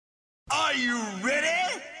Are you ready?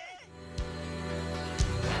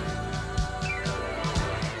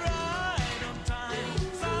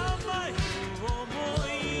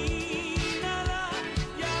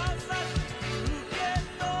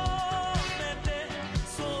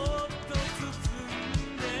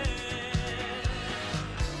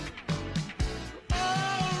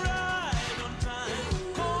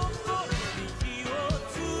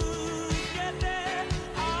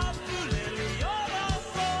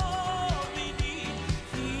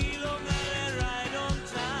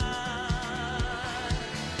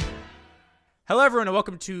 Hello, everyone, and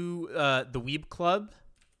welcome to the Weeb Club,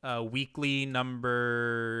 weekly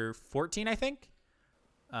number 14, I think.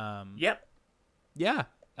 Yep. Yeah.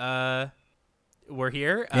 We're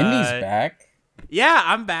here. Vindy's back. Yeah,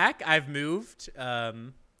 I'm back. I've moved.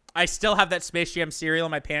 I still have that Space Jam cereal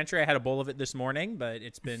in my pantry. I had a bowl of it this morning, but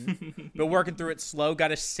it's been working through it slow. Got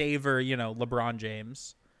to savor, LeBron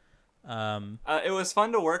James. It was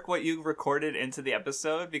fun to work what you recorded into the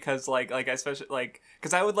episode because, especially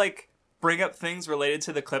because I would bring up things related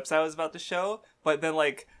to the clips I was about to show, but then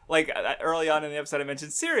early on in the episode I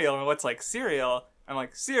mentioned cereal, and what's cereal? I'm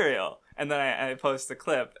like, cereal, and then I post the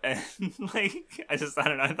clip, and I don't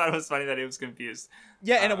know, I thought it was funny that he was confused.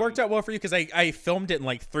 Yeah, and it worked out well for you because I filmed it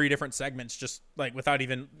in 3 different segments, just without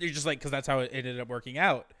even, you're just because that's how it ended up working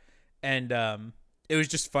out, and it was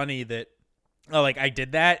just funny that I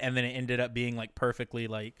did that, and then it ended up being perfectly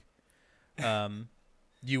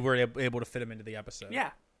you were able to fit him into the episode.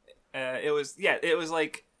 Yeah. It was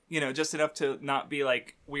just enough to not be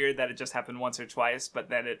weird that it just happened once or twice, but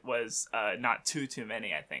then it was not too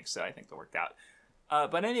many, I think. So I think that worked out.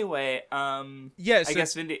 But anyway, I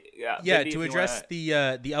guess Vindy. Vindy, to address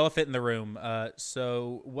the elephant in the room.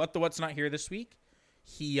 So WattheWut's not here this week.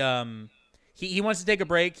 He wants to take a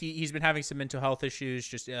break. He's been having some mental health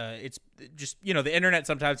issues. It's just the internet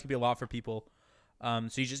sometimes can be a lot for people. So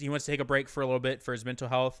he wants to take a break for a little bit for his mental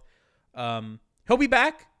health. He'll be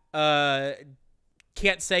back.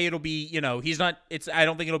 Can't say it'll be, he's not, I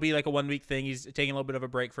don't think it'll be a 1 week thing. He's taking a little bit of a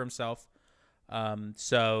break for himself.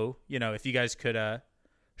 So, if you guys could,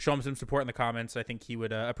 show him some support in the comments, I think he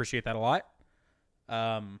would appreciate that a lot.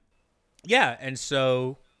 Yeah. And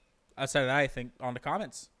so outside of that, I think on the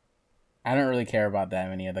comments. I don't really care about that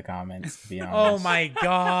many of the comments, to be honest. Oh my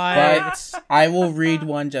God. But I will read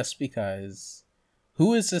one just because.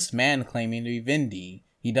 Who is this man claiming to be Vindy?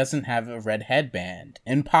 He doesn't have a red headband.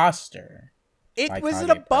 Imposter. It was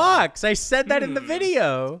in a box. I said that in the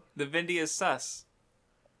video. The Vindy is sus.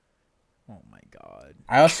 Oh my God.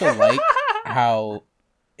 I also like how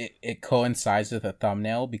it coincides with a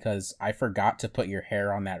thumbnail because I forgot to put your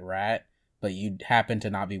hair on that rat, but you happen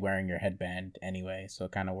to not be wearing your headband anyway, so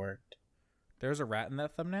it kind of worked. There's a rat in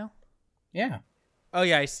that thumbnail? Yeah. Oh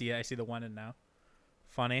yeah, I see it. I see the one in now.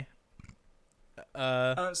 Funny.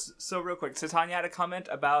 So real quick, so Tanya had a comment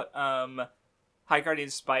about High Guardian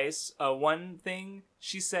Spice. One thing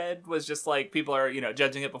she said was just people are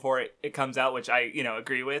judging it before it comes out, which I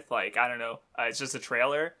agree with. I don't know, it's just a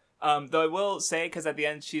trailer. Though I will say, because at the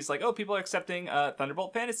end she's like, oh, people are accepting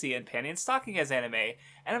Thunderbolt Fantasy and Panty and Stocking as anime,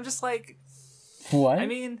 and I'm just like, what? I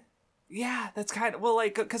mean, yeah, that's kind of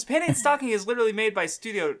because Panty and Stocking is literally made by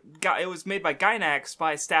it was made by Gainax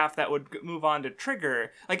by staff that would move on to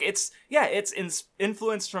Trigger. It's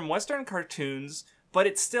influenced from Western cartoons, but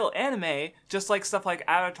it's still anime, just like stuff like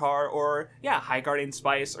Avatar or High Guardian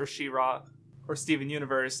Spice or She-Ra or Steven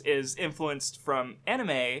Universe is influenced from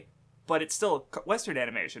anime, but it's still Western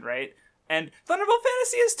animation, right? And Thunderbolt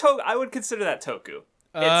Fantasy is I would consider that toku.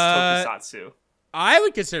 It's tokusatsu. I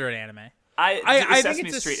would consider it anime. I think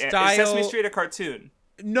it's a style. Is Sesame Street a cartoon?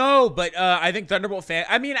 No, but I think Thunderbolt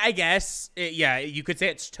I mean, I guess you could say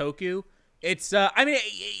it's toku. It's I mean,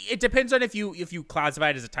 it depends on if you classify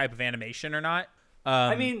it as a type of animation or not.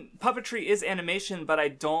 I mean, puppetry is animation, but I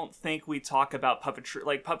don't think we talk about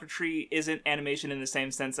puppetry. Puppetry isn't animation in the same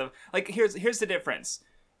sense of here's the difference.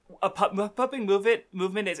 A puppet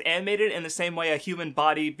movement is animated in the same way a human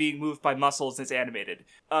body being moved by muscles is animated.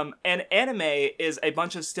 And anime is a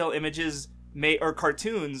bunch of still images or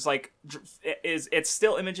cartoons. It's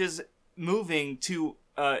still images moving to.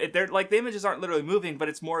 They're the images aren't literally moving, but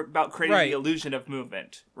it's more about creating the illusion of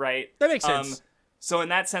movement, right? That makes sense. So in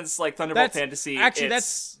that sense, Thunderbolt Fantasy, actually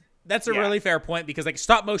that's a really fair point because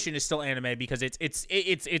stop motion is still anime because it's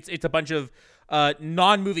a bunch of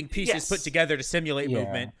non-moving pieces put together to simulate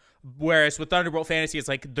movement. Whereas with Thunderbolt Fantasy, it's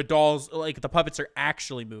the dolls, the puppets are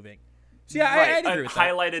actually moving. So yeah, I'd agree with that.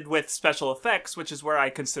 Highlighted with special effects, which is where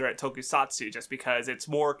I consider it tokusatsu, just because it's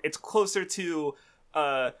closer to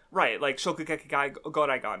right, like Shokugeki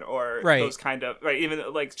Godaigon or Right. those kind of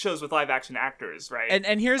even like shows with live action actors, right?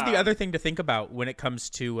 And here's the other thing to think about when it comes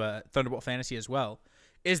to Thunderbolt Fantasy as well,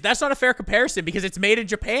 is that's not a fair comparison because it's made in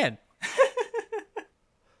Japan.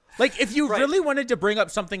 Like, if you really wanted to bring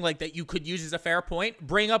up something like that you could use as a fair point,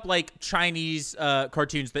 bring up, like, Chinese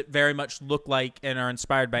cartoons that very much look like and are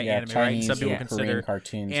inspired by anime, Chinese, right? Some people consider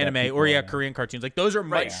anime, or Korean cartoons. Like, those are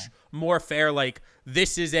much more fair. Like,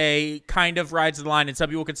 this is a kind of rides the line, and some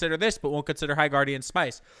people consider this, but won't consider High Guardian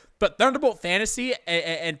Spice. But Thunderbolt Fantasy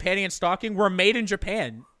and Panty and Stalking were made in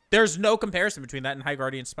Japan. There's no comparison between that and High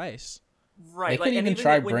Guardian Spice. Right. They could even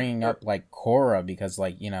try bringing up, like, Korra, because,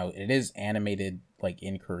 like, you know, it is animated, like,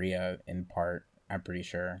 in Korea in part, I'm pretty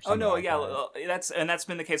sure. Oh, no, yeah, that's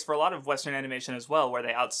been the case for a lot of Western animation as well, where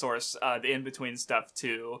they outsource the in-between stuff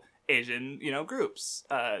to Asian, groups.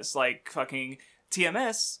 It's like fucking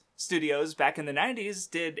TMS Studios back in the 90s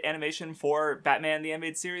did animation for Batman the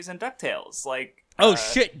Animated Series and DuckTales. Like, oh,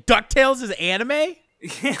 shit, DuckTales is anime?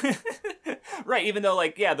 Right, even though,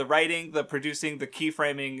 like, yeah, the writing, the producing, the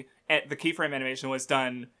keyframing, the keyframe animation was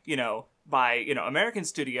done, by, American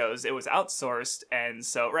studios, it was outsourced, and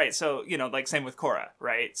so, right, so, like, same with Korra,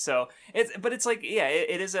 right? So, it's like, yeah,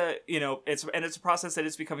 it is a, it's a process that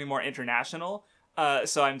is becoming more international,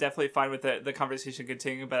 so I'm definitely fine with the conversation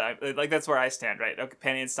continuing, but, that's where I stand, right?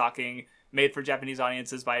 Panty and Stalking, made for Japanese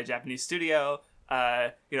audiences by a Japanese studio,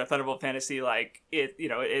 Thunderbolt Fantasy, like,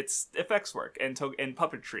 it's effects work and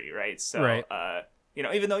puppetry, right? So, right.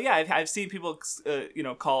 Even though, yeah, I've seen people,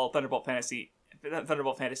 call Thunderbolt Fantasy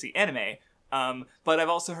anime, but I've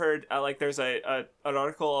also heard, there's an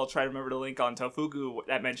article, I'll try to remember to link on Tofugu,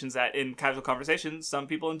 that mentions that in casual conversations, some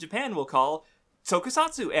people in Japan will call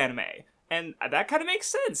tokusatsu anime. And that kind of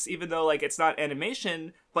makes sense, even though, like, it's not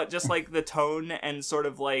animation, but just, like, the tone and sort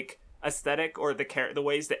of, like, aesthetic or the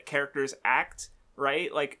ways that characters act,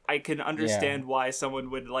 right? Like, I can understand why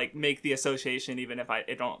someone would, like, make the association even if I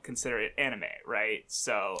don't consider it anime, right?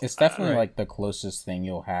 So it's definitely like the closest thing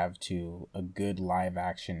you'll have to a good live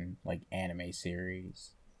action, like, anime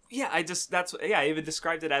series. Yeah, I even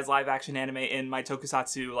described it as live action anime in my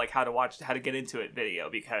tokusatsu, like, how to get into it video,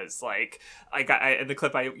 because, like, the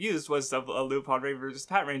clip I used was of a Lupin Ranger vs.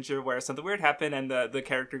 Pat Ranger where something weird happened and the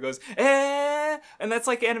character goes, eh, and that's,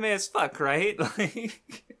 like, anime as fuck, right?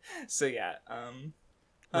 So yeah.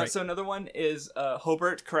 Right. So another one is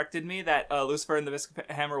Hobart corrected me that Lucifer and the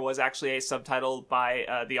Biscuit Hammer was actually a subtitle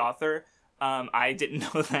by the author. I didn't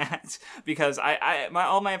know that because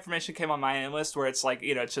all my information came on my analyst where it's like,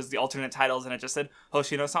 it's just the alternate titles and it just said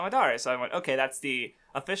Hoshino Samadare. So I went, okay, that's the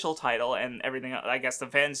official title, and everything. I guess the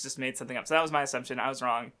fans just made something up. So that was my assumption. I was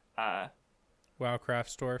wrong. Wow,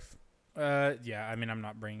 Craftsdwarf. Yeah, I mean, I'm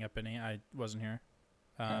not bringing up any. I wasn't here.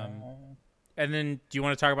 And then do you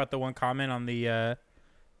want to talk about the one comment on the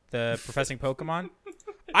professing Pokemon?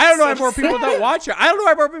 I don't know why more people don't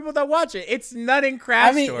watch it. It's Nutting Craftsdwarf.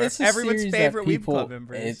 I mean, it's everyone's favorite Weeb Club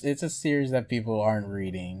members. It's a series that people aren't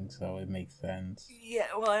reading, so it makes sense. Yeah,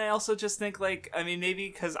 well, I also just think, like, I mean, maybe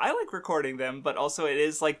because I like recording them, but also it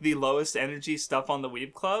is, like, the lowest energy stuff on the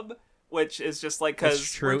Weeb Club, which is just, like,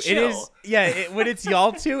 because true. It is, yeah, when it's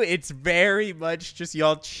y'all two, it's very much just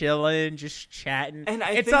y'all chilling, just chatting. And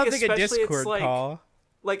it sounds like a Discord call.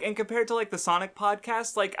 Like, and compared to, like, the Sonic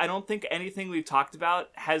podcast, like, I don't think anything we've talked about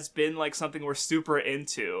has been, like, something we're super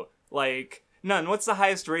into. Like, none. What's the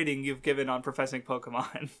highest rating you've given on Professing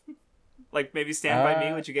Pokemon? Like, maybe Stand By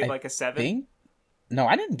Me, which you gave, like, a 7? No,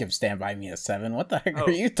 I didn't give Stand By Me a 7. What the heck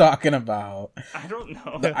are you talking about? I don't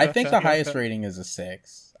know. I think the highest rating is a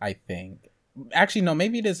 6, I think. Actually, no,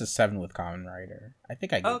 maybe it is a 7 with Kamen Rider. I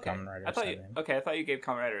think I gave Kamen Rider a 7. I thought you gave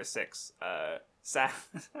Kamen Rider a 6.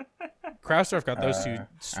 Craftsdwarf got those two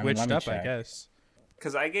switched up, I guess.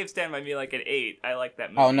 Because I gave Stand By Me like an 8. I like that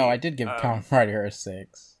movie. Oh, no, I did give Kamen Rider a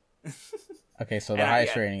 6. Okay, so the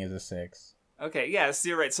highest rating is a 6. Okay, yeah, so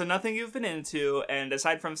you're right. So nothing you've been into, and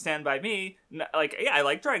aside from Stand By Me, like, yeah, I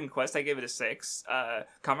like Dragon Quest. I gave it a 6.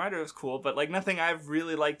 Kamen Rider was cool, but, like, nothing I've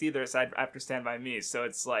really liked either aside after Stand By Me. So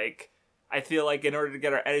it's like, I feel like in order to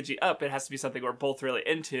get our energy up, it has to be something we're both really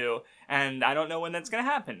into, and I don't know when that's going to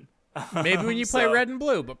happen. Maybe when you play Red and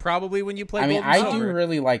Blue, but probably when you play Gold and I Silver. do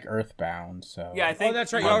really like Earthbound, so... Yeah, I think... Oh,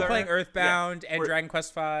 that's right. Y'all are playing Earthbound and Dragon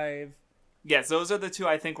Quest V. Yes, those are the two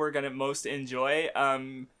I think we're going to most enjoy.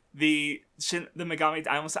 The Megami...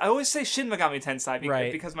 I always say Shin Megami Tensei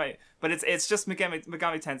because but it's just Megami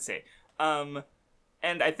Tensei.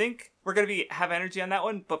 And I think we're gonna have energy on that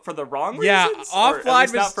one, but for the wrong Yeah, reasons.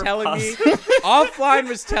 offline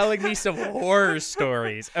was telling me some horror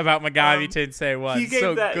stories about Megami Tensei 1. He gave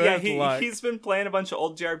so that. good Yeah, luck. he's been playing a bunch of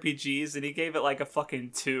old JRPGs, and he gave it like a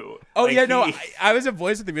fucking 2. Oh like, yeah, no, I was a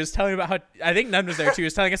voice with him. He was telling me about how I think Nun was there too. He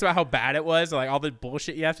was telling us about how bad it was, and like all the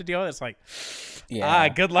bullshit you have to deal with. It's like,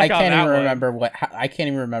 good luck on that one. I can't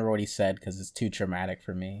even remember what he said because it's too traumatic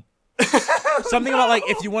for me. Something about like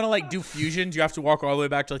if you want to like do fusions, you have to walk all the way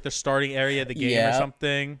back to like the starting area of the game or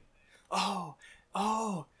something. Oh.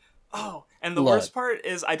 And the worst part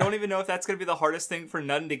is I don't even know if that's going to be the hardest thing for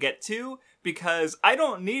Nun to get to, because I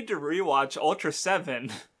don't need to rewatch Ultra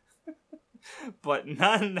 7. But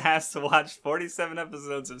Nun has to watch 47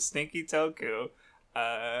 episodes of Stinky Toku.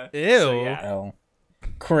 Ew. So yeah. Oh.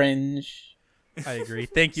 Cringe. I agree.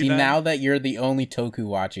 Thank you. See, then. now that you're the only Toku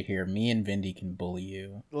watcher here, me and Vindy can bully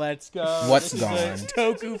you. Let's go. What's this gone? is a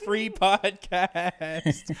Toku-free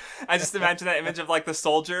podcast. I just imagine that image of like the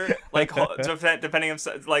soldier, like depending on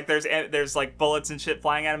like there's like bullets and shit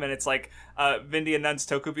flying at him, and it's like Vindy and Nun's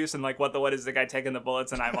Toku abuse, and like what is the guy taking the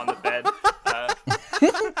bullets, and I'm on the bed,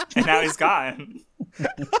 and now he's gone.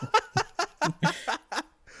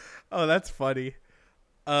 Oh, that's funny.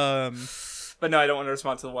 But no, I don't want to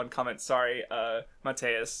respond to the one comment. Sorry,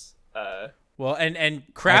 Mateus. Well, and I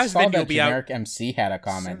Craftsdwarf saw will that be generic out. MC had a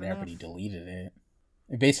comment there, but he deleted it.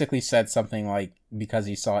 It basically said something like, because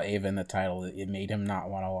he saw Ava in the title, it made him not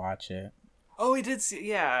want to watch it. Oh, he did see.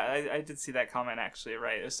 Yeah, I did see that comment actually.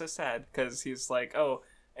 Right, it was so sad because he's like, "Oh,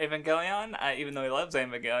 Evangelion," even though he loves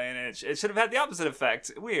Evangelion, and it should have had the opposite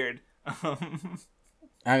effect. Weird.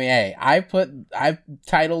 I mean, hey, I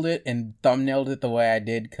titled it and thumbnailed it the way I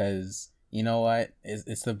did because, you know what?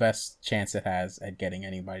 It's the best chance it has at getting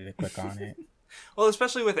anybody to click on it. Well,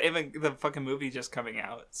 especially with the fucking movie just coming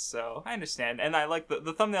out, so I understand. And I like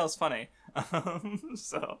the thumbnail is funny.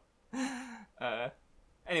 So,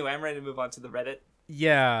 anyway, I'm ready to move on to the Reddit.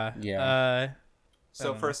 Yeah.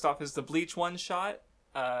 So first off is the Bleach one shot,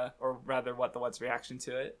 or rather, WattheWut's reaction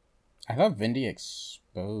to it. I thought Vindy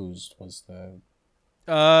Exposed was the...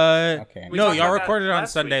 Okay. No, y'all about recorded that on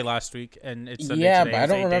last Sunday week. last week, and it's Sunday Yeah, today. but I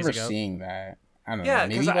don't 8 days remember ago. seeing that. I don't Yeah, know.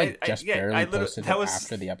 Maybe 'cause like I just literally- barely posted that it was-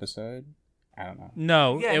 after the episode. I don't know.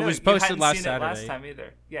 No, Yeah, it no, was you posted hadn't last seen Saturday. it last time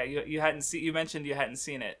either. Yeah, you hadn't seen. You mentioned you hadn't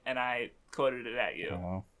seen it, and I quoted it at you.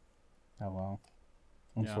 Oh well.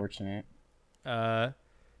 Unfortunate. So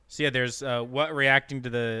yeah, there's what reacting to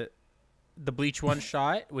the Bleach one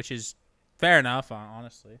shot, which is fair enough,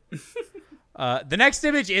 honestly. The next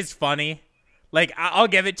image is funny. Like I'll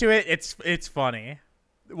give it to it. It's funny.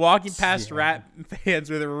 Walking past rap fans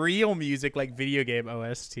with real music like video game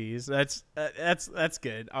OSTs. That's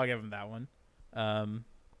good. I'll give him that one.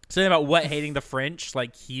 Something about what hating the French,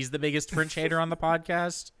 like he's the biggest French hater on the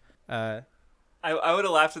podcast. I would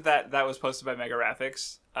have laughed at that. That was posted by Mega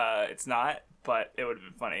Graphics. It's not, but it would have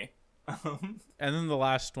been funny. And then the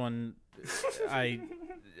last one, I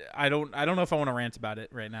don't know if I want to rant about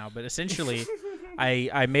it right now, but essentially,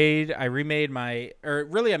 I made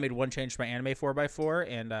one change to my anime 4x4,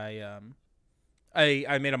 and I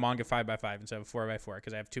made a manga 5x5 instead of 4x4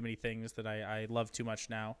 because I have too many things that I love too much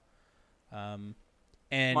now. And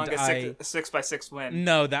manga 6x6 win.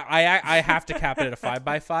 No, that I have to cap it at a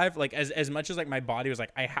 5x5. Like as much as like my body was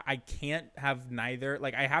like I can't have neither.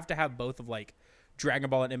 Like I have to have both of like Dragon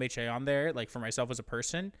Ball and MHA on there. Like for myself as a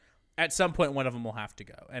person, at some point one of them will have to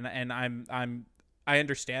go. And I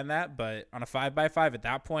understand that, but on a 5x5 at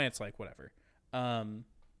that point it's like whatever.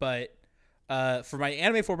 But for my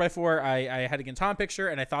anime 4x4, I had a Gintama picture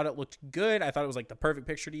and I thought it looked good. I thought it was like the perfect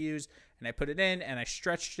picture to use, and I put it in and I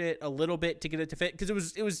stretched it a little bit to get it to fit because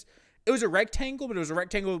it was a rectangle, but it was a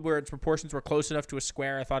rectangle where its proportions were close enough to a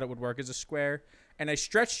square. I thought it would work as a square, and I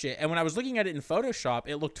stretched it. And when I was looking at it in Photoshop,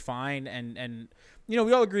 it looked fine, and you know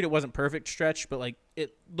we all agreed it wasn't perfect stretch, but like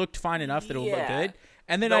it looked fine enough that it would look good.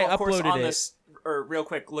 And then I uploaded it. Or real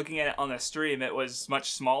quick, looking at it on the stream, it was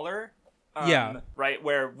much smaller. Right,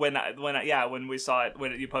 where when we saw it,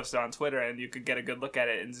 when you posted it on Twitter and you could get a good look at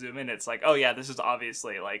it and zoom in, it's like, oh yeah, this is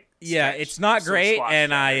obviously like it's not great,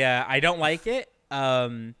 and I don't like it.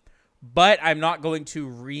 But I'm not going to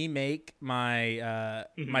remake my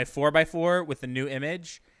my 4x4 with a new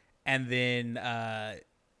image and then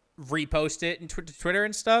repost it in Twitter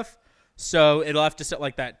and stuff. So it'll have to sit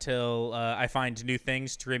like that till I find new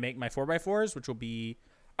things to remake my 4x4s, which will be.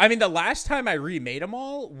 I mean, the last time I remade them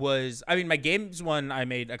all was, my games one I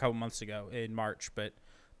made a couple months ago in March, but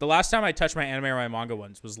the last time I touched my anime or my manga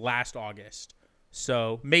ones was last August.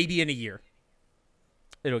 So maybe in a year,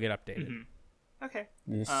 it'll get updated. Mm-hmm. Okay.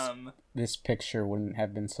 This picture wouldn't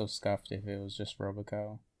have been so scuffed if it was just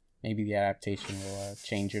Roboco. Maybe the adaptation will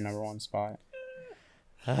change your number one spot.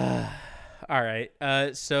 All right.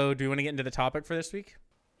 So do you want to get into the topic for this week?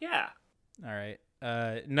 Yeah. All right.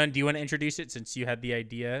 Nun, do you want to introduce it since you had the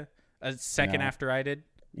idea a second after I did?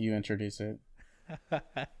 You introduce it.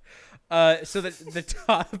 So the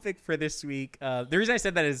topic for this week, the reason I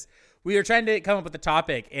said that is we were trying to come up with the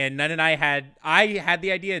topic, and Nun and I had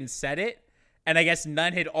the idea and said it, and I guess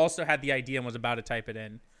Nun had also had the idea and was about to type it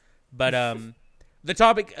in. But the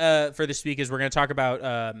topic for this week is we're going to talk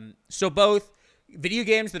about so both video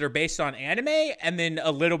games that are based on anime and then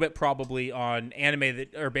a little bit probably on anime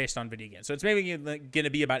that are based on video games. So it's maybe going to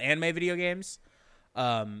be about anime video games,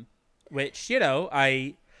 which, you know,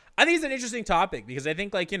 I think it's an interesting topic because I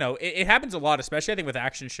think, like, you know, it happens a lot, especially I think with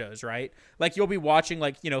action shows, right? Like you'll be watching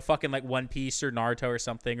like, you know, fucking like One Piece or Naruto or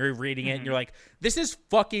something, or reading it and you're like, this is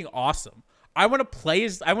fucking awesome. I want to play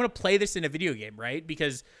this in a video game, right?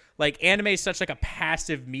 Because like anime is such like a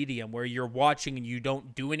passive medium where you're watching and you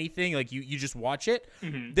don't do anything, like you just watch it,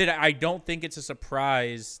 that I don't think it's a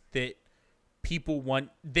surprise that people want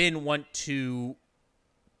to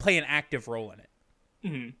play an active role in it.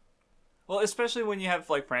 Mm-hmm. Well, especially when you have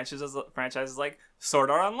like franchises like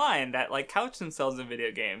Sword Art Online that like couch themselves in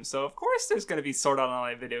video games. So of course there's going to be Sword Art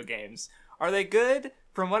Online video games. Are they good?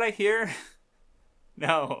 From what I hear,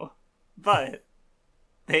 no. But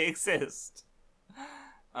they exist.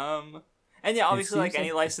 And yeah, obviously like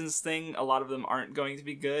any licensed thing, a lot of them aren't going to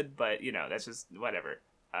be good, but you know, that's just whatever.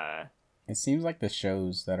 It seems like the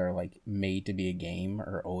shows that are like made to be a game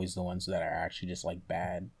are always the ones that are actually just like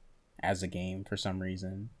bad as a game for some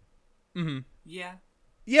reason. Mm-hmm. Yeah.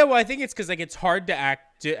 Yeah, well, I think it's because like it's hard to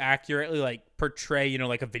accurately like portray, you know,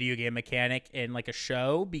 like a video game mechanic in like a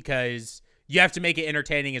show because you have to make it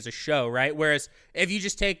entertaining as a show, right? Whereas if you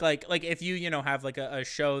just take like if you know have like a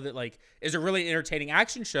show that like is a really entertaining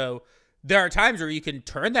action show, there are times where you can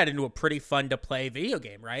turn that into a pretty fun to play video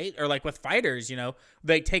game, right? Or like with Fighterz, you know,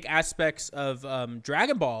 they take aspects of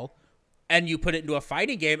Dragon Ball and you put it into a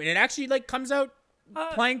fighting game, and it actually like comes out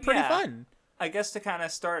playing pretty fun. I guess to kind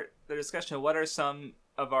of start the discussion, what are some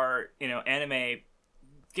of our, you know, anime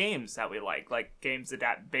games that we like games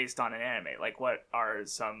that based on an anime? Like, what are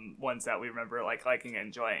some ones that we remember like liking and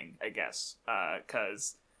enjoying, I guess?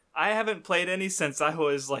 Because I haven't played any since I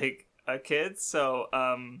was like a kid. So,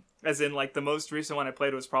 as in like the most recent one I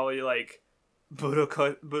played was probably like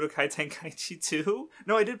Budokai Tenkaichi 2.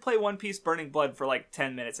 No, I did play One Piece Burning Blood for like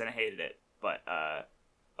 10 minutes and I hated it. But, oh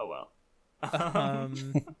well.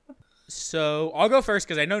 So I'll go first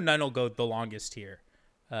because I know Nun will go the longest here.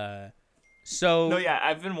 No, yeah,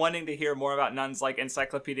 I've been wanting to hear more about Nun's like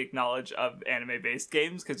encyclopedic knowledge of anime-based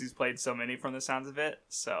games because he's played so many from the sounds of it.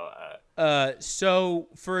 So, so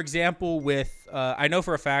for example, with I know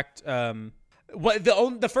for a fact, what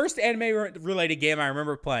the first anime-related game I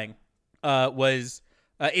remember playing was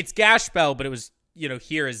it's Gash Bell, but it was, you know,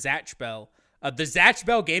 here is Zatch Bell. The Zatch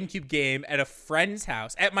Bell GameCube game at a friend's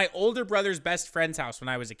house, at my older brother's best friend's house when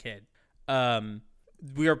I was a kid.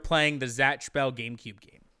 We were playing the Zatch Bell GameCube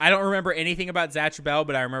game. I don't remember anything about Zatch Bell,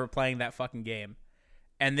 but I remember playing that fucking game.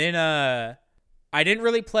 And then I didn't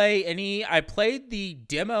really play any. I played the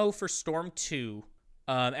demo for Storm 2,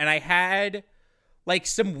 and I had like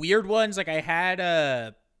some weird ones. Like I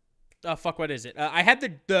had what is it? I had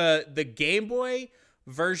the Game Boy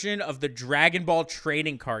version of the Dragon Ball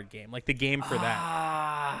trading card game, like the game for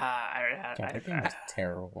that. That game was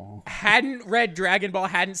terrible. Hadn't read Dragon Ball,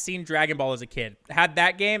 hadn't seen Dragon Ball as a kid. Had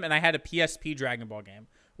that game, and I had a PSP Dragon Ball game.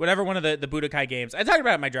 Whatever one of the Budokai games. I talked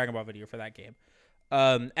about it in my Dragon Ball video for that game.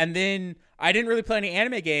 And then I didn't really play any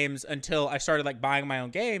anime games until I started like buying my own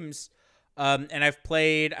games. And I've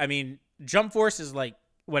played, I mean, Jump Force is like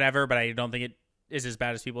whatever, but I don't think it is as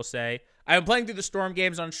bad as people say. I've been playing through the Storm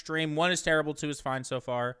games on stream. 1 is terrible, 2 is fine so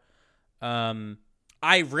far.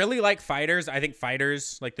 I really like Fighterz. I think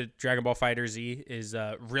Fighterz, like the Dragon Ball FighterZ, is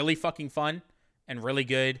really fucking fun and really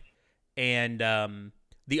good. And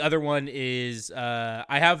the other one is I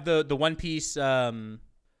have the One Piece, or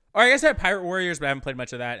I guess I have Pirate Warriors, but I haven't played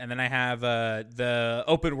much of that. And then I have the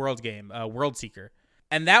open world game, World Seeker.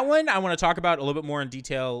 And that one I want to talk about a little bit more in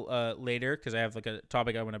detail later because I have like a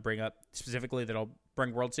topic I want to bring up specifically that I'll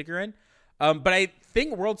bring World Seeker in. But I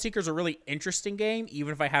think World Seeker is a really interesting game,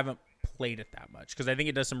 even if I haven't played it that much, because I think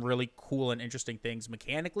it does some really cool and interesting things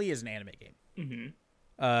mechanically as an anime game.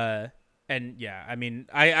 Mm-hmm. And yeah, I mean,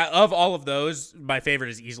 I of all of those, my favorite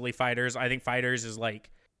is easily Fighterz. I think Fighterz is like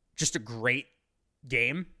just a great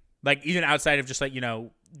game. Like even outside of just like, you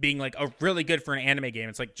know, being like a really good for an anime game,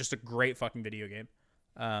 it's like just a great fucking video game.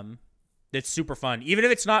 It's super fun, even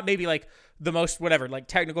if it's not maybe like the most whatever like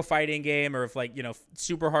technical fighting game, or if like, you know,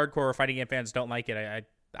 super hardcore fighting game fans don't like it.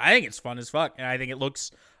 I think it's fun as fuck, and I think it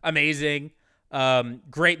looks amazing.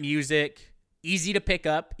 Great music, easy to pick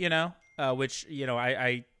up, which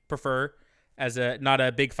I prefer as not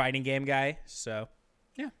a big fighting game guy. So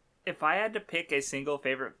yeah. If I had to pick a single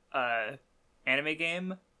favorite anime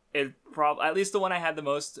game, it probably, at least the one I had the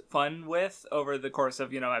most fun with over the course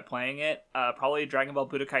of my playing it, probably Dragon Ball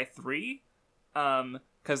Budokai 3.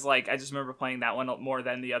 Because I just remember playing that one more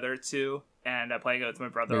than the other two, and playing it with my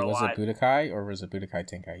brother a lot. Was it Budokai or was it Budokai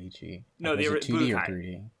Tenkaichi? No, was it 2D Budokai. or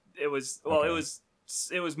 3D? It was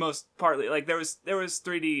it was most partly there was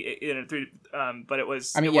 3D 3D, but it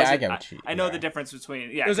was. I mean, I get what you. I know the difference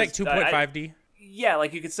between It was 2.5D. Yeah,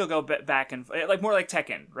 you could still go back and more like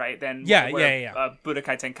Tekken, right? Then yeah.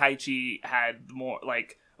 Budokai Tenkaichi had more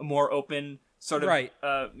a more open sort of right.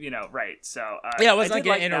 Right. So it wasn't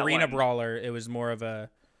like an arena brawler. It was more of a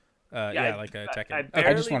like a Tekken. I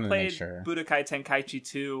barely just wanted to played make sure. Budokai Tenkaichi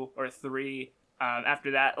 2 or 3.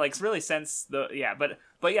 After that, really since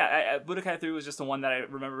Budokai 3 was just the one that I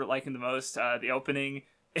remember liking the most. The opening,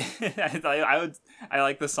 I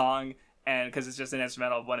like the song, and because it's just an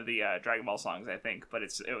instrumental of one of the Dragon Ball songs, I think. But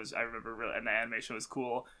it was I remember really, and the animation was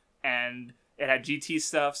cool, and it had GT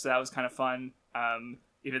stuff, so that was kind of fun.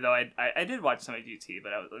 Even though I did watch some of GT,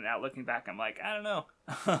 but now looking back, I'm like, I don't know.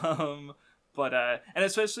 And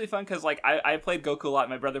especially fun because I played Goku a lot.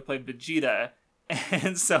 My brother played Vegeta.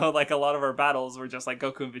 And so, a lot of our battles were just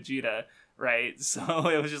Goku and Vegeta, right? So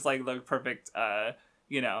it was just the perfect,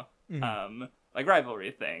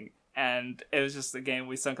 rivalry thing. And it was just a game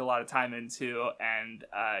we sunk a lot of time into. And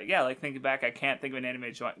thinking back, I can't think of an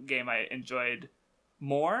anime game I enjoyed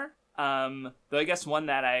more. Though I guess one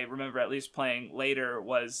that I remember at least playing later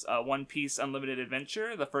was One Piece Unlimited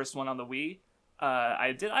Adventure, the first one on the Wii.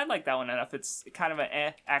 I like that one enough. It's kind of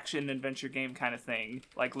an action adventure game kind of thing.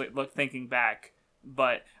 Thinking back.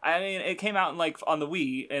 But I mean, it came out in on the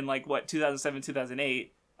Wii in 2007,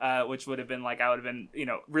 2008, which would have been I would have been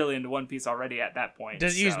really into One Piece already at that point.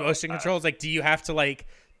 Does it use motion controls? Do you have to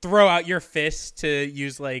throw out your fist to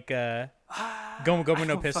use Gomu Gomu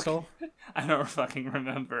no Pistol? I don't fucking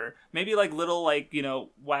remember. Maybe little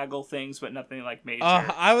waggle things, but nothing major.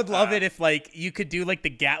 I would love it if you could do the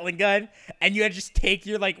Gatling gun, and you had just take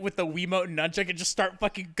your with the Wiimote and nunchuck and just start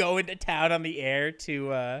fucking going to town on the air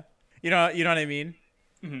to you know what I mean?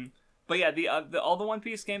 Mm-hmm. But yeah, all the One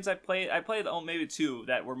Piece games I played maybe 2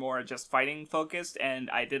 that were more just fighting focused, and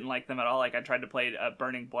I didn't like them at all. I tried to play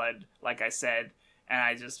Burning Blood, like I said, and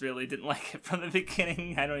I just really didn't like it from the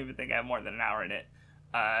beginning. I don't even think I have more than an hour in it.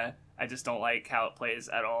 I just don't like how it plays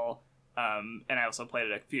at all. And I also played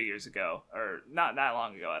it a few years ago, or not that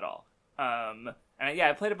long ago at all.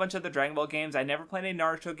 I played a bunch of the Dragon Ball games. I never played any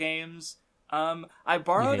Naruto games. I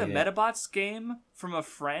borrowed a Metabots game from a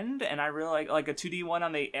friend, and I really like a 2D one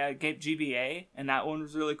on the GBA, and that one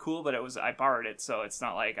was really cool, but I borrowed it, so it's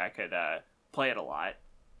not like I could play it a lot.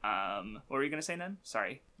 What were you going to say, Nen?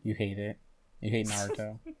 Sorry. You hate it. You hate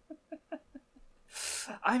Naruto.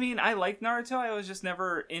 I mean, I liked Naruto, I was just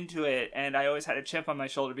never into it, and I always had a chip on my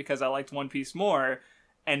shoulder because I liked One Piece more,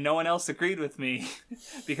 and no one else agreed with me,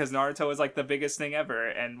 because Naruto was the biggest thing ever,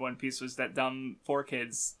 and One Piece was that dumb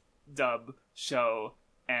 4Kids dub show,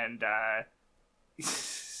 and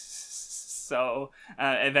so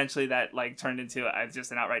eventually that turned into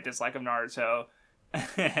just an outright dislike of Naruto,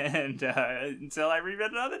 and until I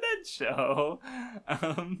reread it on the Ned show.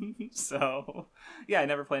 So yeah, I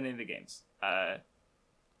never played any of the games.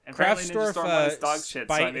 And Craftsdwarf dog shit,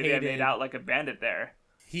 so maybe I made out like a bandit there.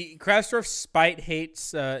 Craftsdwarf spite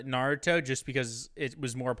hates Naruto just because it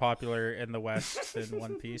was more popular in the West than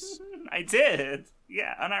One Piece. I did.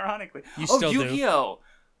 Yeah, unironically. Yu-Gi-Oh!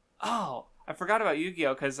 Oh, I forgot about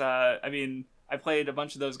Yu-Gi-Oh! Because, I played a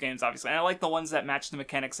bunch of those games, obviously. And I like the ones that match the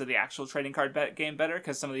mechanics of the actual trading card game better,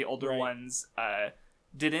 because some of the older ones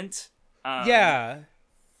didn't. Yeah.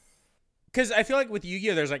 Because I feel with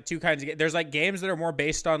Yu-Gi-Oh! There's two kinds of games. There's games that are more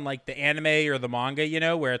based on the anime or the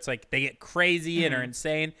manga, where it's they get crazy and are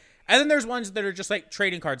insane. And then there's ones that are just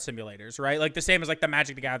trading card simulators, right? The same as the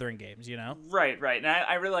Magic the Gathering games, Right. And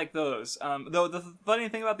I really like those. Though the funny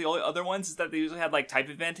thing about the other ones is that they usually had type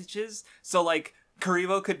advantages. So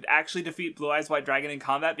Karibo could actually defeat Blue Eyes White Dragon in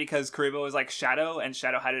combat because Karibo was Shadow, and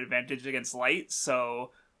Shadow had an advantage against Light.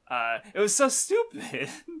 So it was so stupid.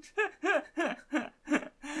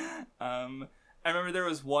 I remember there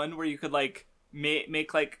was one where you could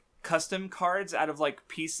make custom cards out of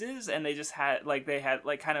pieces, and they just had they had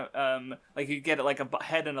you get a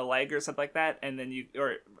head and a leg or something like that, and then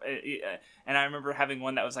and I remember having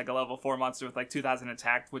one that was a level 4 monster with 2000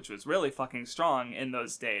 attack, which was really fucking strong in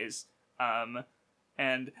those days.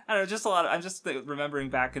 And I don't know, just a lot of, I'm just remembering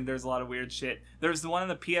back, and there's a lot of weird shit. There's the one on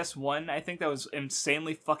the PS1, I think, that was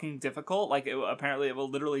insanely fucking difficult. Like, apparently it will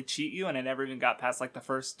literally cheat you, and I never even got past, like, the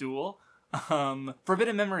first duel.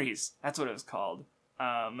 Forbidden Memories, that's what it was called.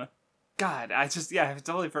 God, I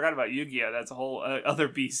totally forgot about Yu-Gi-Oh! That's a whole other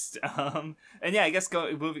beast. And yeah, I guess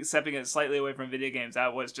stepping it slightly away from video games, I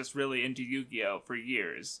was just really into Yu-Gi-Oh! For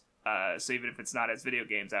years. So even if it's not as video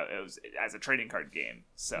games, it was as a trading card game.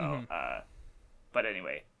 So, but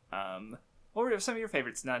anyway, what were some of your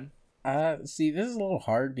favorites, Nun? See, this is a little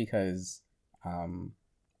hard because,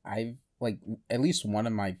 I've, like, at least one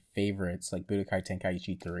of my favorites, like Budokai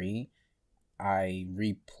Tenkaichi 3, I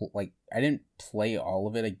didn't play all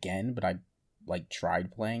of it again, but I, like,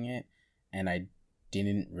 tried playing it, and I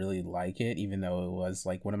didn't really like it, even though it was,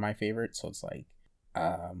 like, one of my favorites, so it's, like,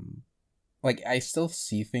 I still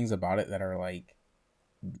see things about it that are, like,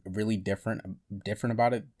 really different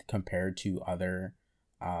about it compared to other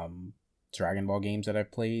Dragon Ball games that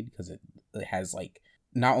I've played, because it has, like,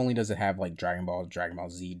 not only does it have, like, Dragon Ball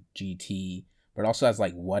Z, GT, but it also has,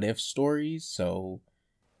 like, what if stories, so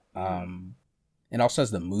it also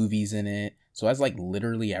has the movies in it, so it has, like,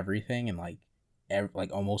 literally everything, and, like,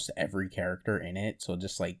 almost every character in it, so it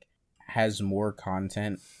just, like, has more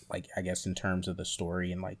content, like, I guess, in terms of the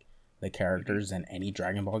story and, like, the characters than any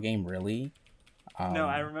Dragon Ball game, really. No,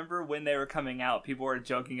 I remember when they were coming out, people were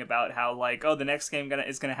joking about how, like, oh, the next game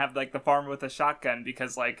is gonna have, like, the farmer with a shotgun,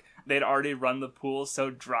 because, like, they'd already run the pool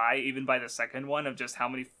so dry, even by the second one, of just how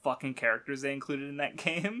many fucking characters they included in that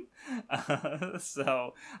game.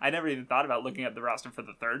 So I never even thought about looking at the roster for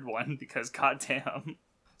the third one, because goddamn.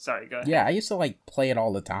 Sorry, go ahead. Yeah, I used to, like, play it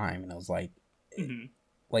all the time, and it was like,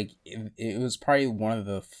 like, it was probably one of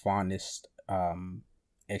the fondest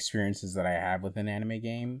experiences that I have with an anime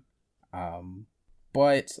game.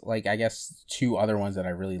 But, like, I guess two other ones that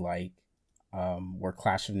I really like were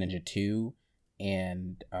Clash of Ninja 2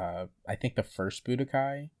 and I think the first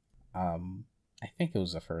Budokai. I think it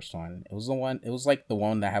was the first one. It was like the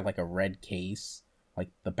one that had, like, a red case.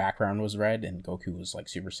 Like, the background was red and Goku was, like,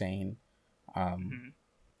 Super Saiyan.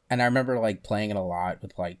 And I remember, like, playing it a lot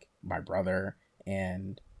with, like, my brother.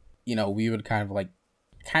 And, you know, we would kind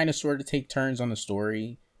of sort of take turns on the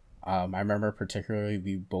story. I remember particularly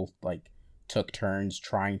we both, like, took turns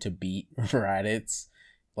trying to beat Raditz.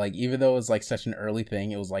 Like, even though it was, like, such an early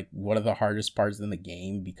thing, it was, like, one of the hardest parts in the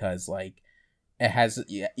game, because, like, it has,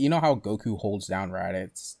 you know how Goku holds down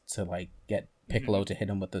Raditz to, like, get Piccolo to hit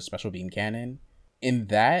him with the special beam cannon? In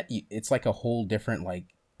that, it's, like, a whole different, like,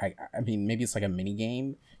 I mean, maybe it's, like, a mini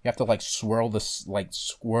game. You have to, like, swirl the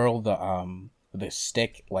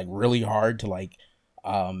stick, like, really hard to, like,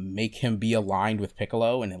 make him be aligned with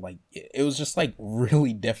Piccolo, and it was just, like,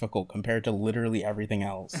 really difficult compared to literally everything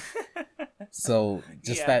else. So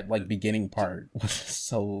just that, like, beginning part was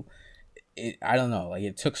so, I don't know, like,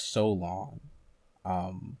 it took so long.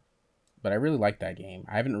 But I really like that game.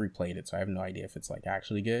 I haven't replayed it, so I have no idea if it's, like,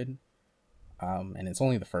 actually good. And it's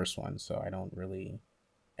only the first one, so I don't really,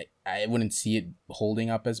 I wouldn't see it holding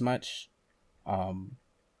up as much.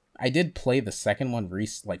 I did play the second one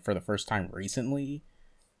for the first time recently,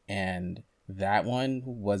 and that one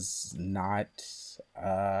was not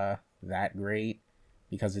that great,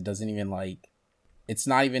 because it doesn't even, like, it's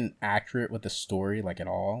not even accurate with the story, like, at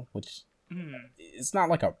all, which it's not,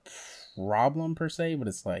 like, a problem per se, but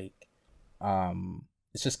it's, like,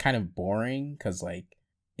 it's just kind of boring, because, like,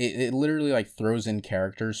 it literally, like, throws in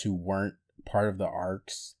characters who weren't part of the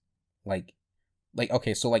arcs, like,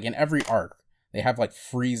 okay, so, like, in every arc, they have, like,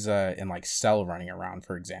 Frieza and, like, Cell running around,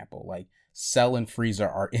 for example. Like, Cell and Frieza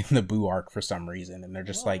are in the Buu arc for some reason, and they're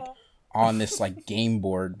just, like, on this, like, game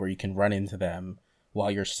board where you can run into them while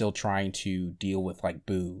you're still trying to deal with, like,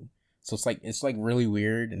 Buu. So it's, like, really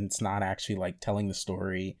weird, and it's not actually, like, telling the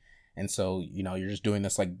story. And so, you know, you're just doing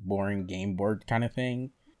this, like, boring game board kind of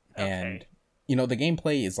thing. Okay. And, you know, the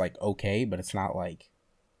gameplay is, like, okay, but it's not, like,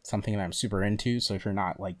 something that I'm super into. So if you're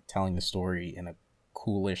not, like, telling the story in a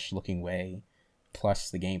coolish looking way, plus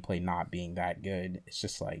the gameplay not being that good, it's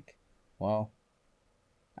just like, well,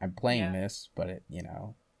 I'm playing this, but it, you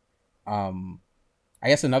know, I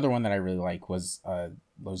guess another one that I really like was Naruto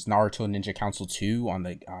Ninja Council 2 on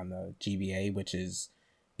the GBA, which is,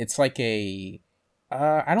 it's like a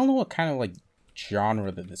I don't know what kind of, like,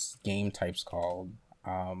 genre that this game type's called,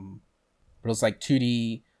 but it's like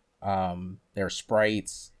 2D. There are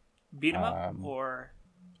sprites. Beat 'em up, or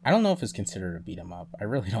I don't know if it's considered a beat 'em up. I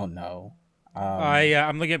really don't know.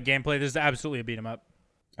 I'm looking up gameplay. This is absolutely a beat 'em up.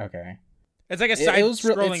 Okay. It's like a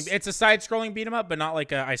side-scrolling. It's a side-scrolling beat 'em up, but not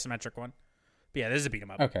like a isometric one. But yeah, this is a beat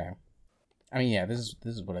 'em up. Okay. I mean, yeah, this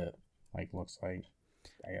is what it, like, looks like,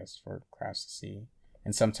 I guess, for crafts to see.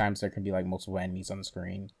 and sometimes there can be like multiple enemies on the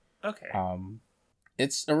screen. Okay.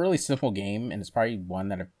 It's a really simple game, and it's probably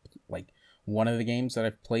one of the games that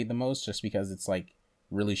I've played the most, just because it's like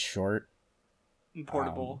really short.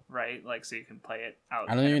 Portable, right? Like, so you can play it out.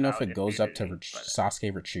 I don't even know if it goes up to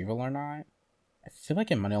Sasuke retrieval or not. I feel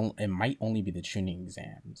like it might only be the tuning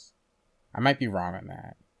exams. I might be wrong on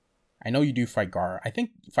that. I know you do fight Gaara. I think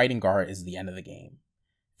fighting Gaara is the end of the game,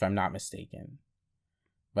 if I'm not mistaken.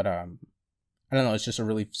 But I don't know. It's just a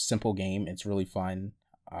really simple game. It's really fun.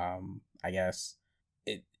 I guess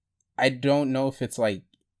I don't know if it's like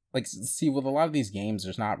see, with a lot of these games,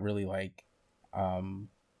 there's not really like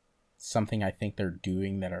something I think they're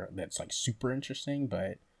doing that's like super interesting,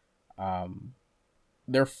 but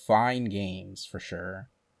they're fine games for sure.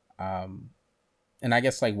 And I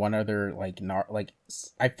guess like one other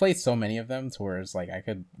I've played so many of them to where it's like I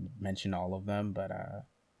could mention all of them, but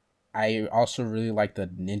I also really like the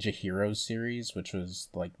Ninja Heroes series, which was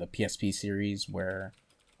like the PSP series where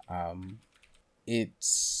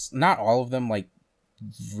it's not all of them like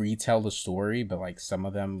retell the story, but like some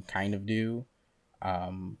of them kind of do.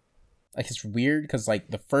 Like it's weird because like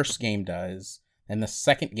the first game does and the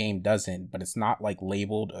second game doesn't, but it's not like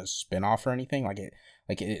labeled a spin-off or anything.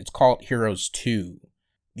 It's called Heroes 2.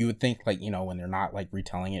 You would think like, when they're not like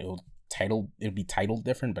retelling it, it'd be titled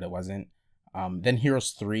different, but it wasn't. Then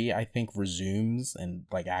Heroes 3 I think resumes and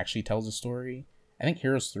like actually tells a story. I think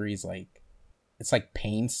Heroes 3 is like it's like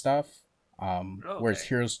pain stuff. Whereas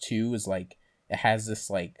Heroes 2 is like it has this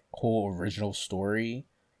like whole original story.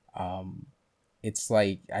 It's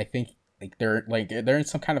like I think like they're in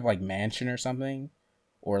some kind of like mansion or something,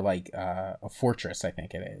 or like a fortress, I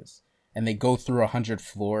think it is, and they go through 100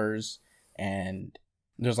 floors, and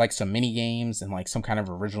there's like some mini games and like some kind of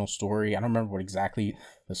original story. I don't remember what exactly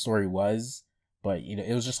the story was, but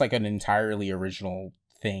it was just like an entirely original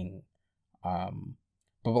thing.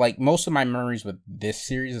 But like most of my memories with this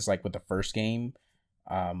series is like with the first game,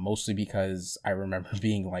 mostly because I remember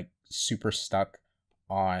being like super stuck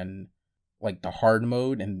on like the hard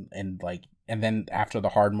mode and then after the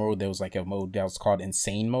hard mode there was like a mode that was called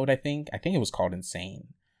insane mode. I think it was called insane.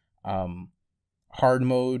 Hard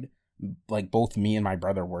mode, like both me and my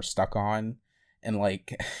brother were stuck on, and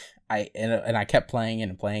like I kept playing it,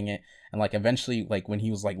 and like eventually like when he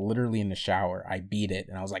was like literally in the shower, I beat it,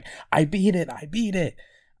 and I was like, I beat it.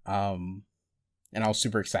 And I was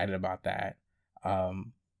super excited about that.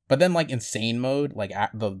 But then like insane mode, like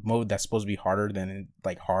the mode that's supposed to be harder than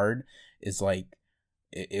like hard, is like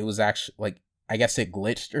it was actually like I guess it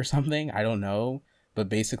glitched or something. I don't know. But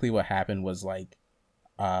basically what happened was like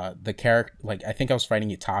the character, like I think I was fighting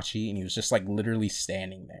Itachi, and he was just like literally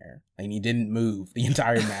standing there, and he didn't move the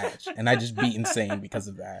entire match, and I just beat insane because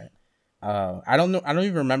of that. I don't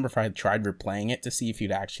even remember if I had tried replaying it to see if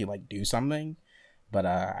you'd actually like do something. But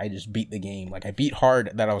I just beat the game. Like I beat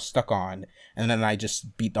hard that I was stuck on, and then I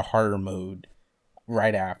just beat the harder mode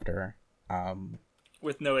right after.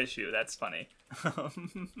 With no issue. That's funny.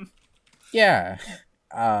 Yeah.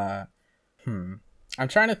 I'm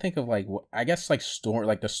trying to think of like I guess like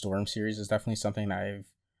the Storm series is definitely something that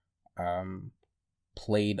I've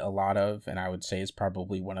played a lot of, and I would say is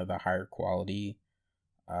probably one of the higher quality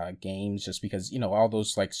games, just because all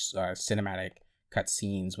those like cinematic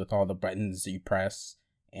cutscenes with all the buttons that you press,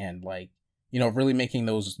 and like really making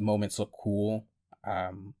those moments look cool,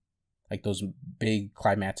 like those big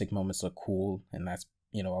climactic moments look cool, and that's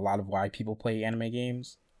a lot of why people play anime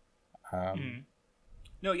games.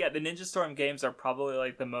 No, yeah, the Ninja Storm games are probably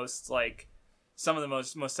like the most like some of the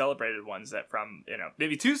most celebrated ones that from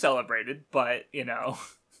maybe too celebrated, but yeah,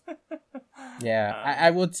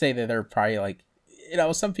 I would say that they're probably like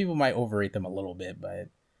some people might overrate them a little bit, but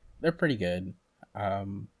they're pretty good. I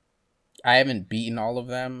haven't beaten all of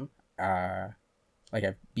them. Like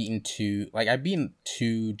I've beaten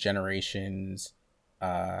two generations.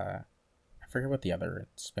 I forget what the other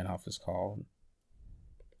spinoff is called.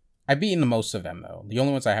 I've beaten most of them though. The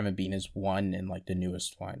only ones I haven't beaten is 1 and like the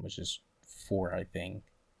newest one, which is 4, I think.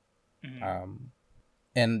 Mm-hmm.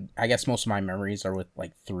 And I guess most of my memories are with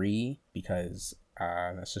like 3, because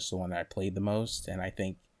that's just the one that I played the most, and I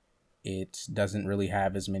think it doesn't really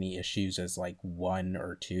have as many issues as like 1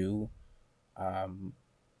 or 2.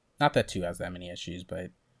 Not that 2 has that many issues,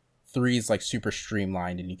 but 3 is like super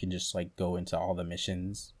streamlined, and you can just like go into all the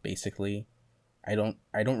missions basically. I don't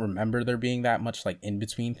remember there being that much like in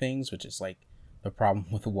between things, which is like the problem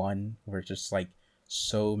with 1, where it's just like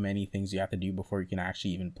so many things you have to do before you can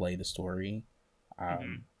actually even play the story.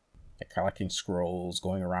 Like collecting scrolls,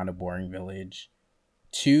 going around a boring village.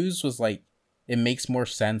 2's was like, it makes more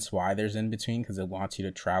sense why there's in between, because it wants you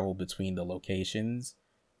to travel between the locations.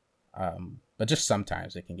 But just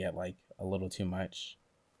sometimes it can get like a little too much.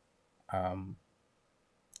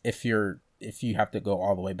 If you have to go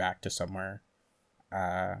all the way back to somewhere,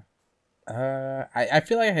 I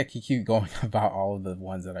feel like I could keep going about all of the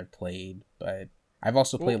ones that I've played, but I've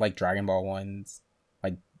also played like Dragon Ball ones,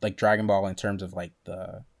 like Dragon Ball in terms of like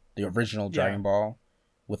the original Dragon Ball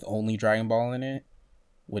with only Dragon Ball in it,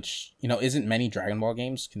 which, you know, isn't many Dragon Ball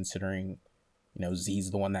games considering, you know,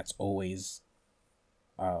 Z's the one that's always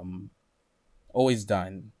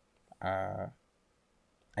done. I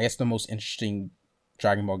guess the most interesting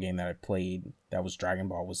Dragon Ball game that I played that was Dragon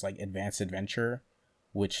Ball was like Advanced Adventure,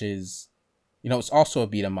 which is, you know, it's also a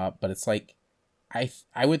beat 'em up, but it's like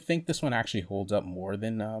I would think this one actually holds up more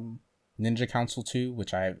than Ninja Council 2,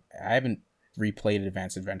 which I haven't replayed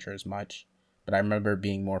Advanced Adventure as much, but I remember it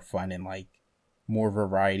being more fun and like more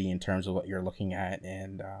variety in terms of what you're looking at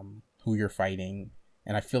and who you're fighting,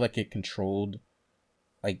 and I feel like it controlled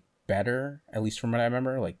like better, at least from what I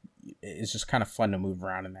remember. Like it's just kind of fun to move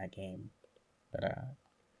around in that game. But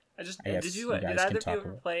did either of you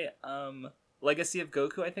ever play Legacy of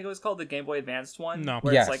Goku? I think it was called, the Game Boy Advanced one. No.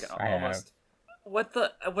 Where Yes, it's like I almost. have. What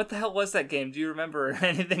the hell was that game? Do you remember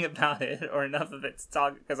anything about it or enough of it to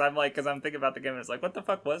talk? Because I'm thinking about the game and it's like, what the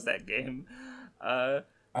fuck was that game? I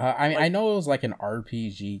know it was like an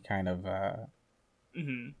RPG kind of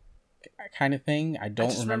kind of thing. I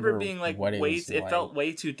don't remember being like what it felt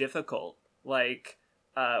way too difficult. Like,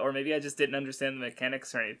 or maybe I just didn't understand the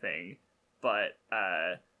mechanics or anything. But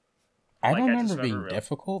I don't remember being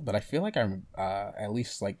difficult, but I feel like I'm at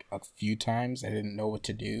least like a few times I didn't know what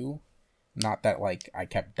to do. Not that like I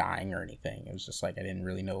kept dying or anything. It was just like I didn't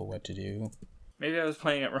really know what to do. Maybe I was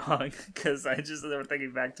playing it wrong because I just never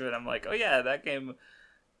thinking back to it. I'm like, oh yeah, that game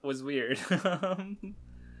was weird.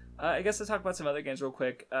 I guess let's talk about some other games real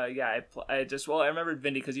quick. I remembered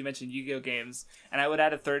Vindy because you mentioned Yu-Gi-Oh games, and I would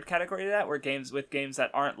add a third category to that, where games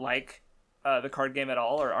that aren't like the card game at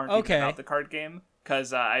all, or aren't even about the card game.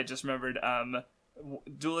 Because I just remembered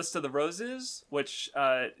Duelist of the Roses, which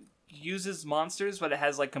uses monsters, but it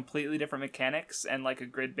has like completely different mechanics and like a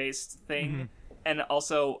grid-based thing. Mm-hmm. And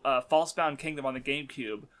also Falsebound Kingdom on the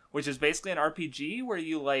GameCube, which is basically an RPG where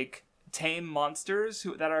you like tame monsters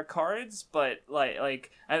that are cards, but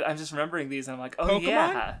like I'm just remembering these and I'm like, oh Pokemon?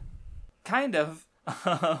 Yeah, kind of.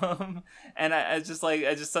 And I just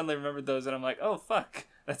suddenly remembered those and I'm like, oh fuck,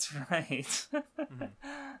 that's right.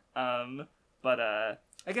 Mm-hmm. But I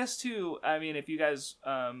guess too, I mean, if you guys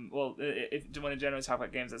if you want to generally talk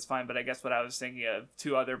about games, that's fine, but I guess what I was thinking of,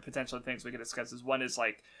 two other potential things we could discuss is, one is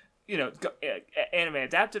like, you know, anime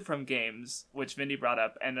adapted from games, which Vindy brought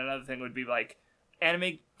up, and another thing would be like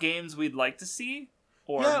anime games we'd like to see,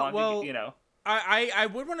 or manga, you know. I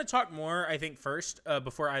would want to talk more, I think, first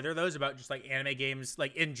before either of those, about just like anime games,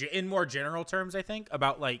 like in more general terms. I think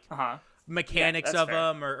about like mechanics of fair.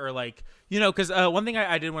 Them, or like, you know, because one thing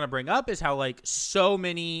I did want to bring up is how like so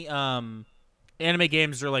many anime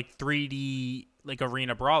games are like 3D like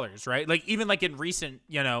arena brawlers, right? Like even like in recent,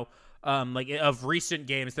 you know. Like of recent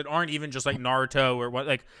games that aren't even just like Naruto or what,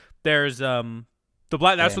 like there's that's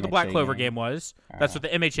what the Black Clover game was. That's what the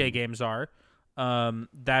MHA games are.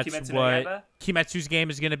 That's Kimetsu what Kimetsu's game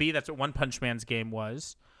is going to be. That's what One Punch Man's game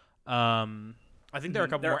was. I think there are a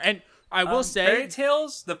couple more. And I will say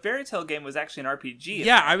the Fairy Tail game was actually an RPG.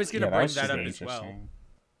 Yeah, I was going to bring that up as well.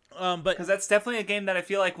 But because that's definitely a game that I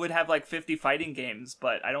feel like would have like 50 fighting games,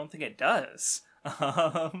 but I don't think it does.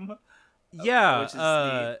 Yeah. Which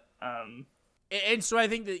is and so I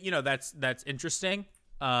think that, you know, that's interesting,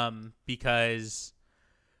 because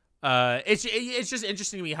it's just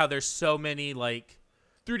interesting to me how there's so many like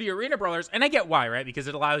 3D arena brawlers, and I get why, right? Because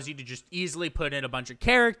it allows you to just easily put in a bunch of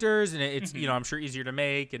characters, and it's you know, I'm sure easier to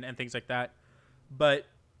make and things like that. But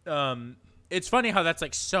it's funny how that's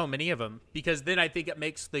like so many of them, because then I think it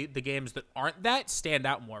makes the games that aren't that stand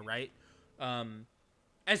out more, right?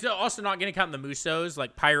 And so also not going to count the Musos,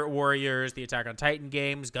 like Pirate Warriors, the Attack on Titan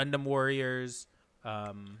games, Gundam Warriors.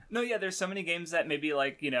 No, yeah, there's so many games that maybe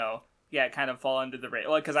like, you know, kind of fall under the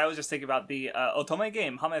radar. Because I was just thinking about the Otome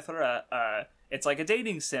game, Hamefura. It's like a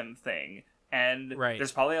dating sim thing. And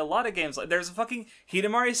there's probably a lot of games. Like there's a fucking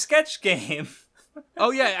Hidamari sketch game.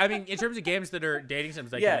 Oh, yeah. I mean, in terms of games that are dating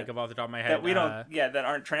sims, I can think of off the top of my head. That we don't, that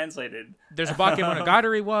aren't translated. There's a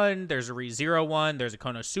Bakemonogatari one. There's a ReZero one. There's a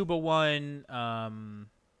Konosuba one.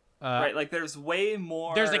 Right, like there's way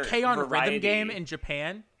more. There's a K-On! Variety. Rhythm game in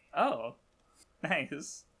Japan. Oh,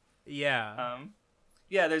 nice. Yeah.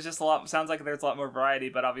 Yeah, there's just a lot. Sounds like there's a lot more variety,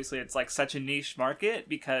 but obviously it's like such a niche market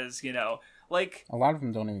because, you know, like a lot of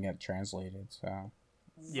them don't even get translated. So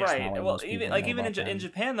Yeah. Right. like Well, most people even know in, about in them.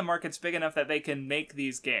 Japan, the market's big enough that they can make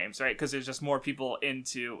these games, right? Because there's just more people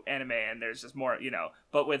into anime, and there's just more,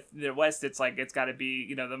 But with the West, it's like it's got to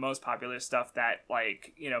be, the most popular stuff that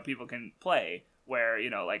like people can play. Where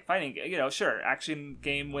like fighting, sure, action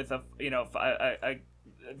game with a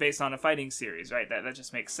based on a fighting series, right? That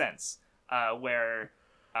just makes sense. Where,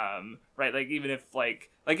 right, like even if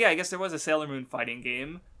like yeah, I guess there was a Sailor Moon fighting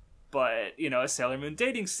game. But, a Sailor Moon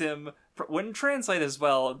dating sim wouldn't translate as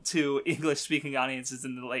well to English-speaking audiences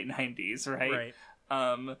in the late 90s, right?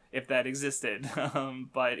 If that existed.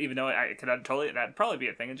 But even though that'd probably be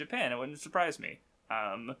a thing in Japan, it wouldn't surprise me.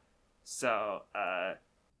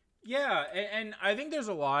 Yeah, and I think there's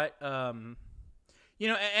a lot, and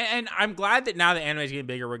I'm glad that now the anime is getting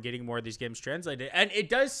bigger, we're getting more of these games translated. And it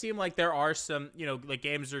does seem like there are some, like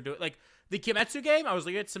games that are doing, like, the Kimetsu game, I was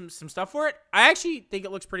looking at some stuff for it. I actually think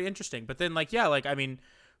it looks pretty interesting. But then, like, yeah, like, I mean,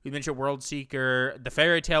 we mentioned World Seeker, the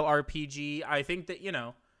Fairy Tail RPG. I think that,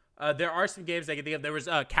 there are some games I can think of. There was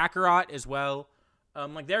Kakarot as well.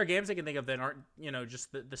 Like, there are games I can think of that aren't,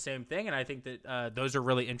 just the same thing. And I think that those are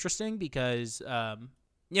really interesting because, I'm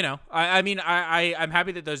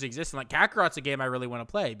happy that those exist. And, like, Kakarot's a game I really want to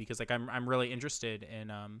play because, like, I'm really interested in,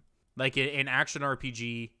 in action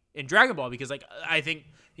RPG in Dragon Ball because, like, I think,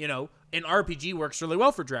 an RPG works really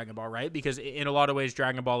well for Dragon Ball, right? Because in a lot of ways,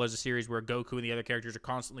 Dragon Ball is a series where Goku and the other characters are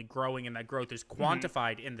constantly growing, and that growth is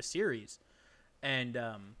quantified in the series. And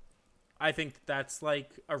I think that's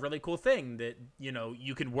like a really cool thing that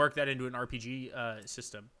you can work that into an RPG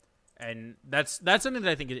system, and that's something that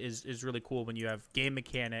I think is really cool when you have game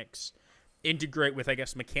mechanics integrate with, I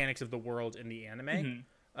guess, mechanics of the world in the anime,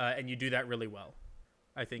 and you do that really well.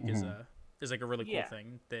 I think is like a really cool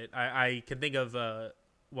thing that I can think of.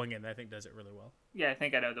 One game that I think does it really well. Yeah, I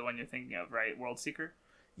think I know the one you're thinking of, right? World Seeker?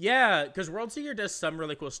 Yeah, because World Seeker does some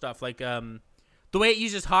really cool stuff. Like, the way it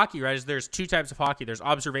uses hockey, right, is there's two types of hockey. There's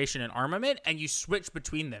observation and armament, and you switch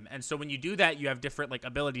between them. And so when you do that, you have different, like,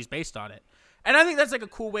 abilities based on it. And I think that's, like, a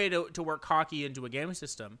cool way to work hockey into a game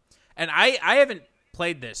system. And I haven't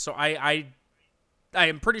played this, so I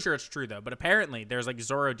am pretty sure it's true, though. But apparently, there's, like,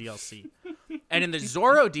 Zoro DLC. And in the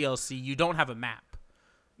Zoro DLC, you don't have a map.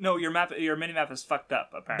 No, your mini-map is fucked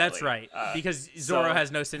up, apparently. That's right, because Zoro has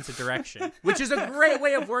no sense of direction, which is a great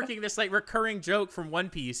way of working this, like, recurring joke from One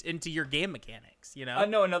Piece into your game mechanics,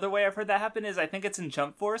 No, another way I've heard that happen is I think it's in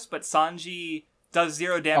Jump Force, but Sanji does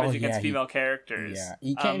 0 damage against female characters. Yeah,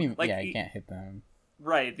 he can't he can't hit them.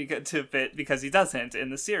 Right, because he doesn't in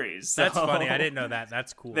the series. So. That's funny. I didn't know that.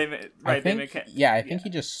 That's cool. I think he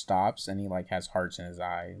just stops and he, like, has hearts in his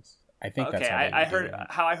eyes. I think that's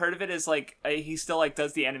how I heard of it is like he still like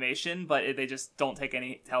does the animation, but they just don't take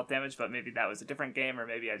any health damage. But maybe that was a different game, or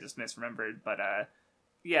maybe I just misremembered. But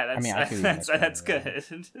yeah, that's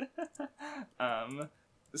good.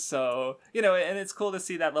 So and it's cool to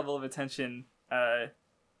see that level of attention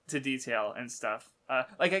to detail and stuff.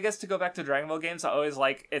 Like, I guess to go back to Dragon Ball games, I always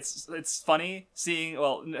like it's funny seeing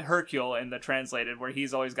Hercule in the translated where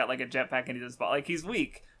he's always got like a jetpack and he does like he's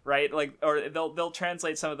weak. Right, like, or they'll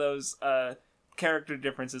translate some of those character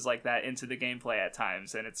differences like that into the gameplay at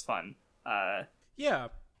times, and it's fun. Yeah.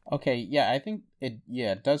 Okay. Yeah, I think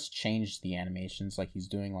it does change the animations. Like, he's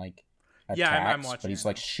doing like attacks, I'm watching, but he's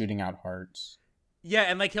like shooting out hearts. Yeah,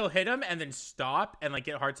 and like he'll hit them and then stop and like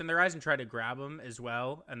get hearts in their eyes and try to grab them as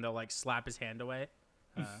well, and they'll like slap his hand away.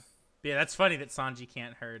 But yeah, that's funny that Sanji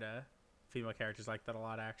can't hurt female characters like that a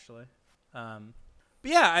lot, actually. But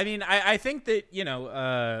yeah, I mean, I think that,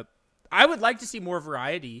 I would like to see more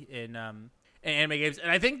variety in anime games. And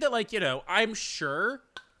I think that, like, I'm sure,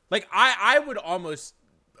 like, I would almost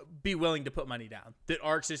be willing to put money down that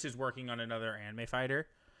Arxis is working on another anime fighter.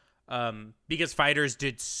 Because Fighterz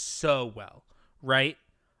did so well, right?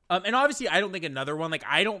 And obviously, I don't think another one, like,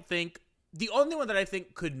 I don't think, the only one that I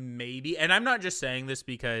think could maybe, and I'm not just saying this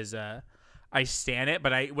because I stan it,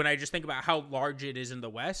 but when I just think about how large it is in the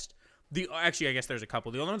West, actually, I guess there's a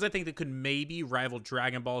couple. The only ones I think that could maybe rival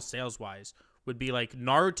Dragon Ball sales-wise would be like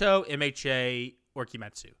Naruto, MHA, or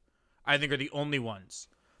Kimetsu. I think are the only ones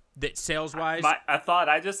that sales-wise... A thought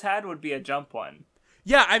I just had would be a Jump one.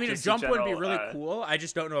 Yeah, I mean, a Jump one would be really cool. I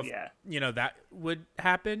just don't know if, that would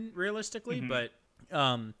happen realistically. But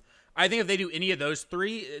I think if they do any of those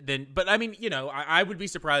three, then... But, I mean, I would be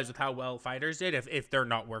surprised with how well Fighterz did if they're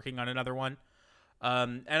not working on another one.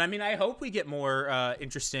 And, I mean, I hope we get more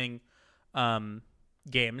interesting...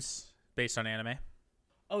 games based on anime.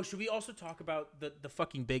 Oh, should we also talk about the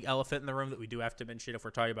fucking big elephant in the room that we do have to mention if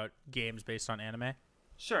we're talking about games based on anime?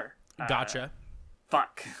 Sure. Gotcha.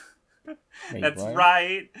 Fuck. Wait, That's what?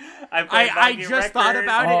 right. I just thought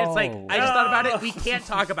about it. It's like Oh. I just thought about it. We can't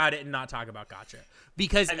talk about it and not talk about gacha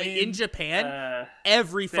because I mean, in Japan,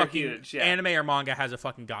 every they're fucking huge, yeah. anime or manga has a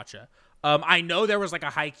fucking gacha. I know there was like a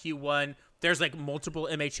Haikyuu one. There's like multiple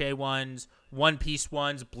MHA ones, One Piece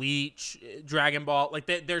ones, Bleach, Dragon Ball. Like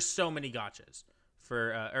there's so many gachas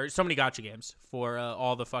for or so many gacha games for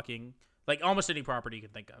all the fucking like almost any property you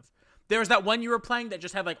can think of. There was that one you were playing that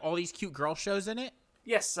just had like all these cute girl shows in it.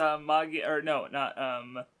 Yes, Magi or no, not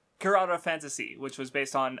Kurara Fantasy, which was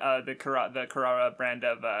based on the Kurara brand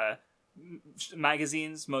of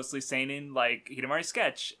magazines, mostly seinen, like Hidamari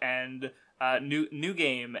Sketch and New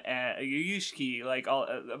Game and Yuyushiki, like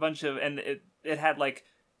a bunch of, and it had like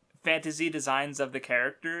fantasy designs of the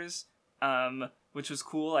characters, which was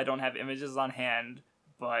cool. I don't have images on hand.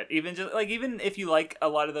 But even if you like a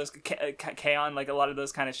lot of those K-On, like a lot of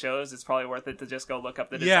those kind of shows, it's probably worth it to just go look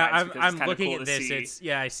up the designs. Yeah, I'm looking cool at this.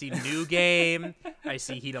 See. I see New Game. I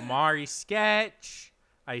see Hidamari Sketch.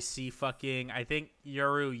 I see fucking I think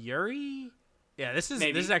Yuri. Yeah, this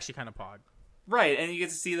is actually kind of pog. Right, and you get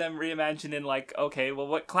to see them reimagined in like, okay, well,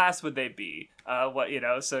 what class would they be?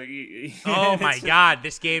 So you. Oh my god,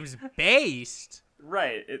 this game's based.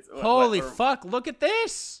 Right. It's holy fuck! Look at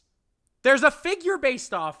this. There's a figure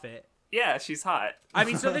based off it. Yeah, she's hot. I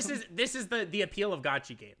mean, so this is the appeal of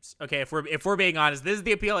gacha games. Okay, if we're being honest, this is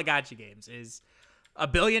the appeal of gacha games: is a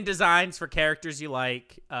billion designs for characters you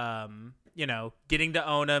like. Getting to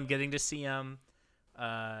own them, getting to see them.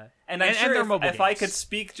 And I'm sure if I could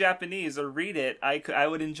speak Japanese or read it, I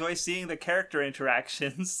would enjoy seeing the character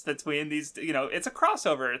interactions between these. It's a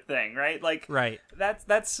crossover thing, right? Like, right.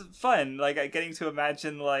 That's fun. Like getting to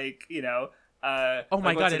imagine, like, oh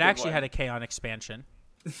my god! It actually had a K-On expansion.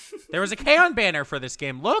 There was a K-On banner for this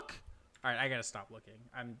game. Look. All right, I gotta stop looking.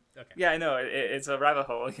 I'm okay. Yeah, I know. It's a rabbit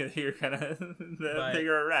hole. You're kind of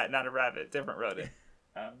bigger a rat, not a rabbit. Different rodent.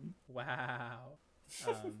 Wow.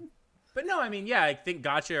 But no, I mean, yeah, I think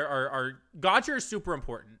gacha are super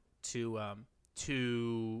important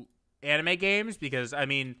to anime games because I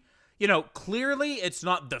mean, clearly it's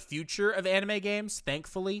not the future of anime games,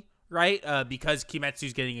 thankfully. Right, because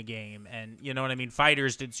Kimetsu's getting a game, and you know what I mean.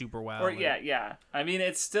 Fighterz did super well. Yeah. I mean,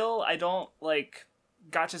 it's still. I don't like.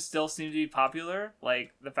 Gotcha still seem to be popular.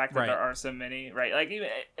 Like the fact that there are so many. Right, like even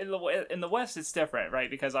in the West, it's different, right?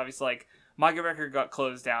 Because obviously, like Manga Record got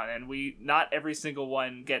closed down, and not every single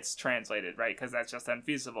one gets translated, right? Because that's just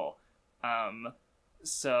unfeasible.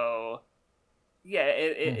 So yeah,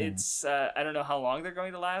 it's. I don't know how long they're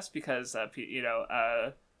going to last because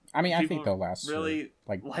I mean, I think they'll last. Really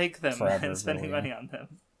like them forever, and spending money on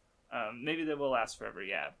them. Maybe they will last forever,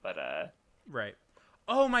 yeah. But right.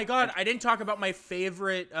 Oh my god, I didn't talk about my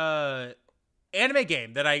favorite anime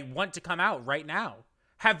game that I want to come out right now.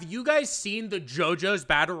 Have you guys seen the JoJo's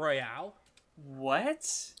Battle Royale?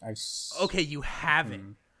 What? Okay, you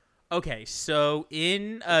haven't. Okay, so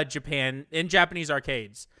in Japan, in Japanese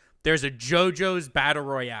arcades, there's a JoJo's Battle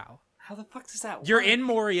Royale. How the fuck does that work? You're in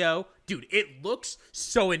Morio. Dude, it looks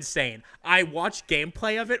so insane. I watch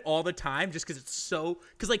gameplay of it all the time just because it's so...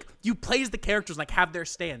 Because, like, you play as the characters, like, have their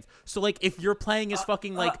stands. So, like, if you're playing as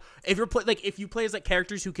fucking, like... If you play as, like,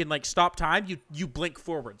 characters who can, like, stop time, you blink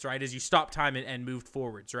forwards, right? As you stop time and move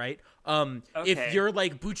forwards, right? Okay. If you're,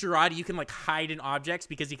 like, Bucciarati, you can, like, hide in objects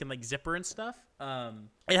because he can, like, zipper and stuff.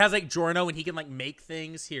 It has, like, Giorno, and he can, like, make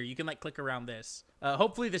things. Here, you can, like, click around this.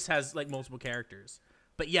 Hopefully this has, like, multiple characters.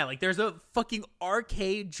 But yeah, like there's a fucking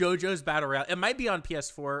arcade JoJo's Battle Royale. It might be on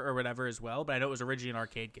PS4 or whatever as well, but I know it was originally an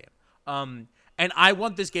arcade game. And I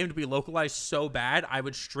want this game to be localized so bad, I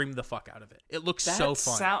would stream the fuck out of it. It looks so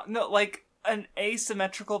fun. Like an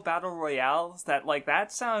asymmetrical battle royale.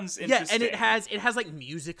 That sounds interesting. Yeah, and it has like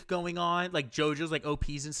music going on, like JoJo's like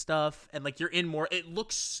OPs and stuff, and like you're in more. It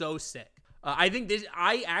looks so sick.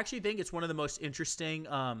 I actually think it's one of the most interesting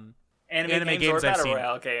anime games or battle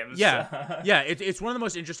royale games. Yeah, yeah, it's one of the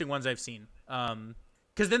most interesting ones I've seen.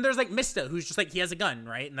 Because then there's like Mista, who's just like he has a gun,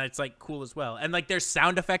 right? And that's like cool as well. And like there's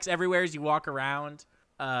sound effects everywhere as you walk around.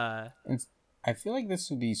 I feel like this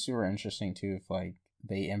would be super interesting too if like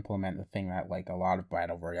they implement the thing that like a lot of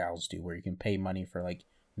battle royales do, where you can pay money for like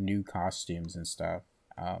new costumes and stuff.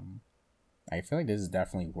 I feel like this is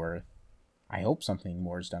definitely worth. I hope something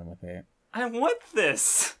more is done with it. I want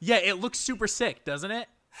this. Yeah, it looks super sick, doesn't it?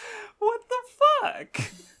 What the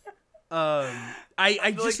fuck?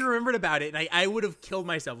 I just remembered about it, and I would have killed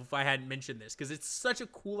myself if I hadn't mentioned this, because it's such a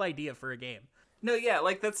cool idea for a game. No, yeah,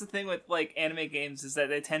 like, that's the thing with, like, anime games, is that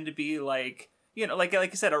they tend to be, like, you know, like you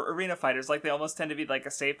said, arena fighters, like they almost tend to be like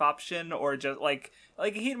a safe option, or just like a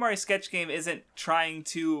Hidamari sketch game isn't trying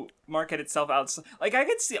to market itself out. Like I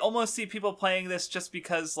could almost see people playing this just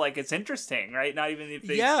because like it's interesting, right? Not even if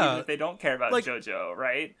even if they don't care about like, JoJo,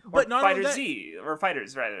 right? Or Fighter Z or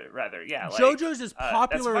Fighterz rather, yeah. Like, JoJo's is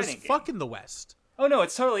popular as fuck in the West. Oh no,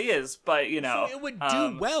 it totally is, but you know, so it would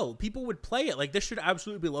do well. People would play it. Like this should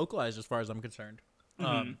absolutely be localized, as far as I'm concerned.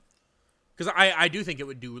 Because I do think it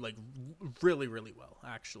would do like really, really well,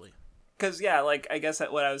 actually. Because yeah, like I guess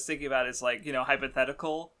what I was thinking about is like, you know,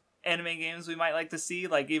 hypothetical anime games we might like to see.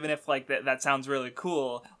 Like even if like that sounds really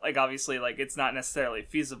cool, like obviously like it's not necessarily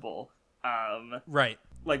feasible. Right.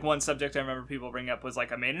 Like one subject I remember people bring up was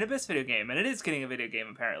like a Made in Abyss video game, and it is getting a video game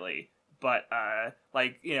apparently. But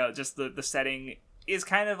like, you know, just the setting is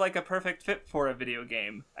kind of like a perfect fit for a video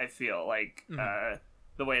game. I feel like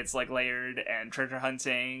the way it's like layered and treasure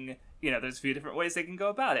hunting. You know, there's a few different ways they can go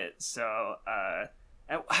about it. So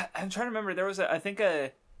I'm trying to remember. There was I think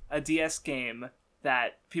a DS game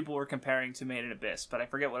that people were comparing to Made in Abyss, but I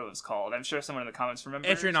forget what it was called. I'm sure someone in the comments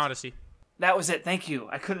remembers. Etrian Odyssey. That was it. Thank you.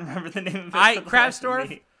 I couldn't remember the name of it.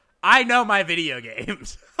 Craftsdwarf. I know my video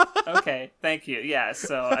games. Okay, thank you. Yeah,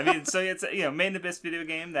 so I mean, so it's, you know, Made in Abyss video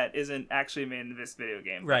game that isn't actually Made in Abyss video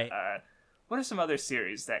game. Right. But, what are some other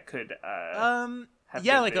series that could have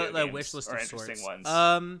like a wish list of interesting sorts.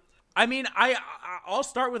 ones? I mean, I'll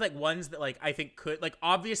start with like ones that like I think could, like,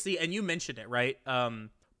 obviously, and you mentioned it, right?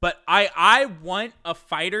 But I want a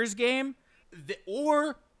Fighterz game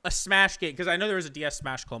or a Smash game, because I know there was a DS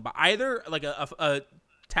Smash clone, but either like a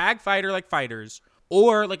tag fighter like Fighterz,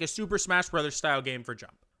 or like a Super Smash Brothers style game for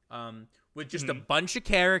Jump, with just a bunch of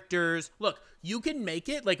characters. Look, you can make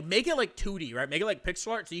it like 2D, right? Make it like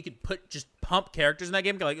pixel art, so you can pump characters in that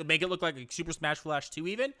game, like make it look like Super Smash Flash 2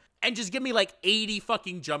 even, and just give me like 80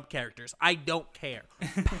 fucking Jump characters. I don't care.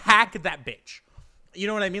 Pack that bitch. You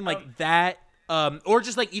know what I mean? Like that, or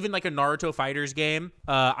just like even like a Naruto Fighterz game.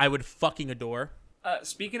 I would fucking adore.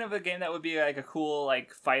 Speaking of a game that would be like a cool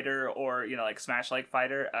like fighter, or, you know, like Smash like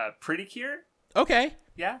fighter, Pretty Cure. Okay.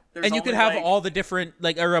 Yeah. And you could have like all the different,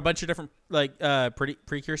 like, or a bunch of different, like,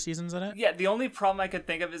 Precure seasons in it? Yeah, the only problem I could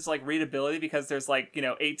think of is, like, readability, because there's, like, you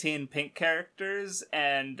know, 18 pink characters,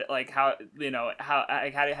 and, like, how, you know, how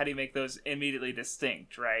do you make those immediately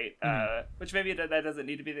distinct, right? Which maybe that doesn't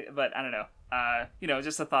need to be, but I don't know. You know,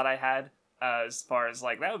 just a thought I had, as far as,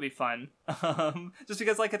 like, that would be fun. Just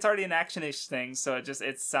because, like, it's already an action-ish thing, so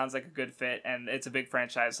it sounds like a good fit, and it's a big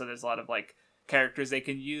franchise, so there's a lot of, like, characters they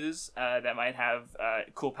can use that might have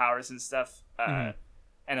cool powers and stuff,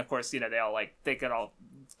 and of course, you know, they could all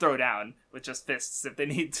throw down with just fists if they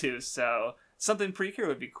need to, so something Precure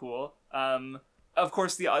would be cool. Of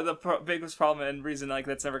course, the biggest problem and reason like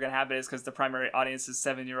that's never gonna happen is because the primary audience is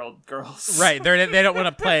 7-year-old girls. Right, they don't want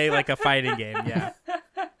to play like a fighting game. Yeah.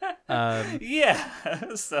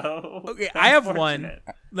 Yeah. So okay, I have one.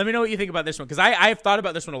 Let me know what you think about this one, because I've thought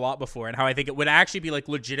about this one a lot before, and how I think it would actually be like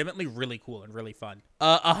legitimately really cool and really fun.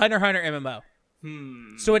 A Hunter x Hunter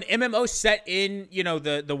MMO. So an MMO set in, you know,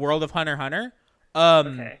 the world of Hunter x Hunter.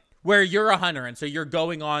 Okay. Where you're a hunter, and so you're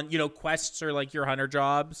going on, you know, quests or like your hunter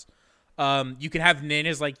jobs. You can have nin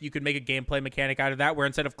as like, you could make a gameplay mechanic out of that, where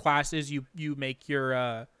instead of classes, you make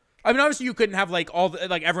your I mean, obviously you couldn't have like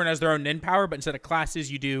like everyone has their own nin power, but instead of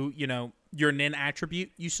classes, you do, you know, your nin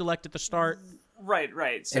attribute you select at the start.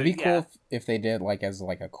 Right. So, it'd be cool if they did like as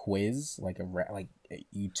like a quiz, like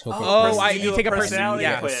you took. You take a personality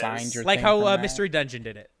quiz, assigned your like thing how from Mystery Dungeon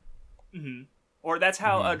did it. Or that's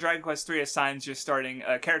how Dragon Quest 3 assigns your starting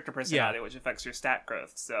character personality, which affects your stat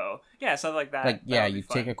growth. So yeah, something like that. Like you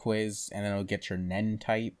take a quiz, and then it'll get your nen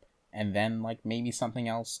type, and then like maybe something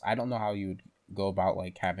else. I don't know how you would go about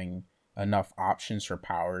like having enough options for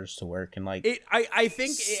powers to work and like I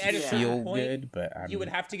think at a certain point, good, but you would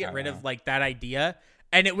have to get rid of like that idea,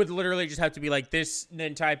 and it would literally just have to be like, this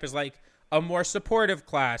nin type is like a more supportive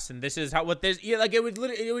class, and this is how like it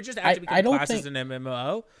would just have to become classes in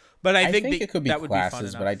MMO. But I think it could be that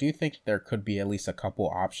classes, but I do think there could be at least a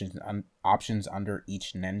couple options under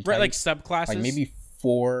each nen type, right? Like subclasses, like maybe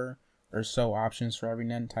 4 or so options for every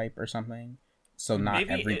nen type or something. So not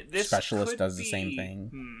every specialist does the same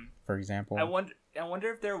thing. For example, I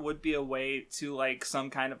wonder if there would be a way to like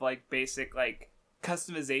some kind of like basic like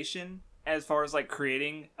customization as far as like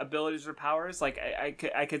creating abilities or powers. Like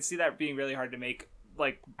I could see that being really hard to make,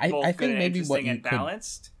 like both I good think and maybe interesting what you and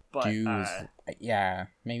balanced. But maybe like,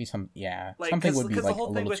 something would be the like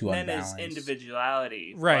whole a thing little with too Nen unbalanced. is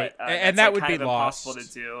individuality, right? But, and that would kind be of lost. impossible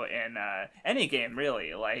to do in any game,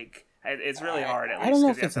 really. Like it's really hard. At least I don't know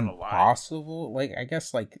if it's impossible. Like I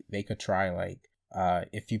guess like they could try like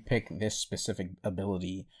if you pick this specific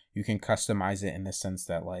ability, you can customize it in the sense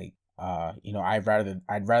that like, I'd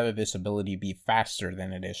rather this ability be faster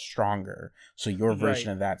than it is stronger. So your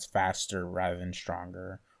version of that's faster rather than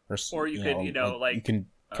stronger. Or you could, like you can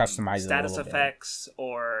customize status it a little effects bit.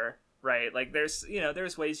 Or right, like there's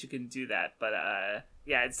ways you can do that, but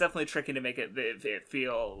yeah, it's definitely tricky to make it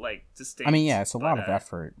feel like distinct. I mean, yeah, it's a lot of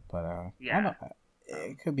effort, but yeah, I don't know,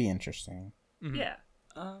 it could be interesting. Mm-hmm. Yeah.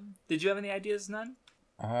 Did you have any ideas, Nun?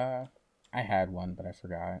 I had one, but I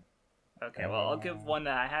forgot. Okay, well, I'll give one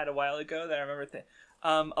that I had a while ago that I remember.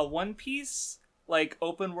 A One Piece like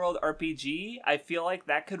open world RPG. I feel like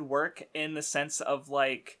that could work in the sense of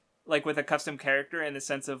like with a custom character, in the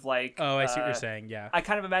sense of like. Oh, I see what you're saying. Yeah. I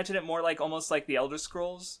kind of imagine it more like almost like the Elder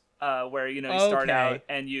Scrolls. Where you start out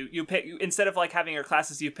and you pick, instead of like having your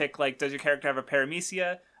classes, you pick like, does your character have a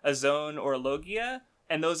paramecia, a zone, or a logia,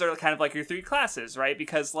 and those are kind of like your 3 classes, right?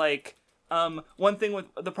 Because like one thing with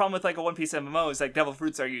the problem with like a One Piece MMO is like devil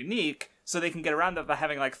fruits are unique, so they can get around that by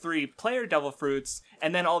having like 3 player devil fruits,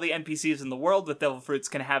 and then all the NPCs in the world with devil fruits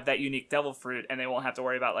can have that unique devil fruit, and they won't have to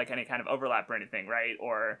worry about like any kind of overlap or anything, right?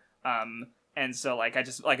 Or and so, like, I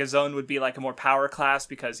just, like, a zone would be, like, a more power class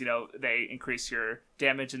because, they increase your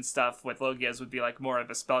damage and stuff. With Logias would be, like, more of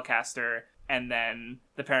a spellcaster. And then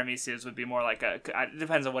the Paramecias would be more like it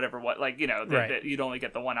depends on you'd only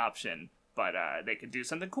get the one option. But they could do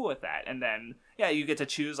something cool with that. And then, yeah, you get to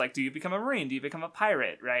choose, like, do you become a Marine? Do you become a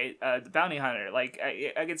pirate, right? The bounty hunter. Like,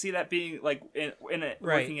 I could see that being, like,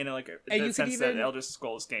 working in, like, the sense that Elder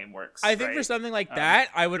Scrolls game works. I think for something like that,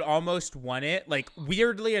 I would almost want it, like,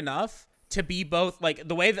 weirdly enough, to be both, like,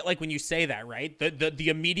 the way that, like, when you say that, right, the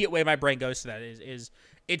immediate way my brain goes to that is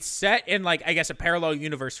it's set in, like, I guess a parallel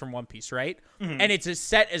universe from One Piece, right? Mm-hmm. And it's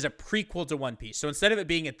set as a prequel to One Piece. So instead of it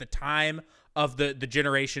being at the time of the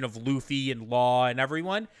generation of Luffy and Law and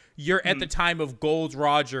everyone, you're at the time of Gold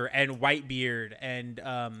Roger and Whitebeard and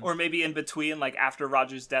or maybe in between, like after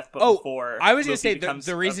Roger's death, but before. I was gonna say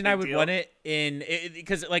the reason I would want it in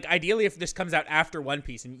because like ideally if this comes out after One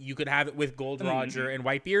Piece and you could have it with Gold Roger and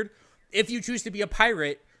Whitebeard. If you choose to be a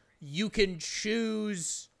pirate, you can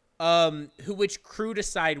choose which crew to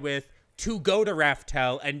side with to go to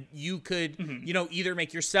Raftel, and you could, either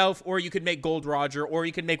make yourself, or you could make Gold Roger, or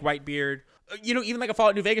you could make Whitebeard. Even like a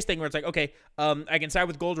Fallout New Vegas thing where it's like, okay, I can side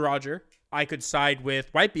with Gold Roger, I could side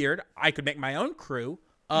with Whitebeard, I could make my own crew.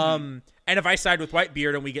 And if I side with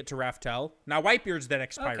Whitebeard and we get to Raftel, now Whitebeard's the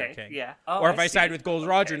next pirate king. Yeah. Or if I side with Gold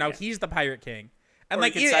Roger, now he's the pirate king. And or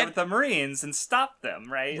like you could side with the Marines and stop them,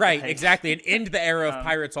 right? Right, like, exactly, and end the era of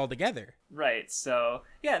pirates altogether. Right. So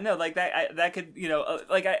yeah, no, like that could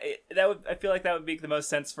I feel like that would make the most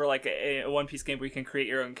sense for like a One Piece game where you can create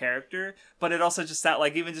your own character. But it also just sounds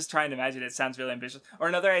like, even just trying to imagine it sounds really ambitious. Or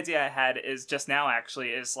another idea I had is just now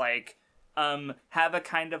actually is like have a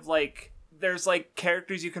kind of like, there's like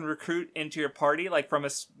characters you can recruit into your party, like from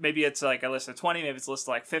maybe it's like a list of 20, maybe it's a list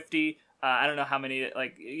of like 50. I don't know how many,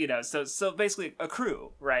 like, so basically a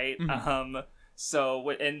crew, right? Mm-hmm.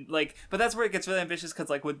 But that's where it gets really ambitious,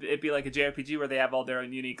 because like, would it be like a JRPG where they have all their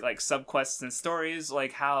own unique like subquests and stories?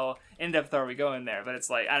 Like, how in depth are we going there? But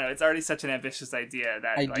it's like, I don't know, it's already such an ambitious idea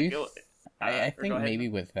that I think maybe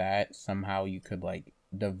with that somehow you could like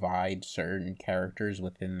divide certain characters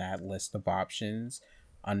within that list of options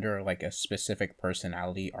under like a specific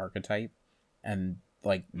personality archetype, and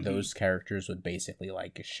like those characters would basically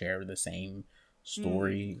like share the same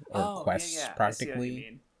story or quests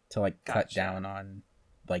practically to like cut down on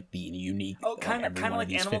like the unique. Kind of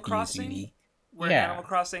like Animal Crossing, where Animal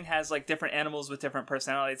Crossing has like different animals with different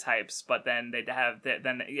personality types, but then they'd have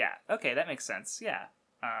that makes sense. Yeah.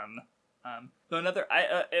 So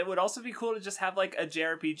it would also be cool to just have like a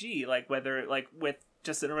JRPG, like whether like with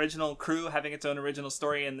just an original crew having its own original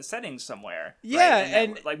story in the setting somewhere. Yeah, right?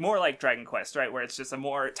 And like more like Dragon Quest, right, where it's just a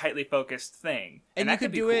more tightly focused thing. And you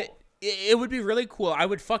could do cool. It would be really cool. I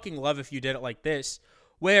would fucking love if you did it like this,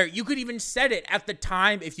 where you could even set it at the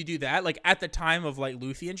time, if you do that, like at the time of like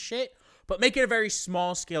Luffy and shit, but make it a very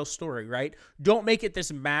small scale story, right? Don't make it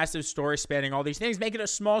this massive story spanning all these things. Make it a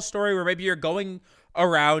small story where maybe you're going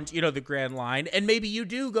around, the Grand Line, and maybe you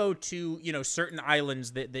do go to, certain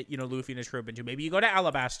islands that Luffy and his crew have been to. Maybe you go to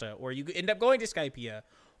Alabasta, or you end up going to Skypiea,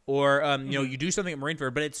 or, you do something at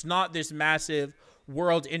Marineford, but it's not this massive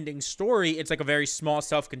world-ending story. It's like a very small,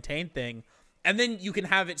 self-contained thing. And then you can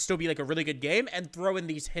have it still be like a really good game and throw in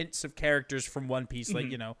these hints of characters from One Piece, like,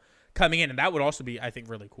 coming in, and that would also be, I think,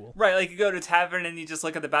 really cool. Right, like you go to a tavern and you just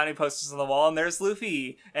look at the bounty posters on the wall, and there's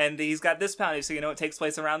Luffy, and he's got this bounty, so you know it takes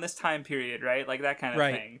place around this time period, right? Like that kind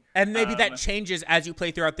of thing. And maybe that changes as you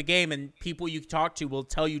play throughout the game, and people you talk to will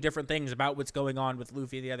tell you different things about what's going on with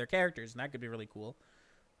Luffy and the other characters, and that could be really cool.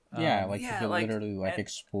 Yeah, like you could literally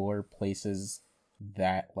explore places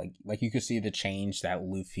that like you could see the change that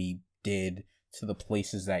Luffy did to the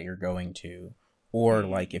places that you're going to, or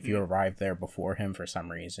like if you arrived there before him for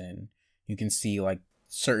some reason, you can see like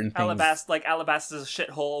certain things. Alabasta's a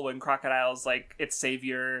shithole when Crocodile's like its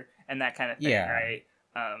savior and that kind of thing, right?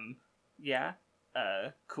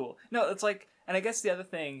 Cool. No, it's like, and I guess the other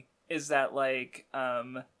thing is that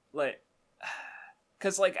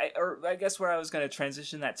because I guess where I was going to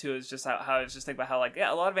transition that to is just how I was just thinking about how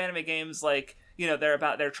a lot of anime games, like, you know,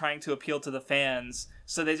 they're trying to appeal to the fans,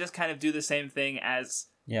 so they just kind of do the same thing as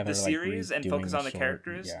the series and focus on the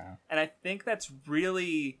characters. Yeah. And I think that's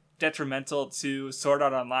really detrimental to Sword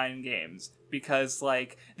Art Online games, because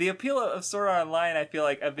like the appeal of Sword Art Online, I feel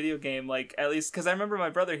like a video game, like, at least because I remember my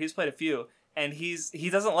brother, he's played a few, and he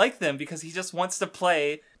doesn't like them because he just wants to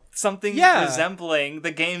play something resembling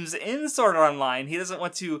the games in Sword Art Online. He doesn't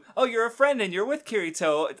want to, you're a friend and you're with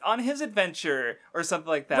Kirito on his adventure or something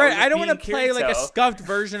like that. Right, I don't want to play like a scuffed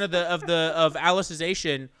version of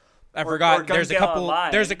Alicization. I forgot. There's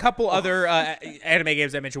a couple other anime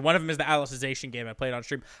games I mentioned. One of them is the Alicization game I played on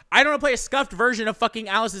stream. I don't want to play a scuffed version of fucking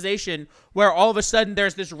Alicization where all of a sudden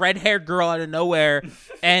there's this red-haired girl out of nowhere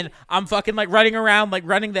and I'm fucking like running around, like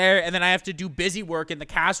running there, and then I have to do busy work in the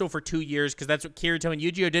castle for 2 years because that's what Kirito and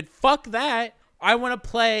Yu-Gi-Oh did. Fuck that. I want to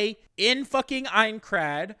play in fucking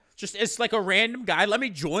Aincrad. Just, it's like a random guy. Let me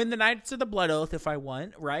join the Knights of the Blood Oath if I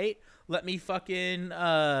want, right? Let me fucking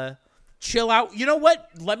chill out. You know what?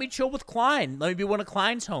 Let me chill with Klein. Let me be one of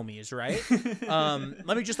Klein's homies, right?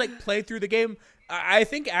 Let me just like play through the game. I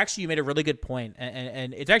think actually you made a really good point,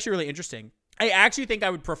 and it's actually really interesting. I actually think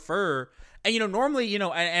I would prefer, and you know, normally, you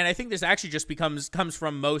know, and I think this actually just comes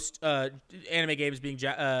from most anime games being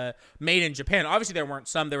made in Japan. Obviously, there weren't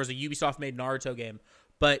some. There was a Ubisoft made Naruto game.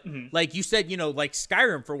 But like you said, you know, like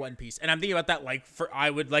Skyrim for One Piece. And I'm thinking about that, like,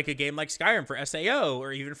 I would like a game like Skyrim for SAO,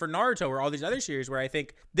 or even for Naruto, or all these other series where I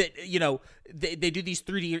think that, you know, they do these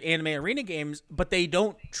 3D anime arena games, but they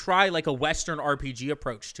don't try like a Western RPG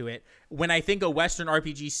approach to it. When I think a Western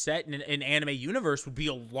RPG set in an anime universe would be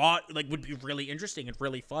would be really interesting and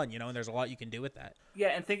really fun, you know, and there's a lot you can do with that. Yeah,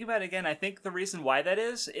 and think about it again, I think the reason why that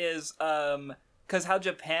is because how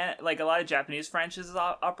Japan, like a lot of Japanese franchises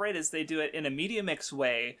operate, is they do it in a media mix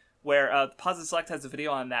way, where Pause and Select has a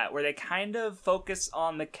video on that, where they kind of focus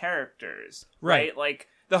on the characters, right? Like,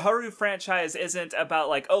 the Haru franchise isn't about,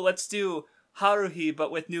 like, let's do Haruhi,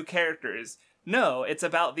 but with new characters. No, it's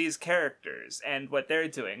about these characters and what they're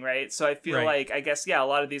doing, right? So I feel like, I guess, a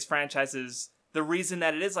lot of these franchises, the reason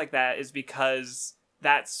that it is like that is because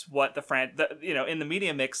that's what in the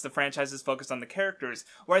media mix, the franchise is focused on the characters.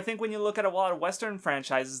 Where I think when you look at a lot of Western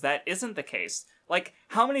franchises, that isn't the case. Like,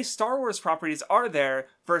 how many Star Wars properties are there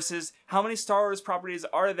versus how many Star Wars properties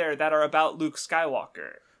are there that are about Luke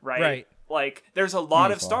Skywalker, right? Like, there's a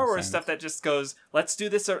lot of Star Wars stuff that just goes, let's do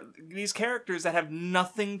this, or these characters that have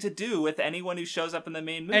nothing to do with anyone who shows up in the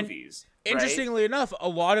main movies. And interestingly enough, a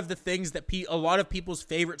lot of the things that a lot of people's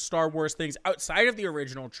favorite Star Wars things outside of the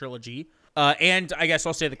original trilogy, and I guess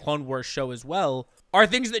I'll say the Clone Wars show as well, are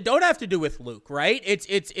things that don't have to do with Luke, right? It's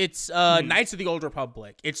Knights of the Old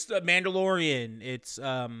Republic. It's the Mandalorian. It's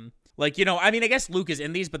like, you know, I mean, I guess Luke is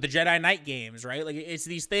in these, but the Jedi Knight games, right? Like, it's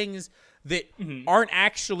these things that aren't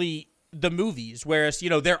actually the movies, whereas, you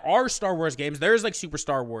know, there are Star Wars games. There's like Super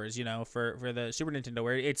Star Wars, you know, for the Super Nintendo,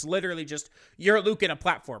 where it's literally just you're Luke in a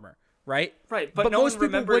platformer. Right, but no one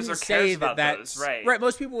remembers or cares about those, right.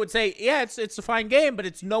 Most people would say, yeah, it's a fine game, but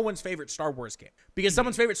it's no one's favorite Star Wars game, because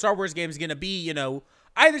someone's favorite Star Wars game is gonna be, you know,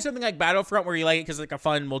 either something like Battlefront, where you like it because it's like a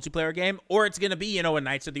fun multiplayer game, or it's gonna be, you know, a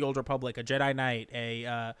Knights of the Old Republic, a Jedi Knight,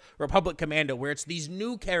 a Republic Commando, where it's these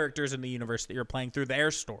new characters in the universe that you're playing through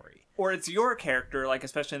their story. Or it's your character, like,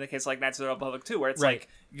 especially in the case like Knights of the Old Republic 2, where it's like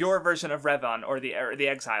your version of Revan or the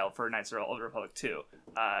Exile for Knights of the Old Republic 2.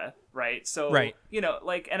 Right? So, you know,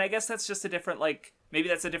 like, and I guess that's just a different, like, maybe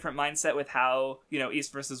that's a different mindset with how, you know,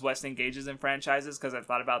 East versus West engages in franchises, because I've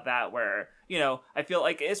thought about that, where, you know, I feel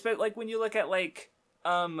like, especially like when you look at, like,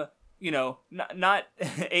 you know, not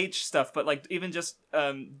H stuff, but like even just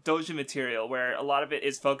doujin material, where a lot of it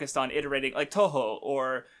is focused on iterating, like Toho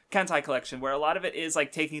or Kantai Collection, where a lot of it is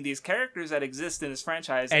like taking these characters that exist in this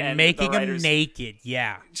franchise and making them naked.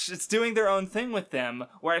 It's doing their own thing with them,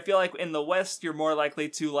 where I feel like in the West you're more likely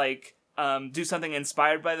to like do something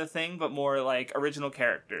inspired by the thing, but more like original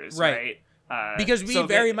characters, right? Because we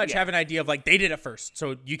very much have an idea of like they did it first,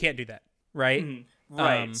 so you can't do that, right? Mm-hmm.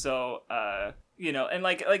 Right. So you know, and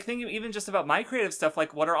like thinking even just about my creative stuff,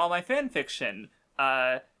 like what are all my fan fiction?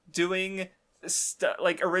 Doing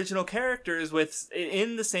like original characters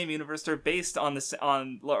in the same universe or based on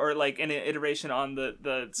or like an iteration on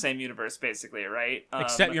the same universe, basically, right?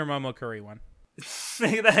 Except your Momo Curry one.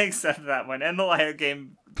 Except that one and the Liar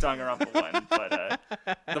Game Danganronpa one, but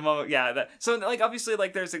the moment, so like obviously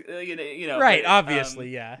like there's a you know right, obviously,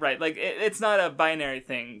 yeah, right, like it's not a binary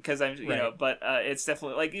thing because I'm but it's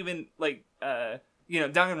definitely like even like you know,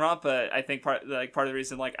 Danganronpa, I think part of the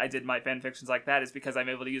reason like I did my fan fictions like that is because I'm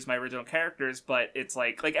able to use my original characters, but it's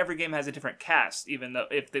like every game has a different cast, even though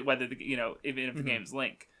even if the games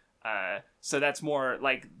link. So that's more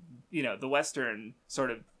like, you know, the Western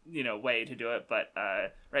sort of, you know, way to do it, but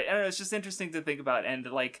right, I don't know, it's just interesting to think about, and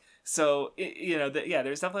like so you know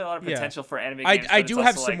there's definitely a lot of potential for anime games. I do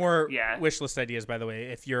have some more wish list ideas, by the way,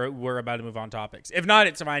 if we're about to move on topics. If not,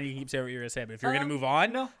 it's fine, you can keep saying what you're gonna say, but if you're gonna move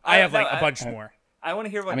on, I have like a bunch more. I want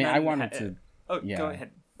to hear what I wanted to. Oh, yeah. Go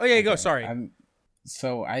ahead. Oh yeah, go. Sorry.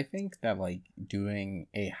 So I think that like doing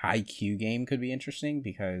a Haikyuu game could be interesting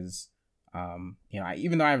because, you know,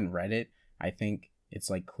 even though I haven't read it, I think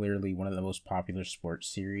it's like clearly one of the most popular sports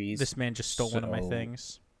series. This man just stole one of my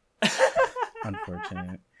things.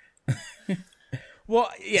 Unfortunate.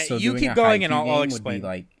 Well, yeah, so you keep going and I'll Would explain. be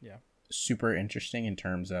like super interesting in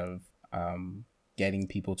terms of getting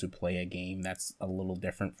people to play a game that's a little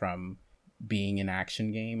different from being an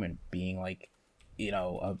action game and being like, you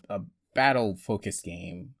know, a battle focused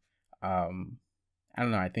game. I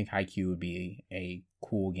don't know, I think Haikyuu would be a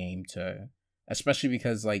cool game to, especially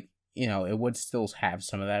because like, you know, it would still have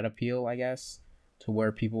some of that appeal, I guess, to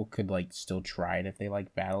where people could like still try it if they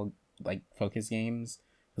like battle like focus games,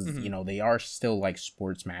 because you know, they are still like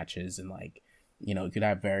sports matches, and like, you know, you could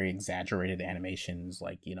have very exaggerated animations,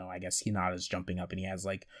 like, you know, I guess Hinata's jumping up and he has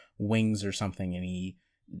like wings or something, and he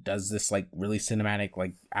does this like really cinematic,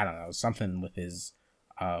 like, I don't know, something with his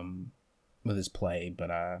play, but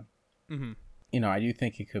you know, I do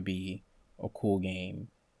think it could be a cool game,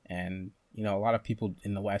 and you know, a lot of people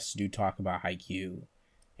in the West do talk about Haikyuu,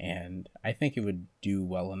 and I think it would do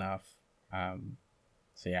well enough.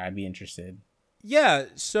 So yeah, I'd be interested. Yeah,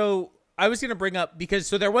 so I was gonna bring up, because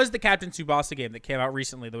so there was the Captain Tsubasa game that came out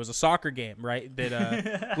recently. There was a soccer game, right,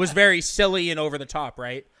 that was very silly and over the top,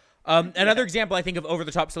 right? Another example I think of over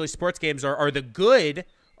the top silly sports games are the good,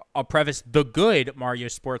 I'll preface, the good Mario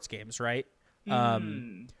sports games, right?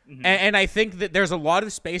 And I think that there's a lot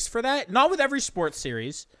of space for that. Not with every sports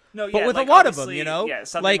series, but with like, a lot of them, you know? Yeah,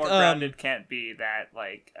 something like, more grounded can't be that,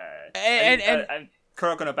 like, and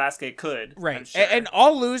Kuroko no Basket could, right? I'm sure. And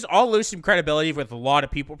I'll lose some credibility with a lot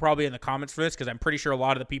of people probably in the comments for this, because I'm pretty sure a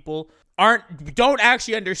lot of the people don't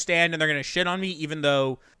actually understand, and they're gonna shit on me, even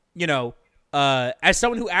though, you know, as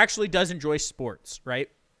someone who actually does enjoy sports, right?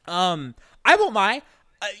 I won't lie.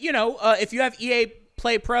 You know, if you have EA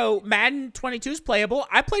Play Pro, Madden 22 is playable.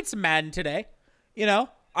 I played some Madden today. You know,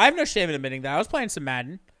 I have no shame in admitting that. I was playing some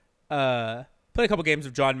Madden. Played a couple games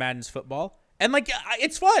of John Madden's football. And, like,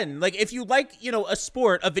 it's fun. Like, if you like, you know, a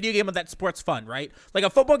sport, a video game of that sport's fun, right? Like, a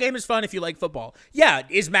football game is fun if you like football. Yeah,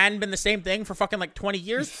 is Madden been the same thing for fucking, like, 20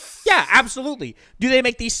 years? Yeah, absolutely. Do they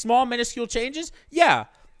make these small, minuscule changes? Yeah.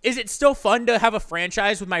 Is it still fun to have a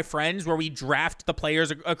franchise with my friends where we draft the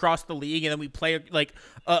players across the league and then we play, like,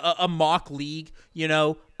 a mock league, you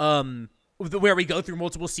know, where we go through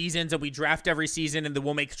multiple seasons and we draft every season, and then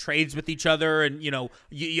we'll make trades with each other, and, you know,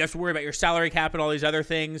 you have to worry about your salary cap and all these other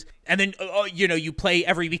things, and then you know, you play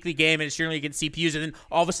every weekly game and it's generally against CPUs, and then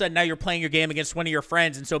all of a sudden now you're playing your game against one of your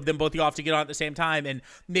friends, and so then both you all have to get on at the same time, and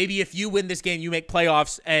maybe if you win this game you make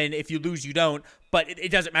playoffs, and if you lose you don't, but it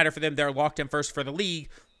doesn't matter for them, they're locked in first for the league.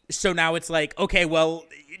 So now it's like, okay, well,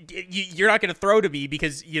 you're not going to throw to me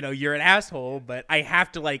because, you know, you're an asshole, but I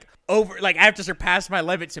have to I have to surpass my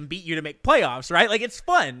limits and beat you to make playoffs, right? Like, it's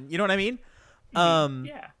fun. You know what I mean?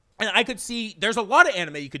 Yeah. And I could see there's a lot of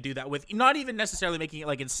anime you could do that with, not even necessarily making it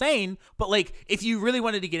like insane, but like if you really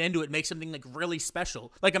wanted to get into it, make something like really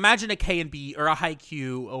special. Like imagine a K&B or a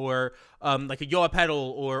Haikyuu or like a Yoa Pedal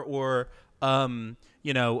or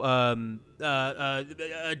you know,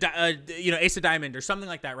 Ace of Diamond or something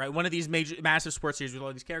like that, right? One of these massive sports series with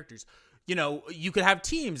all these characters. You know, you could have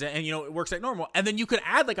teams and, you know, it works like normal. And then you could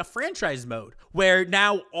add like a franchise mode where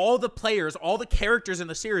now all the players, all the characters in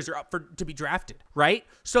the series are up to be drafted, right?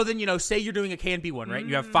 So then, you know, say you're doing a K&B one, right?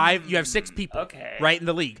 You have 6 people, right, in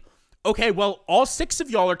the league. Okay, well, all 6 of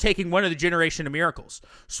y'all are taking one of the Generation of Miracles.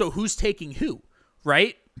 So who's taking who,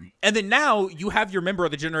 right? And then now you have your member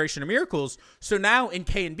of the Generation of Miracles. So now in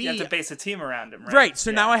K and B, you have to base a team around him, right? Right.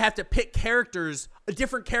 So now I have to pick characters,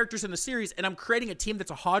 different characters in the series, and I'm creating a team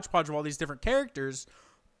that's a hodgepodge of all these different characters.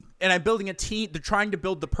 And I'm building a team. They're trying to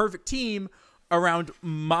build the perfect team around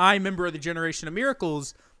my member of the Generation of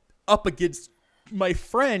Miracles up against my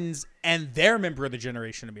friends and their member of the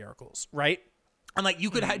Generation of Miracles, right? And like you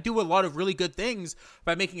could do a lot of really good things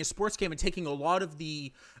by making a sports game and taking a lot of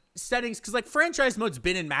the settings, because like franchise mode's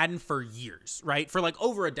been in Madden for years, right? For like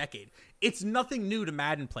over a decade. It's nothing new to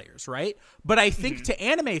Madden players, right? But I think to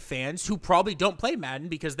anime fans who probably don't play Madden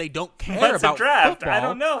because they don't care about a draft. football. I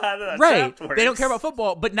don't know how that right. draft works. They don't care about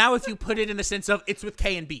football. But now if you put it in the sense of it's with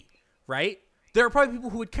K and B, right? There are probably people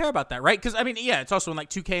who would care about that, right? Because, I mean, yeah, it's also in, like,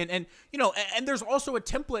 2K, and you know, and there's also a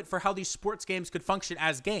template for how these sports games could function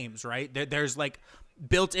as games, right? There's, like,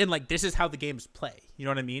 built in, like, this is how the games play. You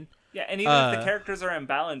know what I mean? Yeah, and even if the characters are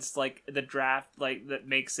imbalanced, like, the draft, like, that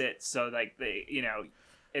makes it so, like, they, you know,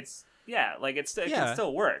 it's... Yeah, like it can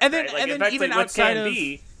still work. And then, right? Like, and in then fact, even like, with outside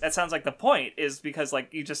K&B, that sounds like the point is because,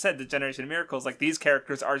 like you just said, the Generation of Miracles, like these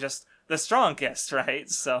characters are just the strongest, right?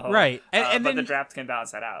 So right, and but then the draft can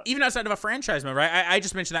balance that out. Even outside of a franchise mode, right? I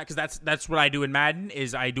just mentioned that because that's what I do in Madden.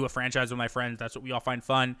 Is I do a franchise with my friends. That's what we all find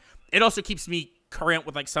fun. It also keeps me current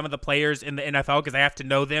with like some of the players in the NFL because I have to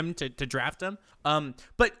know them to draft them.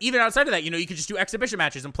 But even outside of that, you know, you could just do exhibition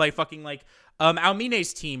matches and play fucking like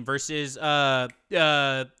Almine's team versus Murasaki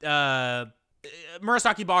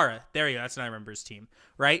Bara. There you go. That's what I remember his team,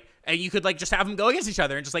 right? And you could like just have them go against each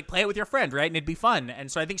other and just like play it with your friend, right? And it'd be fun.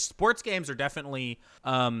 And so I think sports games are definitely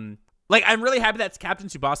like I'm really happy that Captain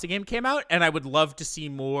Tsubasa game came out, and I would love to see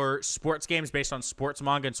more sports games based on sports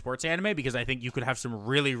manga and sports anime because I think you could have some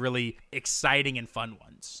really, really exciting and fun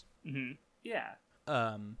ones. Mm-hmm. Yeah.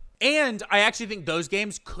 And I actually think those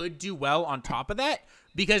games could do well on top of that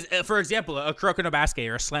because, for example, a Kuroko no Basket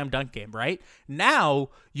or a Slam Dunk game, right? Now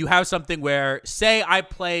you have something where, say I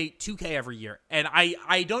play 2K every year, and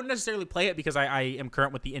I don't necessarily play it because I am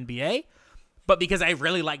current with the NBA, but because I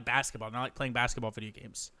really like basketball and I like playing basketball video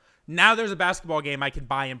games. Now there's a basketball game I can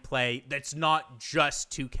buy and play that's not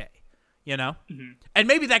just 2K, you know? Mm-hmm. And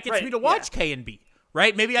maybe that gets me to watch K and B.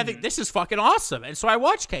 Right? Maybe I think this is fucking awesome. And so I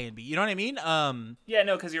watch K and B. You know what I mean? Yeah,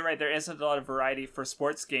 no, because you're right. There isn't a lot of variety for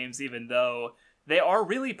sports games, even though they are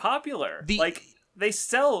really popular. Like, they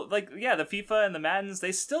sell, like, yeah, the FIFA and the Maddens,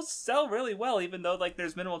 they still sell really well, even though, like,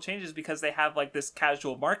 there's minimal changes because they have, like, this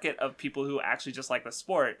casual market of people who actually just like the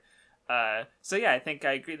sport. So, yeah, I think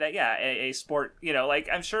I agree that, yeah, a sport, you know, like,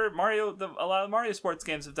 I'm sure a lot of Mario sports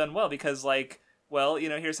games have done well because, like, well, you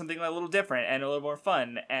know, here's something a little different and a little more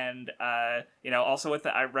fun, and you know, also with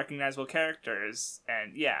the recognizable characters,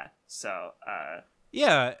 and yeah, so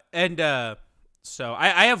yeah, and so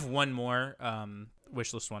I have one more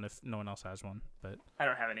wishlist one if no one else has one, but I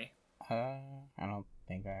don't have any. I don't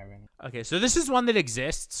think I have any. Okay, so this is one that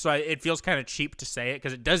exists, so it feels kind of cheap to say it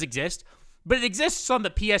because it does exist, but it exists on the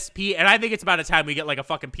PSP, and I think it's about a time we get like a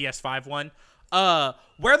fucking PS5 one.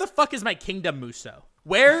 Where the fuck is my Kingdom Muso?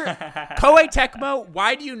 Where Koei Tecmo,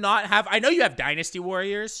 why do you not have... I know you have Dynasty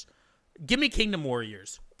Warriors. Give me Kingdom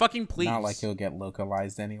Warriors. Fucking please. Not like it'll get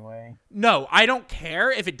localized anyway. No, I don't care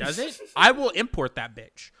if it doesn't. I will import that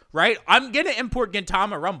bitch, right? I'm going to import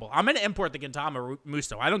Gintama Rumble. I'm going to import the Gintama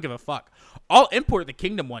Muso. I don't give a fuck. I'll import the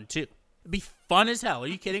Kingdom one, too. It'd be fun as hell. Are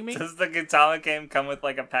you kidding me? Does the Gintama game come with,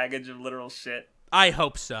 like, a package of literal shit? I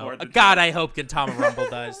hope so. God, I hope Gintama Rumble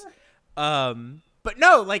does. But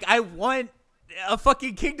no, like, I want... a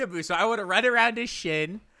fucking Kingdom Muso. I want to run around his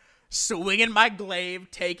shin, swinging my glaive,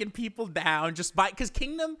 taking people down, just by because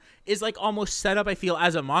Kingdom is like almost set up. I feel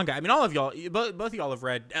as a manga. I mean, all of y'all, both of y'all have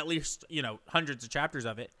read at least hundreds of chapters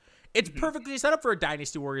of it. It's perfectly set up for a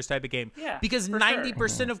Dynasty Warriors type of game. Yeah, because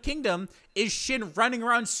 90% of Kingdom is Shin running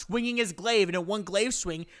around swinging his glaive, and in one glaive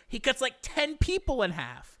swing, he cuts like 10 people in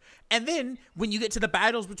half. And then when you get to the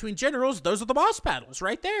battles between generals, those are the boss battles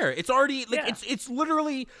right there. It's already like it's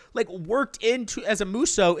literally like worked into as a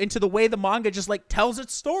Muso into the way the manga just like tells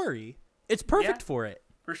its story. It's perfect for it.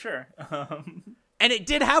 For sure. And it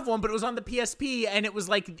did have one, but it was on the PSP, and it was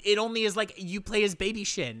like it only is like you play as baby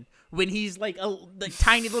Shin when he's like a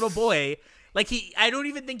tiny little boy. Like I don't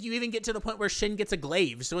even think you even get to the point where Shin gets a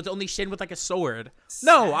glaive, so it's only Shin with like a sword.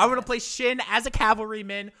 No, I want to play Shin as a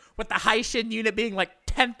cavalryman with the high Shin unit being like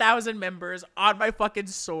 10,000 members on my fucking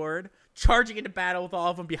sword, charging into battle with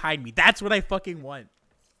all of them behind me. That's what I fucking want.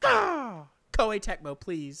 Ah, Koei Tecmo,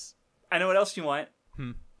 please. I know what else you want.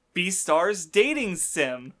 Beastar's dating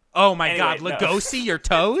sim. Oh my god, Lugosi your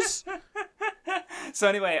toes? So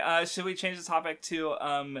anyway, should we change the topic to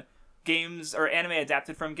games or anime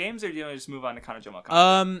adapted from games, or do you want to just move on to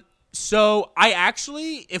Kanojoma? So I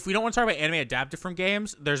actually, if we don't want to talk about anime adapted from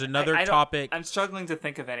games, there's another topic. I'm struggling to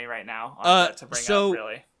think of any right now to bring up,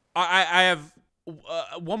 really. I have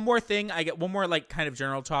one more thing. I get one more like kind of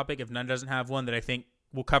general topic if none doesn't have one that I think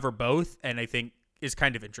will cover both and I think is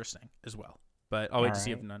kind of interesting as well. But I'll wait to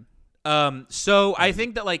see if none. So I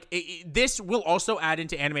think that like this will also add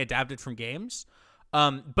into anime adapted from games.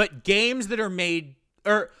 But games that are made,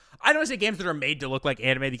 or I don't want to say games that are made to look like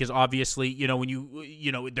anime because obviously, you know, when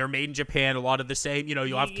you know, they're made in Japan, a lot of the same, you know,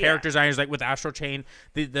 you'll have character designers like with Astral Chain,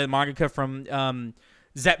 the mangaka from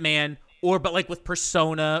Zetman, but like with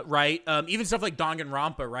Persona, right? Even stuff like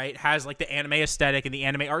Danganronpa, right, has like the anime aesthetic and the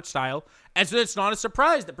anime art style. And so it's not a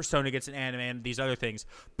surprise that Persona gets an anime and these other things.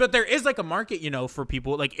 But there is like a market, you know, for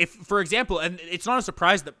people. Like if, for example, and it's not a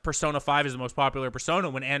surprise that Persona 5 is the most popular Persona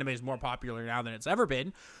when anime is more popular now than it's ever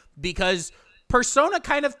been. Because Persona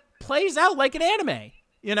kind of plays out like an anime,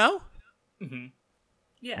 you know? Mm-hmm.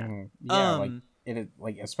 Yeah. Mm-hmm. Yeah, like it,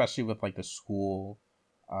 like especially with like the school,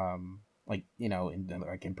 like, you know,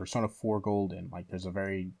 in Persona 4 Golden, like there's a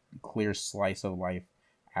very clear slice of life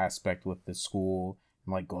aspect with the school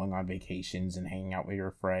and like going on vacations and hanging out with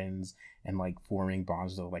your friends and like forming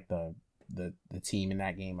bonds with like the team in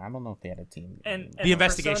that game. I don't know if they had a team. And the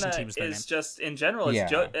investigation Persona team is their name. just in general.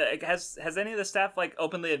 Has any of the staff like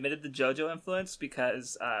openly admitted the JoJo influence?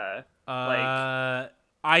 Because I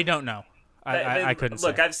don't know. I couldn't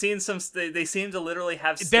look. say. I've seen some. They seem to literally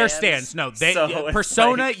have stands. Their stands. No,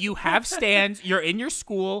 Persona. Like, you have stands. You're in your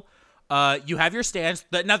school. You have your stands.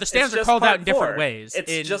 Now the stands are called out in different ways.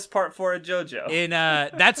 It's just part 4 of JoJo.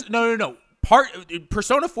 That's no.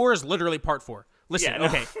 Persona 4 is literally part 4. Listen,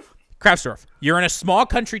 okay. Craftsdwarf, you're in a small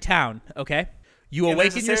country town, okay? You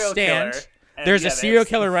awaken your stand. There's a serial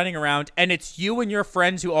killer running around, and it's you and your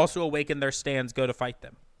friends who also awaken their stands go to fight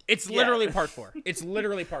them. It's literally part 4. It's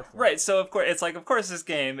literally part 4. Right, so of course this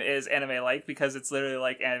game is anime-like because it's literally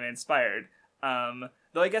like anime-inspired.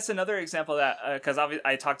 Though I guess another example that, because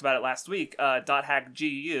I talked about it last week, Dot Hack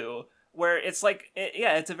GU, where it's like,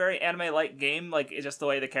 it's a very anime-like game, like just the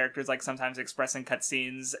way the characters like sometimes express in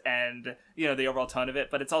cutscenes and, you know, the overall tone of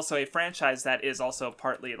it, but it's also a franchise that is also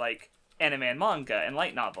partly like anime and manga and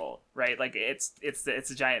light novel, right? Like it's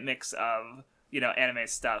a giant mix of, you know, anime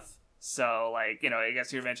stuff. So like, you know, I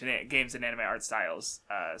guess you're mentioning games and anime art styles.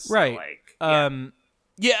 So right. Like,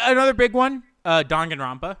 another big one,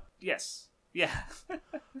 Danganronpa. Yes. Yeah.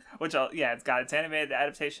 It's got its animated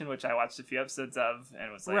adaptation, which I watched a few episodes of,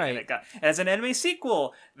 and was like, and it has an anime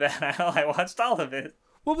sequel that I watched all of it.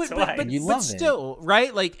 Well, but still,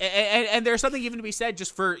 right? Like, and there's something even to be said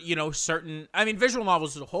just for, you know, certain, I mean, visual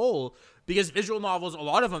novels as a whole, because visual novels, a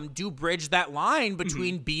lot of them do bridge that line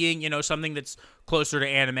between being, you know, something that's closer to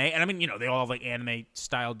anime, and I mean, you know, they all have like anime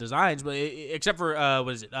style designs, but except for,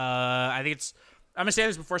 I think it's, I'm gonna say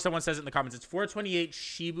this before someone says it in the comments. It's 428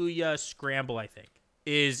 Shibuya Scramble. I think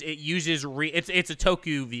it uses it's a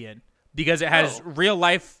Toku VN because it has real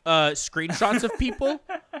life screenshots of people.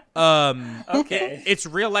 Okay, it's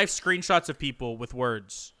real life screenshots of people with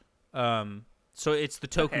words. So it's the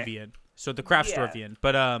Toku VN. So the Craftsdwarf VN.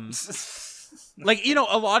 But like, you know,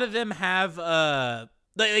 a lot of them have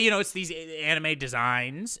you know, it's these anime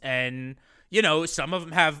designs and, you know, some of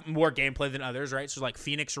them have more gameplay than others, right? So like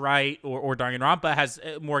Phoenix Wright or Danganronpa has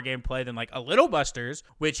more gameplay than like a Little Busters,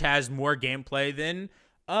 which has more gameplay than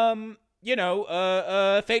you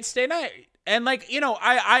know, Fate Stay Night. And like, you know,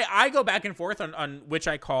 I go back and forth on which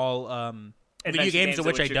I call video games and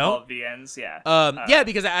which I don't. VNs, yeah,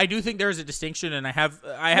 because I do think there is a distinction, and I have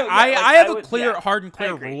a clear, hard and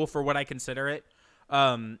clear rule for what I consider it.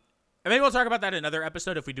 And maybe we'll talk about that in another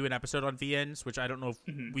episode if we do an episode on VNs, which I don't know if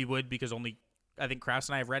we would because only I think Crafts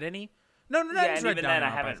and I have read any. No, and even then I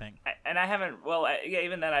haven't. I haven't. Well,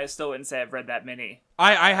 even then I still wouldn't say I've read that many.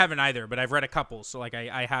 I haven't either, but I've read a couple, so like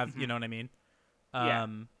I have, you know what I mean.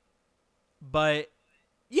 But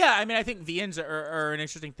yeah, I mean, I think VNs are an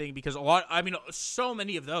interesting thing because so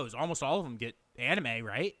many of those, almost all of them get anime,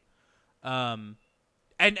 right? And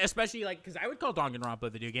especially like because I would call Danganronpa a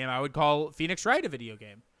video game, I would call Phoenix Wright a video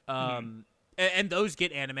game. And those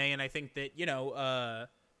get anime, and I think that, you know,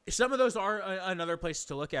 some of those are another place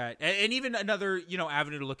to look at, and even another, you know,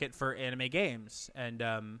 avenue to look at for anime games. And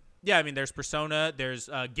yeah, I mean, there's Persona, there's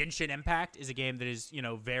Genshin Impact is a game that is, you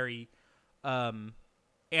know, very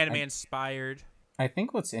anime inspired. I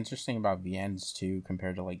think what's interesting about VNs too,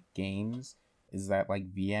 compared to like games, is that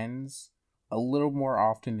like VNs a little more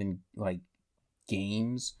often than like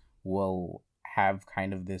games will have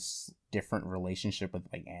kind of this different relationship with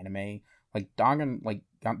like anime. Like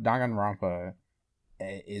Danganronpa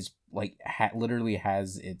is like literally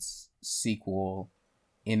has its sequel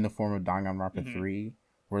in the form of Danganronpa 3.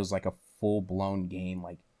 whereas like a full blown game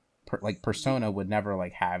like Persona would never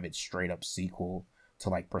like have its straight up sequel to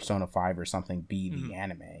like Persona 5 or something be the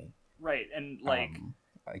anime. Right, and like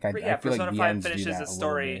I yeah, feel Persona like 5 finishes its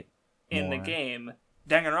story in the more. game.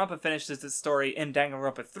 Danganronpa finishes its story in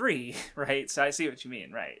Danganronpa 3, right? So I see what you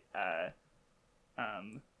mean, right?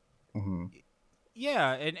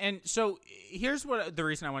 Yeah, and so here's what the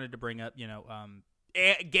reason I wanted to bring up,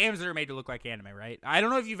 games that are made to look like anime, right? I don't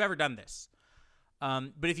know if you've ever done this,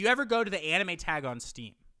 but if you ever go to the anime tag on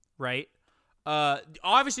Steam, right?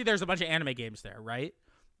 Obviously there's a bunch of anime games there, right?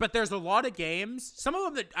 But there's a lot of games, some of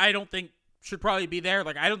them that I don't think should probably be there.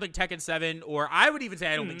 Like I don't think Tekken 7, or I would even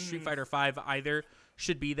say I don't think Street Fighter 5 either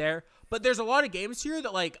should be there. But there's a lot of games here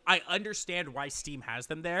that like I understand why Steam has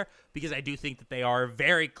them there, because I do think that they are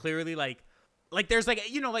very clearly like there's like,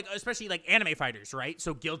 like especially like anime fighters, right?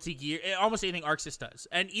 So Guilty Gear, almost anything Arc Sys does.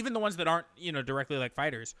 And even the ones that aren't, directly like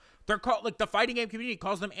fighters, they're called, like the fighting game community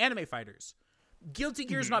calls them anime fighters. Guilty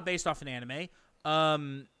Gear is not based off an anime.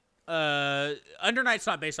 Under Night's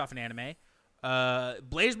not based off an anime.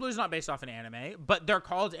 BlazBlue is not based off an anime, but they're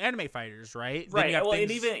called anime fighters, right? Right. Well, and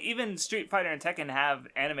even Street Fighter and Tekken have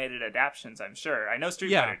animated adaptations, I'm sure. I know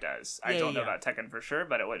Street Fighter does. I don't know about Tekken for sure,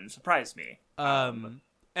 but it wouldn't surprise me.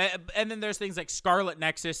 And then there's things like Scarlet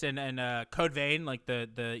Nexus and Code Vein, like the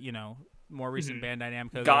more recent Bandai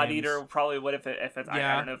Namco God games. Eater probably would if it's.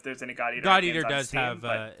 I don't know if there's any God Eater. God Eater games on does Steam, have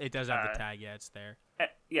but, it does have the tag. Yeah, it's there.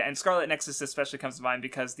 Yeah, and Scarlet Nexus especially comes to mind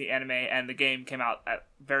because the anime and the game came out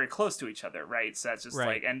very close to each other, right? So that's just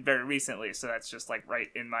like, and very recently, so that's just like right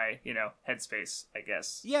in my headspace, I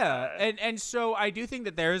guess. Yeah, and so I do think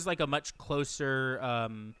that there is like a much closer,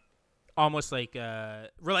 almost like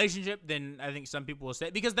relationship than I think some people will say,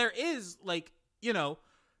 because there is like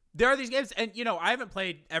there are these games, and I haven't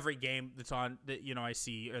played every game that's on that I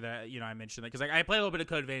see, or that I mentioned that, because like I played a little bit of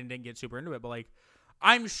Code Vein and didn't get super into it, but like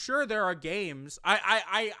I'm sure there are games.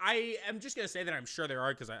 I am just gonna say that I'm sure there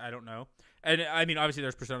are, because I don't know, and I mean obviously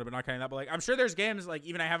there's Persona, but not counting that, but like I'm sure there's games like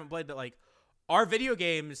even I haven't played that like are video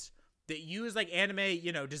games that use like anime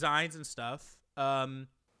designs and stuff, and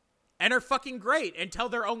are fucking great and tell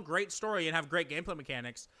their own great story and have great gameplay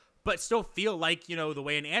mechanics, but still feel like the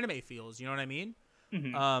way an anime feels. You know what I mean?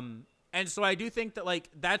 And so I do think that like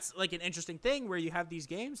that's like an interesting thing where you have these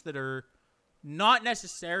games that are not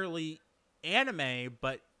necessarily anime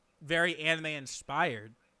but very anime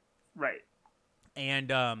inspired, right?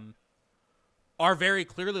 And are very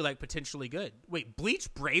clearly like potentially good. Wait,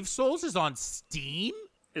 Bleach Brave Souls is on Steam?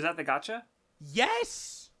 Is that the gacha?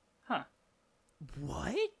 Yes. Huh.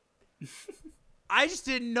 What? I just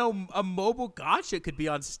didn't know a mobile gacha could be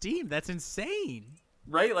on Steam. That's insane.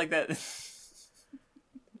 Right? Like that.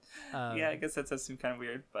 Yeah, I guess that does seem kind of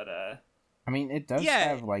weird, but I mean, it does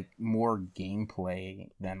have like more gameplay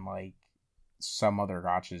than like some other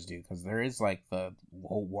gachas do, because there is like the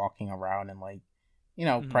whole walking around and like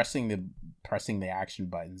pressing the action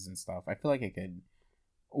buttons and stuff. I feel like it could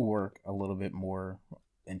work a little bit more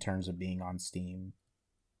in terms of being on Steam.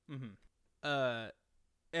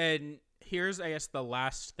 And here's I guess the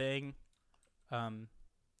last thing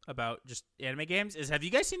about just anime games is, have you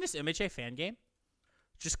guys seen this MHA fan game?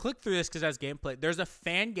 Just click through this because it has gameplay. There's a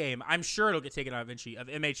fan game. I'm sure it'll get taken out eventually, of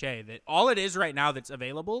MHA, that all it is right now that's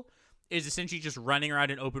available is essentially just running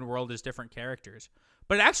around an open world as different characters.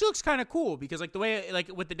 But it actually looks kind of cool, because like the way,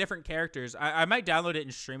 like with the different characters, I might download it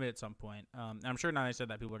and stream it at some point. I'm sure now I said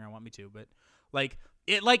that people are going to want me to, but like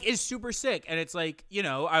it like is super sick. And it's like,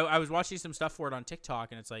 I was watching some stuff for it on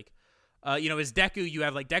TikTok, and it's like, as Deku, you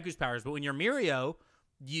have like Deku's powers, but when you're Mirio,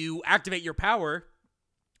 you activate your power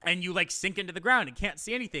and you like sink into the ground and can't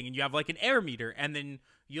see anything, and you have like an air meter, and then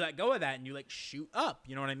you let go of that and you like shoot up.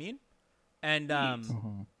 You know what I mean? And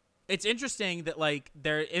it's interesting that like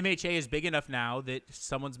their MHA is big enough now that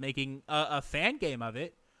someone's making a fan game of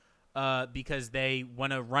it, because they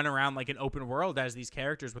want to run around like an open world as these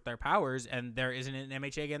characters with their powers, and there isn't an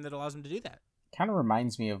MHA game that allows them to do that. Kind of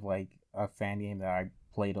reminds me of like a fan game that I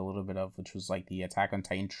played a little bit of, which was like the Attack on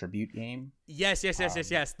Titan tribute game. Yes.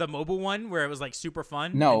 The mobile one where it was like super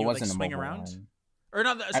fun. No, and it wasn't like, a swing mobile around. one. Or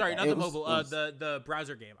not the mobile. Was, the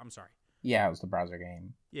browser game. I'm sorry. Yeah, it was the browser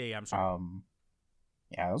game. Yeah. I'm sorry.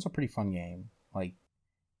 Yeah, it was a pretty fun game. Like,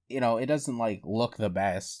 it doesn't like look the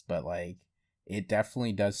best, but like it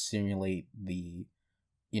definitely does simulate the,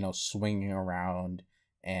 swinging around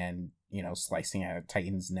and slicing at a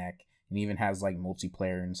Titan's neck, and even has like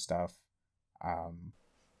multiplayer and stuff.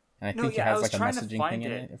 And I think it has like a messaging thing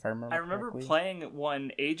in it, if I remember. I remember correctly. playing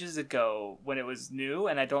one ages ago when it was new,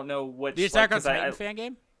 and I don't know which. The Attack on Titan fan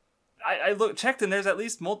game. I checked, and there's at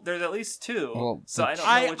least two. Well, so I don't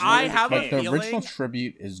know which one have a the feeling original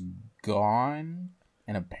tribute is gone,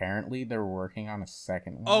 and apparently they're working on a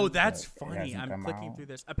second one. Oh, that's funny. I'm clicking through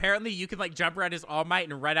this. Apparently, you can like jump around as All Might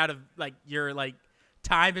and run out of like your like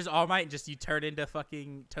time as All Might and just you turn into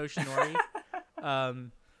fucking Toshinori.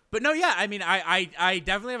 But no, yeah, I mean, I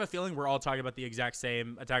definitely have a feeling we're all talking about the exact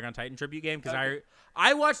same Attack on Titan tribute game because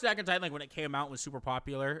I watched Attack on Titan like when it came out and was super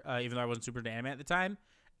popular, even though I wasn't super into anime at the time,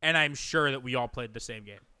 and I'm sure that we all played the same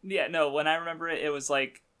game. Yeah, no, when I remember it, it was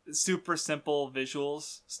like super simple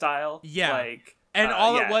visuals style. Yeah, like. And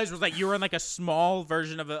all it was like you were in like a small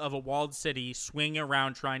version of a walled city, swinging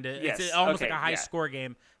around trying to. Yes. It's almost like a high score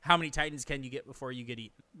game. How many Titans can you get before you get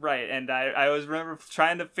eaten? Right, and I always remember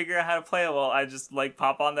trying to figure out how to play it. Well, I just like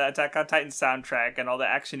pop on the Attack on Titan soundtrack and all the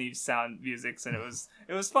action-y sound musics, and it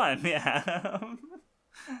was fun. Yeah.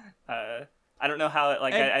 I don't know how it,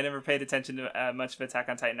 like I never paid attention to much of Attack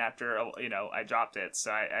on Titan after I dropped it,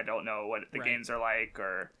 so I don't know what the games are like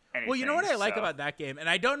or. Anything, well, you know what I like about that game, and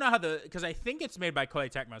I don't know how because I think it's made by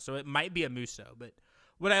Koei Tecmo, so it might be a Muso, but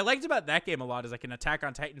what I liked about that game a lot is like an Attack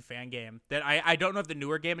on Titan fan game that I don't know if the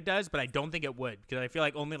newer game it does, but I don't think it would because I feel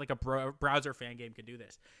like only like a browser fan game could do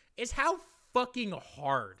this, is how fucking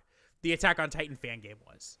hard the Attack on Titan fan game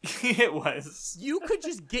was. It was. You could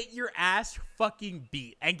just get your ass fucking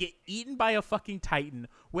beat and get eaten by a fucking Titan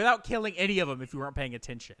without killing any of them if you weren't paying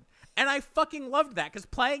attention. And I fucking loved that because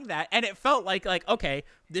playing that, and it felt like okay,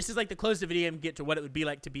 this is like the closest video game get to what it would be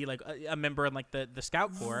like to be like a member in like the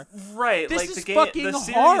Scout Corps. Right, this like is the game, fucking the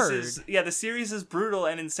series hard. The series is brutal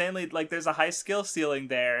and insanely like there's a high skill ceiling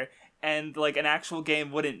there. And like an actual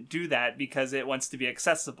game wouldn't do that because it wants to be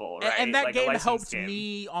accessible, right? And that like game helped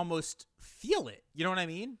me almost feel it. You know what I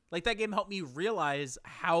mean? Like that game helped me realize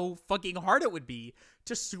how fucking hard it would be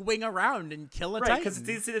to swing around and kill a Titan. Right, because it's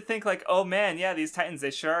easy to think like, oh man, yeah, these Titans, they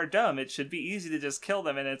sure are dumb. It should be easy to just kill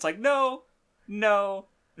them. And it's like, no. No,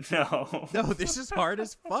 this is hard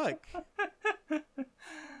as fuck.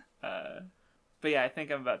 But yeah, I think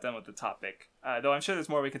I'm about done with the topic. Though I'm sure there's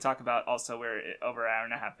more we could talk about. Also, we're over an hour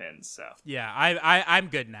and a half in, so yeah, I'm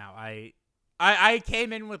good now. I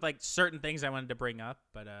came in with like certain things I wanted to bring up,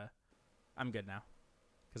 but I'm good now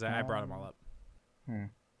because I brought them all up.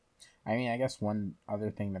 I mean, I guess one other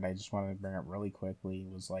thing that I just wanted to bring up really quickly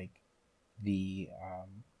was like the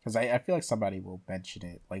because I feel like somebody will mention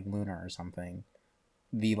it, like Luna or something.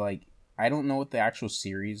 The like I don't know what the actual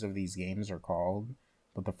series of these games are called.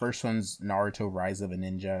 But the first one's Naruto Rise of a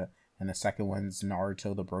Ninja, and the second one's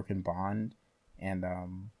Naruto The Broken Bond. And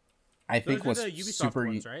I think what's the Ubisoft super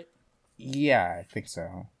ones, right? Yeah, I think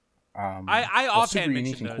so. I what's offhand super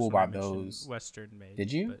unique and cool about those Western made.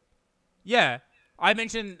 Did you? But, yeah, I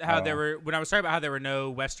mentioned how there were when I was talking about how there were no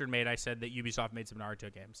Western made. I said that Ubisoft made some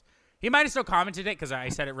Naruto games. He might have still commented it because I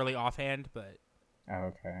said it really offhand, but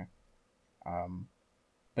okay.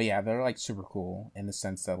 But yeah, they're like super cool in the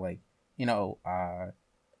sense that like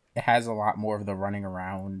it has a lot more of the running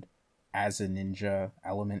around as a ninja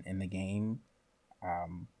element in the game,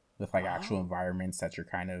 with like actual environments that you're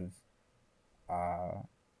kind of,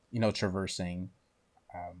 traversing.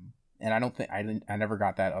 And I don't think I never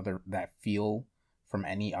got that feel from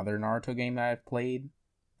any other Naruto game that I've played.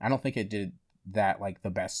 I don't think it did that like the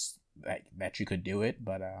best that you could do it,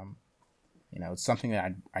 but it's something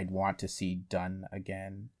that I'd want to see done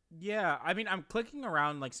again. Yeah, I mean, I'm clicking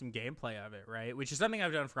around like some gameplay of it, right? Which is something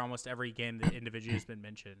I've done for almost every game that individually has been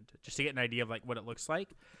mentioned, just to get an idea of like what it looks like.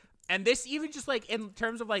 And this even just like in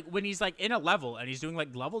terms of like when he's like in a level and he's doing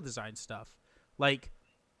like level design stuff, like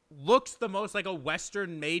looks the most like a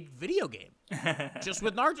Western made video game. Just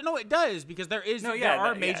with Naruto. No, it does because there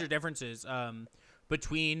are major differences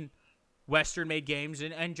between Western made games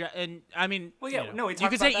and I mean, well, yeah, you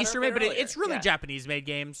could say Eastern made, but it's really Japanese made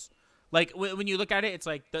games. Like when you look at it, it's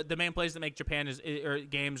like the main places that make Japan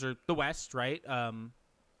games are the West, right?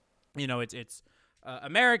 It's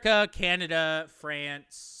America, Canada,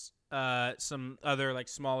 France, some other like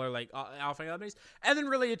smaller like alpha companies, and then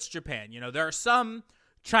really it's Japan. There are some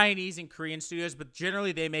Chinese and Korean studios, but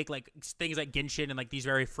generally they make like things like Genshin and like these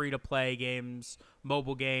very free to play games,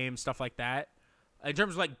 mobile games, stuff like that. In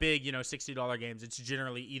terms of like big, $60 games, it's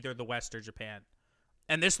generally either the West or Japan.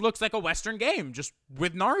 And this looks like a Western game, just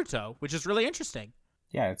with Naruto, which is really interesting.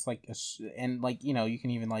 Yeah, it's like, and like, you can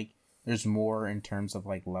even like, there's more in terms of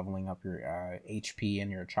like leveling up your HP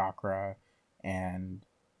and your chakra. And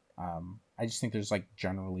I just think there's like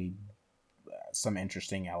generally some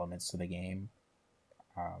interesting elements to the game.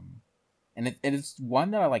 And it is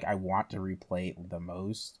one that I want to replay the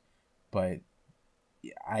most, but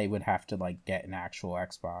I would have to like get an actual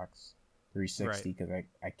Xbox 360 because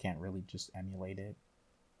I can't really just emulate it.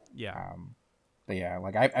 Yeah. But yeah,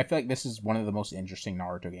 like I feel like this is one of the most interesting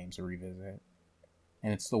Naruto games to revisit.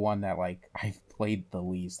 and it's the one that like I've played the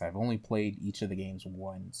least. I've only played each of the games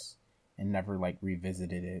once and never like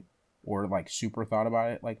revisited it or like super thought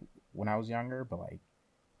about it like when I was younger, but like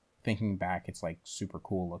thinking back, it's like super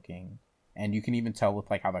cool looking, and you can even tell with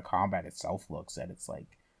like how the combat itself looks that it's like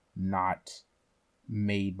not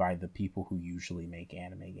made by the people who usually make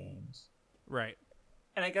anime games. Right.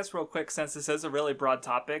 And I guess real quick, since this is a really broad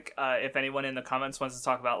topic, if anyone in the comments wants to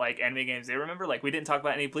talk about like anime games they remember, like we didn't talk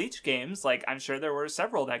about any Bleach games. Like I'm sure there were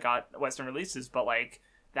several that got Western releases, but like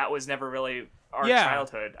that was never really our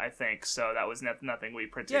childhood, I think. So that was nothing we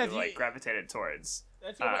particularly like gravitated towards.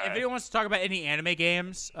 If anyone wants to talk about any anime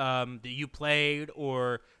games that you played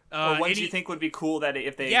or ones you think would be cool that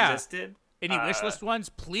if they existed. Any wish list ones,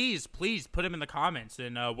 please put them in the comments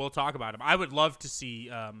and we'll talk about them. I would love to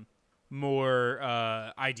see more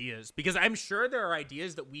ideas, because I'm sure there are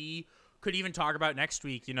ideas that we could even talk about next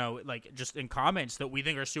week, you know, like just in comments that we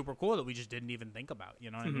think are super cool that we just didn't even think about, you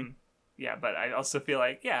know what I mean? Yeah, but I also feel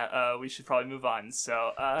like, we should probably move on.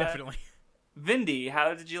 So definitely. Vindy,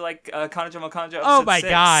 how did you like Kanjo Kanjo episode Oh my 6?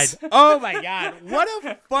 god. Oh my god. What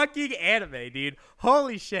a fucking anime, dude.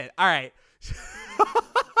 Holy shit. All right.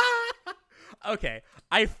 Okay.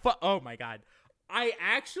 Oh my god. I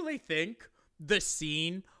actually think the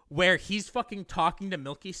scene where he's fucking talking to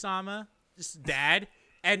Milky-sama, his dad,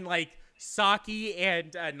 and like Saki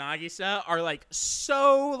and Nagisa are like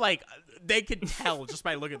so like they could tell just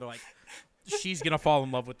by looking. They're like, she's gonna fall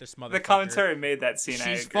in love with this motherfucker. The commentary made that scene.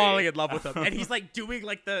 She's falling in love with him, and he's like doing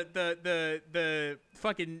like the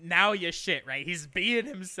fucking Naoya shit, right? He's being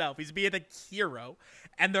himself. He's being a hero,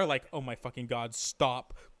 and they're like, "Oh my fucking god,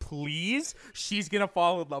 stop, please! She's gonna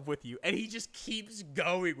fall in love with you," and he just keeps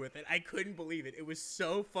going with it. I couldn't believe it. It was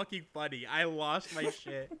so fucking funny. I lost my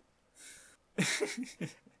shit.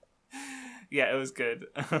 Yeah, it was good.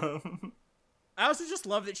 I also just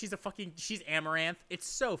love that she's Amaranth. It's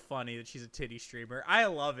so funny that she's a titty streamer. I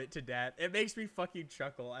love it to death. It makes me fucking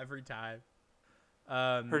chuckle every time.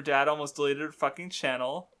 Her dad almost deleted her fucking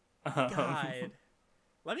channel. God.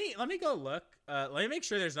 Let me go look. Let me make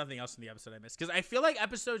sure there's nothing else in the episode I missed, because I feel like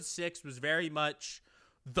episode 6 was very much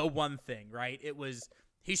the one thing, right? It was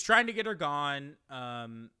he's trying to get her gone.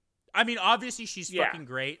 I mean, obviously she's fucking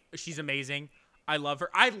great. She's amazing. I love her.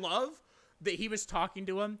 I love that he was talking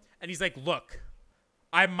to him and he's like, "Look,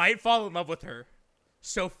 I might fall in love with her,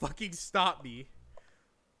 so fucking stop me."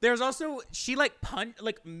 There's also she like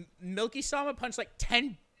Milky-sama punched like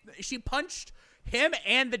 10. She punched him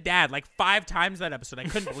and the dad like 5 times that episode. I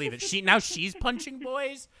couldn't believe it. She's punching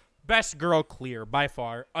boys. Best girl clear by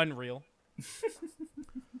far. Unreal.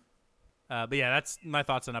 But yeah, that's my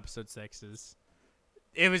thoughts on episode 6.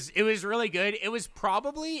 It was really good. It was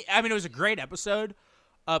probably, I mean, it was a great episode.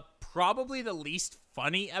 Probably the least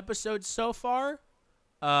funny episode so far.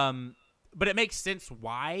 But it makes sense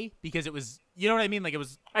why, because it was, you know what I mean? Like it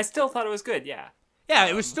was. I still thought it was good. Yeah. Yeah,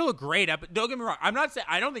 it was still a great episode. Don't get me wrong. I'm not saying,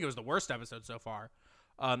 I don't think it was the worst episode so far.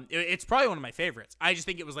 It's probably one of my favorites. I just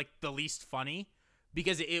think it was like the least funny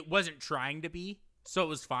because it wasn't trying to be. So it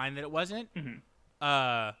was fine that it wasn't.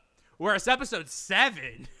 Whereas episode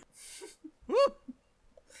 7. Woo,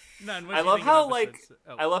 I love how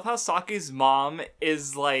I love how Saki's mom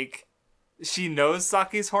is like, she knows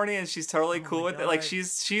Saki's horny and she's totally cool with it. Like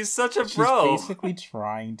she's such a bro. She's basically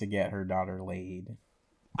trying to get her daughter laid.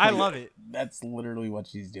 I love it. That's literally what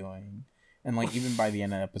she's doing. And like even by the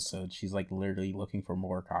end of the episode, she's like literally looking for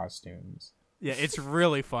more costumes. Yeah, it's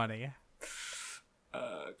really funny.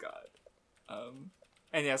 God.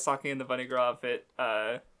 And yeah, Saki in the bunny girl outfit.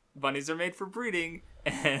 Bunnies are made for breeding.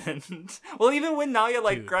 And well, even when Naoya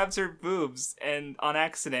like grabs her boobs and on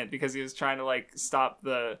accident because he was trying to like stop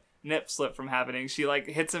the nip slip from happening, she like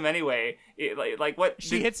hits him anyway. Like what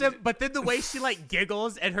she hits him, but then the way she like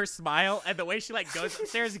giggles and her smile and the way she like goes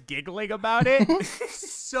upstairs giggling about it,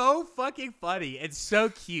 so fucking funny and so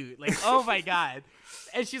cute. Like, oh my god.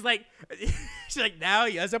 And she's like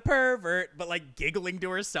Naoya's a pervert, but like giggling to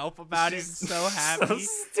herself about it, so happy. So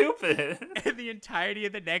stupid. And the entirety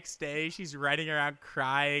of the next day, she's running around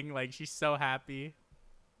crying, like she's so happy.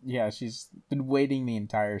 Yeah, she's been waiting the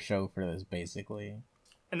entire show for this, basically.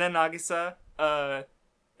 And then Nagisa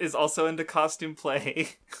is also into costume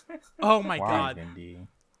play. Oh my god. Vindy?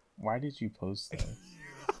 Why did you post this?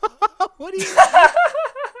 What do you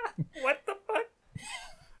What the fuck?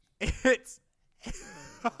 It's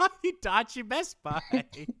Hitachi Best Buy.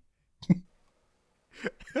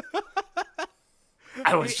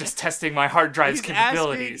 I was just testing my hard drive's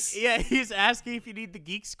capabilities. He's asking if you need the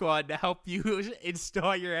Geek Squad to help you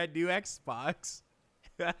install your new Xbox.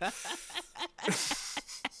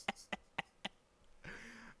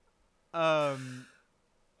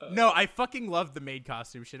 No, I fucking loved the maid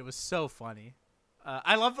costume shit. It was so funny.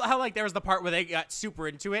 I love how like there was the part where they got super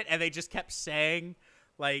into it and they just kept saying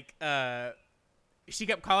like she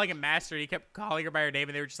kept calling him master and he kept calling her by her name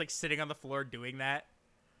and they were just like sitting on the floor doing that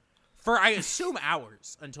for I assume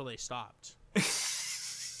hours until they stopped.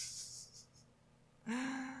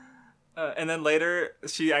 And then later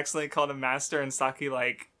she accidentally called him master and Saki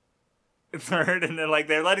like third, and then like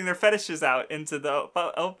they're letting their fetishes out into the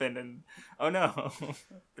open, and oh no,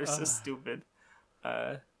 they're so stupid.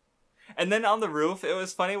 And then on the roof, it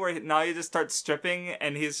was funny where Naoya just starts stripping,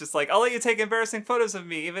 and he's just like, "I'll let you take embarrassing photos of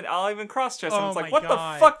me. I'll even cross dress." And it's like, "What the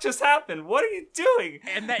fuck just happened? What are you doing?"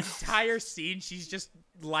 And that entire scene, she's just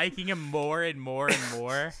liking him more and more and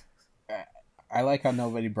more. I like how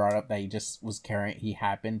nobody brought up that he just was carrying. He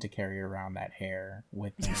happened to carry around that hair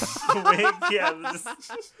with him. Yeah.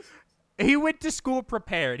 He went to school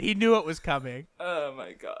prepared. He knew it was coming. Oh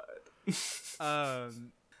my god.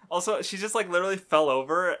 Also, she just like literally fell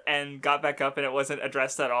over and got back up, and it wasn't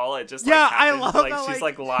addressed at all. It just I love like how, she's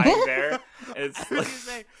like lying there. It's I was gonna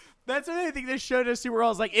say, that's what I think this show does super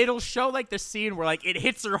well. Is like it'll show like the scene where like it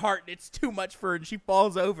hits her heart and it's too much for her and she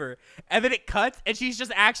falls over, and then it cuts and she's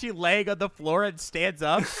just actually laying on the floor and stands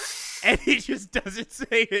up, and he just doesn't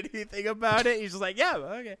say anything about it. He's just like, yeah,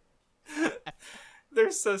 okay.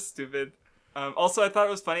 They're so stupid. Also, I thought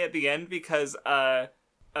it was funny at the end because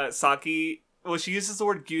Saki, well, she uses the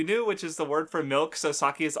word gyunu, which is the word for milk, so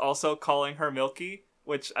Saki is also calling her Milky,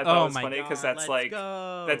 which I thought was funny because that's like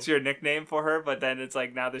that's your nickname for her. But then it's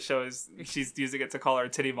like now the show is she's using it to call her a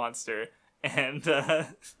titty monster, and so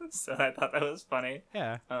I thought that was funny.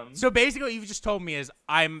 Yeah. So basically, what you've just told me is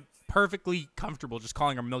I'm perfectly comfortable just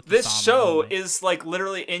calling her Milky. This show is like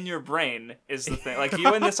literally in your brain is the thing. Like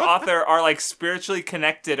you and this author are like spiritually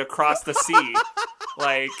connected across the sea.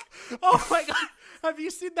 Like, oh my god. Have you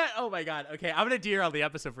seen that? Oh my god. Okay, I'm gonna derail the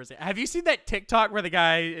episode for a second. Have you seen that TikTok where the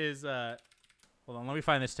guy is hold on, let me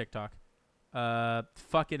find this TikTok.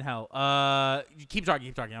 Fucking hell. Keep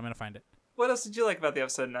talking, I'm gonna find it. What else did you like about the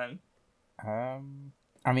episode, Nun?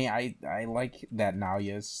 I mean I like that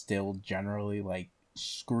Naoya's still generally like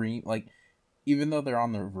scream, like even though they're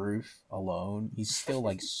on the roof alone, he's still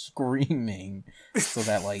like screaming so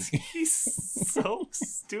that like he's so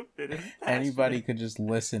stupid. Anybody could just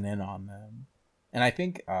listen in on them. And I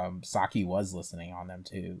think Saki was listening on them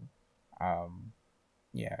too.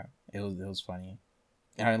 Yeah, it was funny.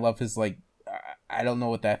 And I love his like I don't know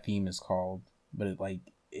what that theme is called, but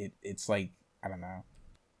it's like I don't know.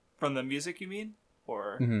 From the music you mean?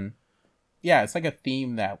 Or yeah, it's like a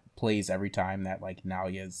theme that plays every time that like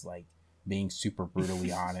Naoya's like being super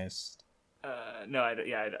brutally honest. No, I don't.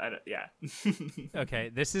 Yeah. Okay,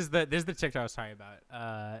 this is the TikTok I was talking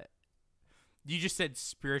about. You just said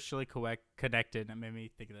spiritually connected, and it made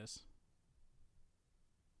me think of this.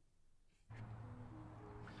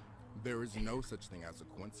 There is no such thing as a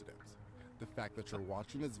coincidence. The fact that you're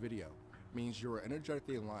watching this video means you are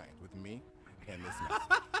energetically aligned with me and this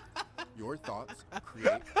message. Your thoughts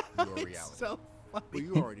create your reality. So funny. Well,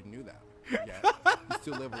 you already knew that. Yet, you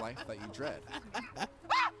still live a life that you dread.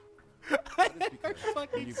 That is because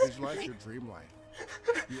when you visualize your dream life,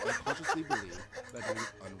 you unconsciously believe that it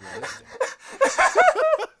is unrealistic.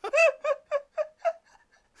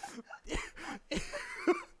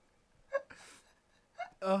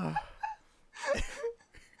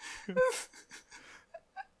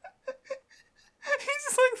 He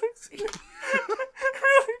just like looks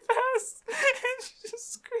really fast and she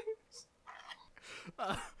just screams.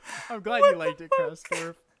 I'm glad you liked it,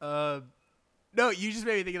 Craftsdwarf. No, you just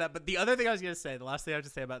made me think of that. But the other thing I was gonna say, the last thing I have to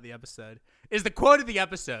say about the episode, is the quote of the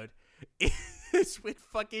episode is when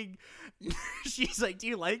fucking she's like, "Do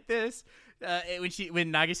you like this?"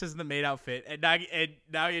 When Nagisa's in the maid outfit, and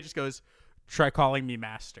Nagia just goes, "Try calling me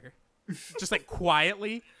master," just like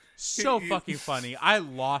quietly. So fucking funny. I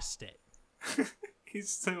lost it. He's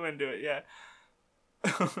so into it, yeah.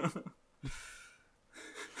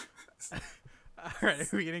 All right,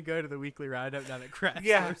 are we gonna go to the weekly roundup now that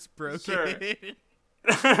Craftsdwarf's broken? Sure.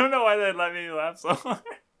 I don't know why they let me laugh so hard.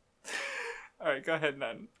 All right, go ahead,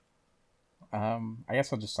 Nun. I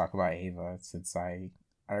guess I'll just talk about Ava since I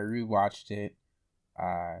rewatched it.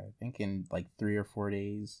 I think in like 3 or 4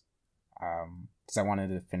 days. Because I wanted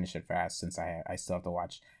to finish it fast since I still have to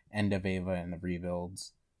watch End of Ava and the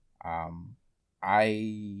rebuilds.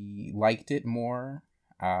 I liked it more.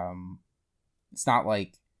 It's not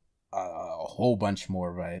like a whole bunch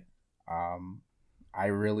more, but I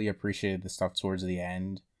really appreciated the stuff towards the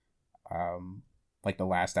end. Like the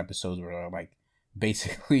last episodes were like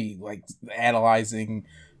basically like analyzing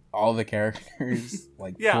all the characters,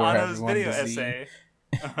 like yeah, for on everyone his video to see. essay.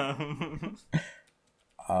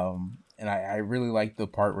 And I really like the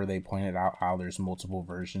part where they pointed out how there's multiple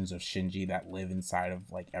versions of Shinji that live inside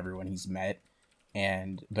of like everyone he's met,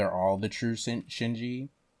 and they're all the true Shinji.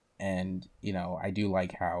 And you know, I do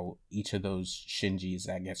like how each of those Shinjis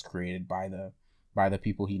that gets created by the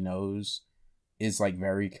people he knows is like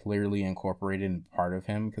very clearly incorporated in part of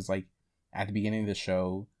him, because like at the beginning of the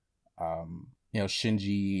show, you know,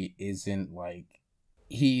 Shinji isn't like,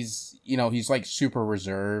 he's like super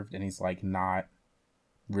reserved, and he's like not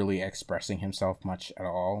really expressing himself much at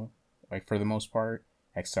all, like for the most part,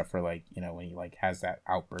 except for like, you know, when he like has that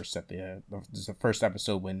outburst at the first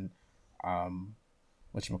episode when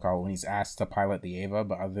when he's asked to pilot the Eva.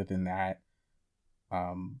 But other than that,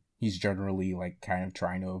 he's generally like kind of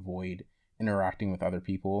trying to avoid interacting with other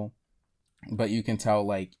people. But you can tell,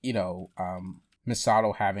 like, you know,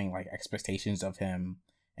 Misato having like expectations of him,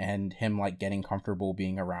 and him like getting comfortable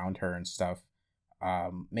being around her and stuff,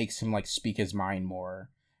 makes him like speak his mind more.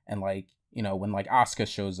 And like, you know, when like Asuka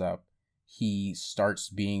shows up, he starts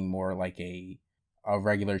being more like a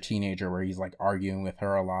regular teenager, where he's like arguing with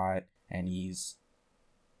her a lot, and he's,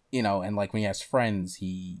 you know, and like when he has friends,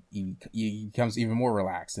 he becomes even more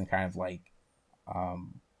relaxed and kind of like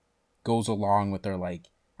goes along with their like,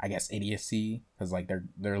 I guess, idiocy, because like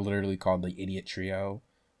they're literally called the idiot trio.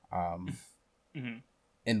 Mm-hmm.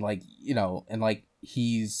 And like, you know, and like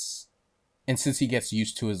and since he gets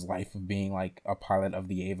used to his life of being like a pilot of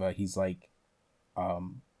the Eva, he's like,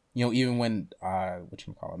 you know, even when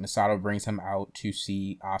Misato brings him out to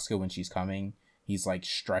see Asuka when she's coming, he's like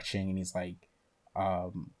stretching, and he's like,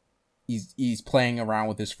 he's playing around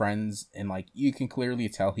with his friends, and like you can clearly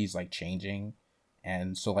tell he's like changing.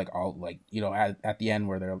 And so like, all like, you know, at the end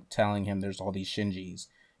where they're telling him there's all these Shinjis,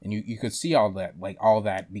 and you could see all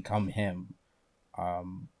that become him,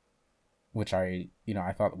 which I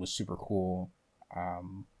thought was super cool.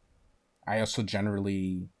 I also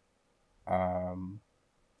generally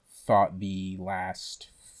thought the last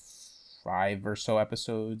 5 or so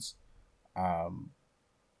episodes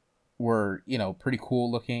were, you know, pretty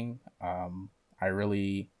cool looking. I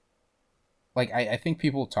really like, I think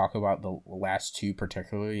people talk about the last 2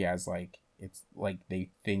 particularly as like, it's like they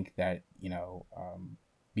think that, you know,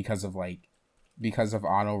 because of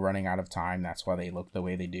Ano running out of time, that's why they look the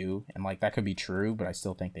way they do. And like, that could be true, but I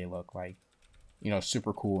still think they look like, you know,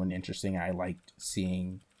 super cool and interesting. I liked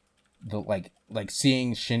seeing the like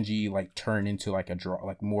seeing Shinji like turn into like a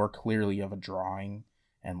like more clearly of a drawing,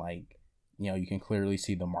 and like, you know, you can clearly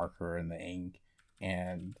see the marker and the ink.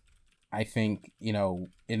 And I think, you know,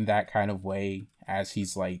 in that kind of way, as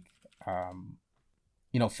he's like,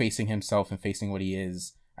 you know, facing himself and facing what he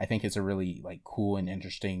is, I think it's a really like cool and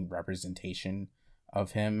interesting representation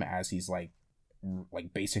of him as he's like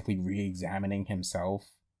basically re-examining himself.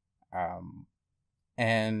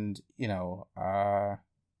 And, you know,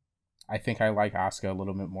 I think I like Asuka a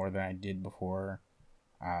little bit more than I did before.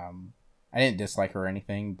 I didn't dislike her or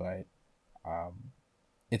anything, but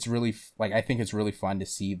it's really I think it's really fun to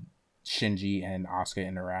see Shinji and Asuka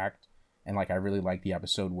interact. And like, I really like the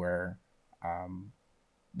episode where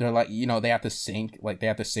they're like, you know, they have to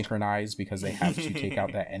synchronize, because they have to take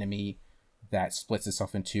out that enemy that splits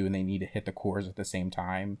itself in 2, and they need to hit the cores at the same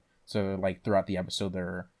time. So like throughout the episode,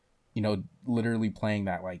 they're, you know, literally playing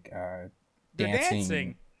that like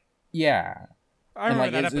dancing. Yeah. I remember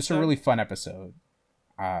and like, that it's a really fun episode.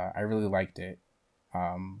 I really liked it.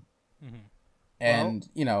 Mm-hmm. And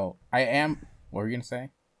you know, what were you gonna say?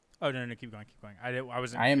 Oh no, keep going.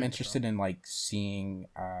 I am interested in like seeing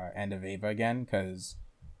End of Eva again, because,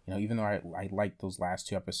 you know, even though I like those last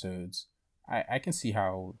 2 episodes, I can see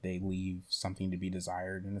how they leave something to be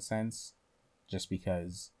desired in a sense, just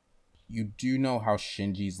because you do know how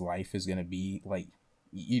Shinji's life is gonna be. Like,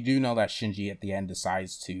 you do know that Shinji at the end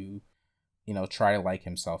decides to, you know, try to like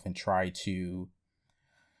himself and try to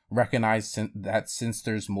recognize that since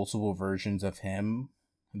there's multiple versions of him,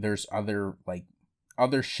 there's other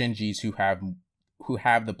Shinjis who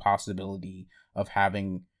have the possibility of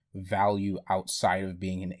having value outside of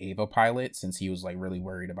being an Eva pilot, since he was like really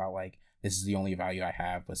worried about like, this is the only value I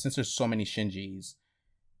have. But since there's so many Shinjis,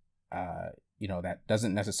 you know, that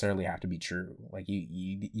doesn't necessarily have to be true. Like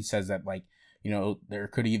he says that, like, you know, there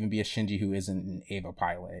could even be a Shinji who isn't an Eva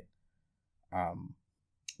pilot,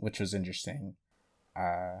 which was interesting.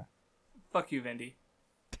 Fuck you, Vindy.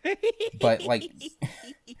 But like,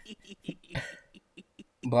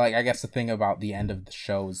 I guess the thing about the end of the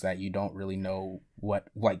show is that you don't really know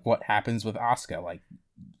what happens with Asuka. Like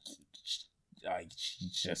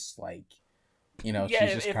she's just like, you know, yeah,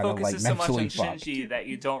 she's just it kind of like focuses so much on mentally fucked. Shinji that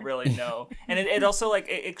you don't really know, and it also like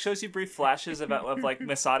it shows you brief flashes of like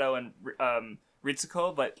Misato and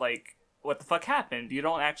Ritsuko, but like what the fuck happened. You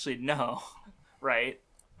don't actually know, right?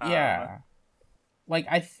 Yeah. Like,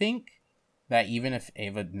 I think that even if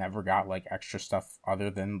Ava never got, like, extra stuff other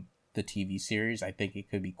than the TV series, I think it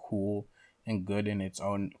could be cool and good in its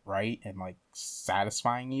own right and, like,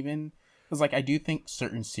 satisfying even. Because, like, I do think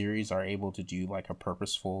certain series are able to do, like, a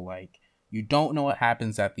purposeful, like, you don't know what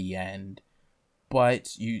happens at the end,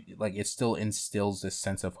 but you, like, it still instills this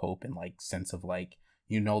sense of hope and, like, sense of, like,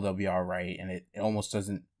 you know they'll be all right, and it almost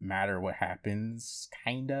doesn't matter what happens,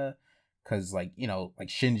 kinda. Because, like, you know, like,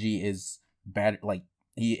 Shinji is bad, like,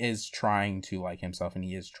 he is trying to like himself, and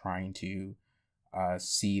he is trying to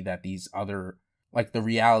see that these other, like, the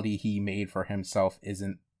reality he made for himself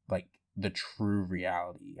isn't, like, the true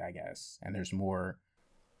reality, I guess. And there's more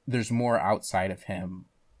outside of him,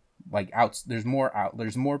 like, there's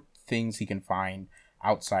more things he can find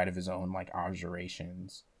outside of his own, like,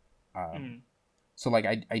 observations. So, like,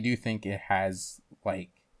 I do think it has, like,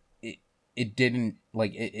 it didn't,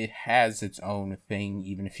 like, it has its own thing,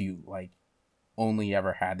 even if you, like, only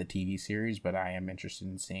ever had the TV series. But I am interested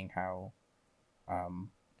in seeing how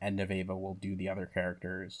End of Ava will do the other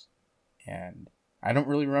characters, and I don't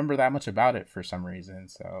really remember that much about it for some reason.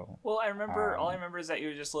 So, well, I remember all I remember is that you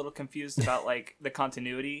were just a little confused about, like, the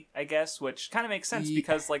continuity, I guess, which kind of makes sense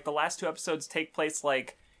because, like, the last 2 episodes take place,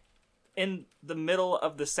 like, in the middle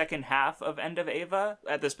of the second half of End of Ava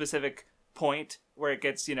at the specific point where it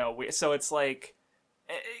gets, you know, so it's like,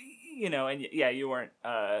 you know, and yeah, you weren't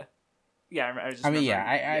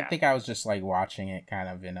yeah, I think I was just, like, watching it kind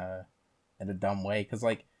of in a dumb way, because,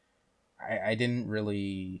 like, I didn't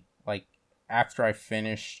really, like, after I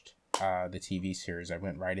finished the TV series, I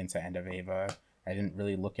went right into End of Ava. I didn't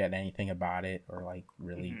really look at anything about it, or, like,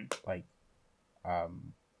 really like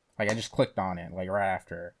I just clicked on it, like, right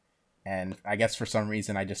after, and I guess for some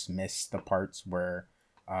reason I just missed the parts where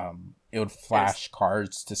it would flash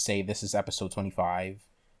cards to say this is episode 25.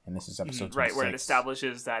 And this is episode 26. Right, where it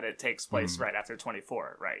establishes that it takes place right after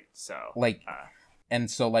 24, right? So, like, and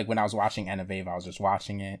so, like, when I was watching End of Ava, I was just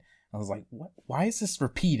watching it. I was like, what? Why is this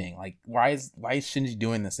repeating? Like, why is Shinji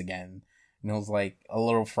doing this again? And it was, like, a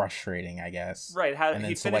little frustrating, I guess. Right, how and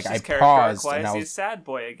he so, finished like, his I character paused, arc. Why and is he a sad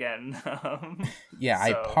boy again? Yeah, so.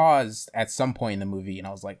 I paused at some point in the movie, and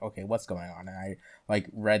I was like, okay, what's going on? And I, like,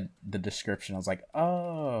 read the description. I was like,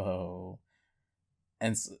 oh.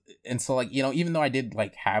 And so, like, you know, even though I did,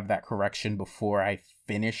 like, have that correction before I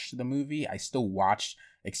finished the movie, I still watched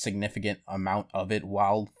a significant amount of it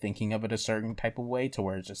while thinking of it a certain type of way, to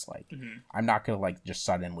where it's just, like, I'm not going to, like, just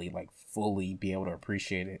suddenly, like, fully be able to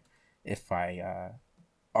appreciate it if I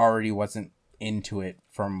already wasn't into it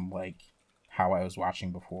from, like, how I was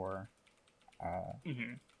watching before.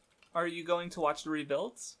 Are you going to watch the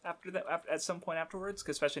rebuilds after that, at some point afterwards?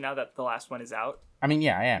 'Cause especially now that the last one is out. I mean,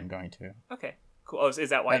 yeah, I am going to. Okay. Cool. Oh, is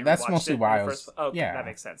that why you that's watched mostly it why I first? was. Oh, okay, yeah, that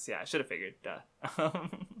makes sense. Yeah, I should have figured.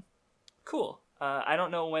 Cool. I don't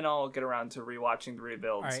know when I'll get around to rewatching the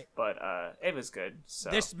rebuilds, right. but Ava's good. So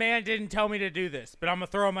this man didn't tell me to do this, but I'm gonna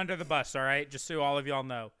throw him under the bus. All right, just so all of y'all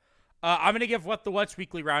know. I'm gonna give WattheWut's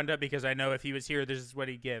weekly roundup because I know if he was here, this is what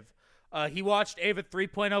he'd give. He watched Ava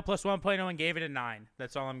 3.0 plus 1.0 and gave it a 9.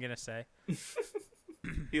 That's all I'm gonna say.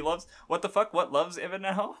 He loves what the fuck? What loves Ava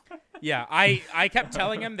now? Yeah, I kept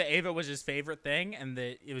telling him that Ava was his favorite thing and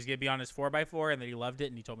that it was gonna be on his 4x4 and that he loved it,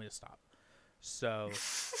 and he told me to stop. So,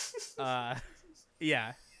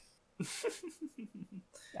 yeah.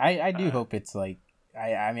 I do hope it's like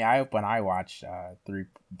I mean I hope when I watch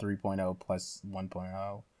 3.0 plus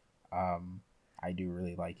 1.0, I do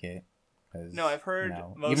really like it. No, I've heard, you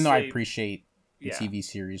know, mostly, even though I appreciate the TV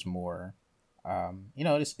series more, you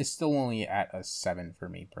know, it's still only at a 7 for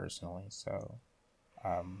me personally. So,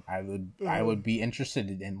 I would be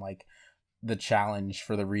interested in, like, the challenge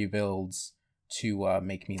for the rebuilds to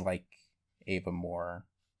make me like Ava more,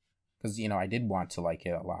 because, you know, I did want to like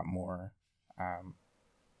it a lot more.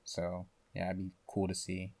 So yeah, it'd be cool to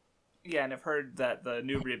see. Yeah, and I've heard that the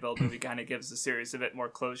new rebuild movie kind of gives the series a bit more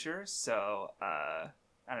closure. So I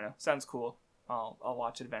don't know, sounds cool. I'll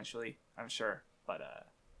watch it eventually, I'm sure. But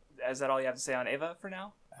is that all you have to say on Ava for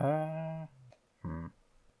now? I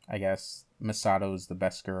guess Misato's the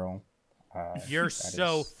best girl. You're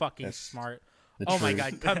so fucking smart. Oh my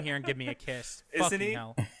god, come here and give me a kiss. Isn't fucking he?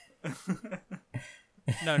 Hell.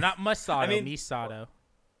 No, not Masato, I mean, Misato.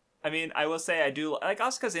 I mean, I will say I do like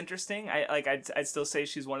Asuka's interesting. I'd still say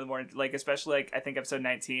she's one of the more, like, especially, like, I think episode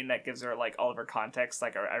 19 that gives her, like, all of her context.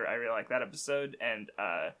 Like, I really like that episode, and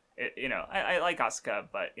you know, I like Asuka,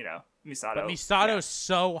 but, you know, Misato. But Misato's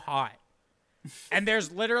so hot, and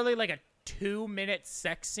there's literally like a 2-minute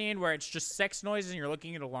sex scene where it's just sex noises and you're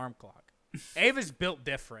looking at an alarm clock. Ava's built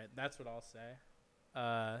different. That's what I'll say.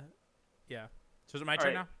 Yeah. So is it my All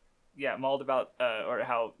turn right. now? Yeah, mauled about or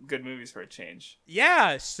how good movies for a change.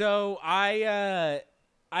 Yeah. So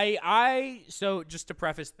so just to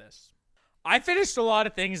preface this, I finished a lot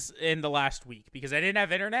of things in the last week because I didn't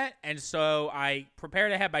have internet, and so I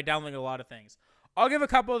prepared ahead by downloading a lot of things. I'll give a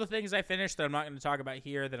couple of the things I finished that I'm not going to talk about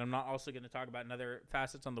here, that I'm not also going to talk about in other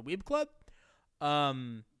facets on the Weeb Club.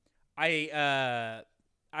 I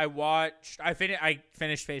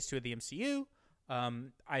finished Phase 2 of the MCU.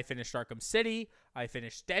 I finished Arkham City. I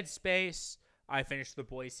finished Dead Space. I finished The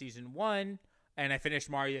Boys Season 1. And I finished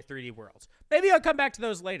Mario 3D World. Maybe I'll come back to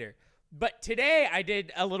those later. But today I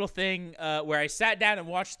did a little thing where I sat down and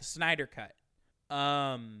watched the Snyder Cut.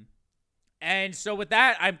 And so with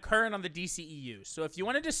that, I'm current on the DCEU. So if you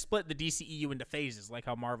wanted to split the DCEU into phases, like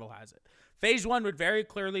how Marvel has it, Phase 1 would very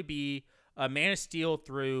clearly be Man of Steel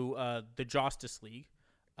through the Justice League.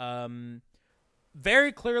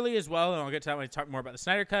 Very clearly as well, and I'll get to that when I talk more about the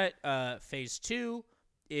Snyder Cut, Phase 2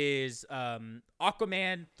 is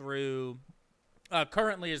Aquaman through,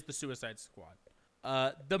 currently is the Suicide Squad.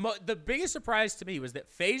 The biggest surprise to me was that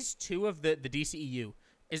Phase 2 of the DCEU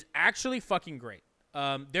is actually fucking great.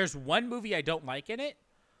 There's one movie I don't like in it.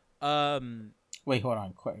 Wait, hold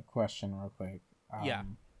on. Question real quick. Yeah.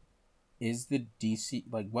 Is the DC,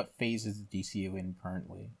 like, what phase is the DCU in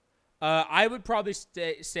currently? I would probably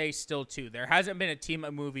say still 2. There hasn't been a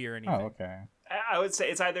team-up movie or anything. Oh, okay. I would say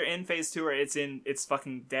it's either in Phase 2 or it's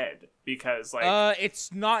fucking dead because like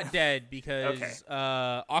it's not dead because Okay.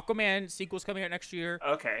 Aquaman sequel's coming out next year.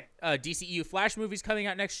 Okay. DCEU Flash movie's coming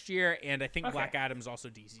out next year, and I think Okay. Black Adam's also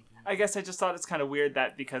DCEU. I guess I just thought it's kind of weird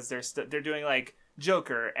that because they're doing like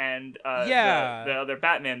Joker and the other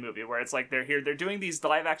Batman movie where it's like they're doing these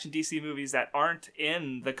live action DC movies that aren't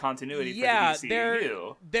in the continuity for the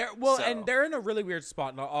DCEU. And they're in a really weird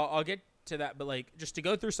spot, and I'll get to that, but like just to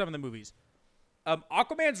go through some of the movies.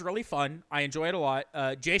 Aquaman's really fun. I enjoy it a lot.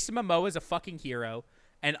 Jason Momoa is a fucking hero,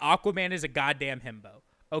 and Aquaman is a goddamn himbo.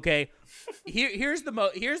 Okay, here's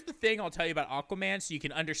the thing I'll tell you about Aquaman, so you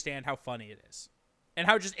can understand how funny it is, and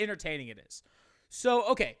how just entertaining it is. So,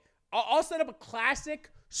 okay, I'll set up a classic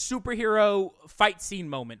superhero fight scene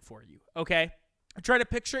moment for you. Okay, try to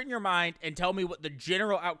picture it in your mind and tell me what the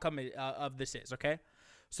general outcome of this is. Okay,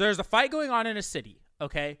 so there's a fight going on in a city.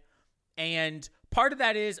 Okay, and part of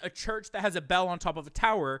that is a church that has a bell on top of a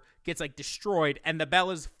tower gets like destroyed, and the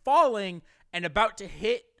bell is falling and about to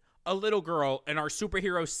hit a little girl, and our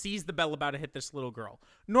superhero sees the bell about to hit this little girl.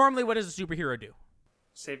 Normally, what does a superhero do?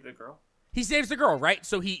 Save the girl. He saves the girl, right?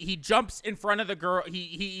 So he jumps in front of the girl. He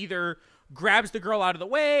either grabs the girl out of the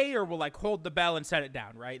way or will like hold the bell and set it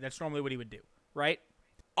down, right? That's normally what he would do, right?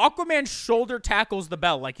 Aquaman shoulder tackles the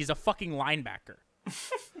bell like he's a fucking linebacker.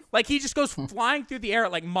 Like he just goes flying through the air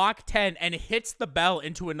at like Mach 10 and hits the bell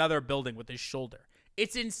into another building with his shoulder.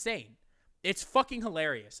 It's insane. It's fucking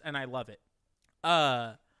hilarious, and I love it.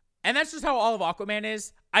 And that's just how all of Aquaman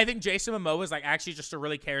is. I think Jason Momoa is like actually just a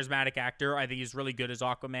really charismatic actor. I think he's really good as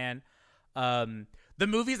Aquaman. The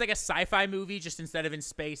movie is like a sci-fi movie, just instead of in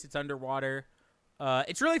space, it's underwater.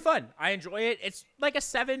 It's really fun. I enjoy it. It's like a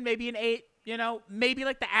 7, maybe an 8, you know, maybe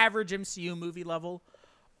like the average MCU movie level.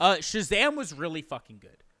 Shazam was really fucking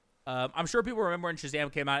good. I'm sure people remember when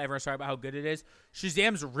Shazam came out, everyone's talking about how good it is.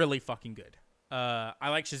 Shazam's really fucking good. I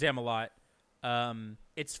like Shazam a lot.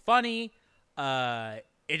 It's funny.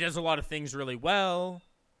 It does a lot of things really well.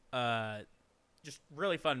 Just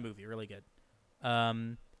really fun movie, really good.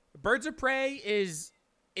 Birds of Prey is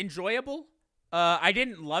enjoyable. I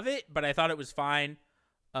didn't love it, but I thought it was fine.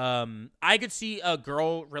 I could see a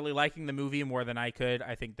girl really liking the movie more than I could.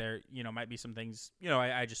 I think there, might be some things,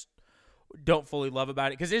 I just don't fully love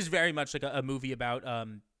about it, because it is very much like a movie about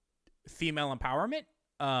female empowerment,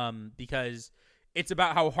 because it's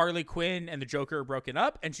about how Harley Quinn and the Joker are broken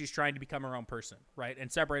up, and she's trying to become her own person, right,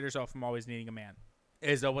 and separate herself from always needing a man,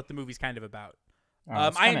 is what the movie's kind of about.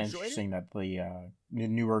 It's kind of interesting that the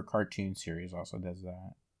newer cartoon series also does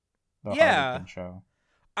that. The Harley Quinn show.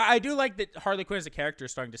 I do like that Harley Quinn as a character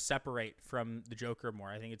is starting to separate from the Joker more.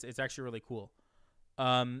 I think it's actually really cool.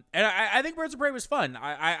 And I think Birds of Prey was fun.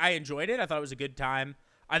 I enjoyed it. I thought it was a good time.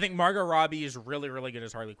 I think Margot Robbie is really, really good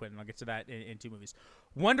as Harley Quinn, and I'll get to that in 2 movies.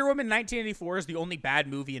 Wonder Woman 1984 is the only bad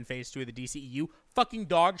movie in Phase 2 of the DCEU. Fucking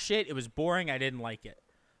dog shit. It was boring. I didn't like it.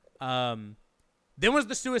 Then was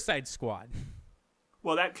the Suicide Squad.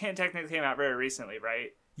 Well, that technically came out very recently, right?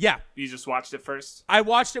 Yeah. You just watched it first? I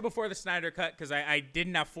watched it before the Snyder Cut because I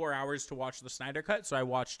didn't have 4 hours to watch the Snyder Cut, so I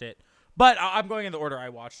watched it. But I'm going in the order I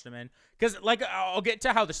watched them in. Because, I'll get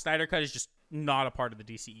to how the Snyder Cut is just not a part of the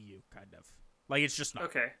DCEU, kind of. It's just not.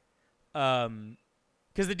 Okay.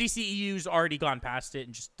 Because the DCEU's already gone past it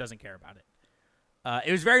and just doesn't care about it.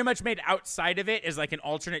 It was very much made outside of it as like an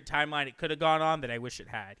alternate timeline it could have gone on that I wish it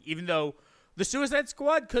had. Even though The Suicide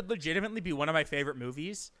Squad could legitimately be one of my favorite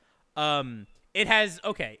movies. It has,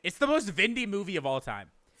 okay, it's the most Vindy movie of all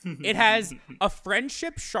time. It has a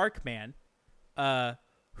friendship shark man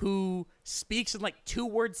who speaks in like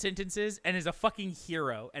 2-word sentences and is a fucking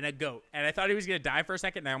hero and a goat. And I thought he was going to die for a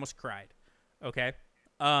second and I almost cried. Okay.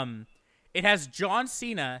 It has John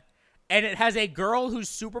Cena, and it has a girl whose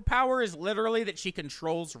superpower is literally that she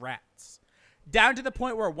controls rats. Down to the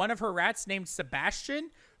point where one of her rats, named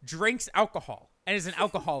Sebastian, drinks alcohol and is an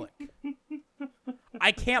alcoholic.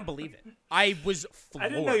 I can't believe it. I was floored. I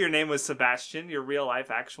didn't know your name was Sebastian, your real life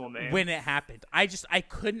actual name. When it happened. I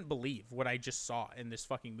couldn't believe what I just saw in this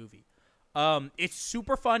fucking movie. It's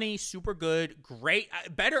super funny, super good, great,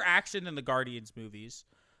 better action than the Guardians movies,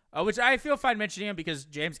 which I feel fine mentioning them because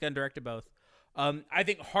James Gunn directed both. I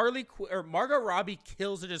think Margot Robbie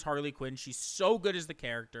kills it as Harley Quinn. She's so good as the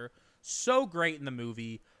character, so great in the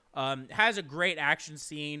movie. Has a great action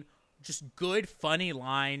scene, just good, funny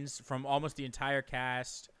lines from almost the entire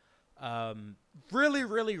cast. Really,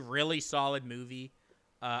 really, really solid movie.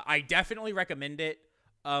 I definitely recommend it.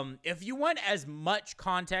 If you want as much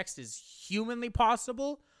context as humanly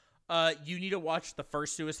possible, you need to watch the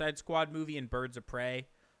first Suicide Squad movie and Birds of Prey.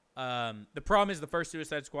 The problem is the first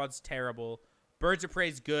Suicide Squad's terrible. Birds of Prey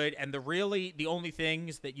is good, and the only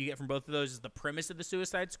things that you get from both of those is the premise of the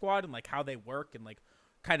Suicide Squad and like how they work and like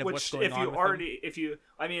kind of what's going on with them.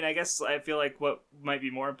 I mean, I guess I feel like what might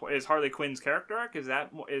be more important is Harley Quinn's character arc. Is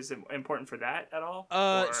it important for that at all?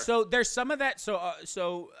 So there's some of that.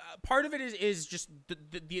 So part of it is just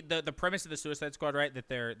the premise of the Suicide Squad, right? That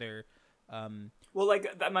they're well, like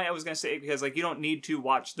I was gonna say, because like you don't need to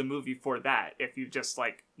watch the movie for that if you just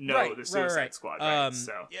like know the Suicide Squad, right?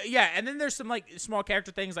 So yeah, and then there's some like small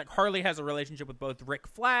character things, like Harley has a relationship with both Rick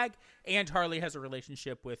Flag and Harley has a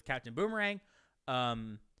relationship with Captain Boomerang.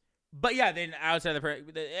 But yeah, then outside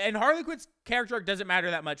and Harley Quinn's character arc doesn't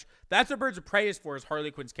matter that much. That's what Birds of Prey is for, is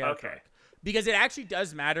Harley Quinn's character arc. Because it actually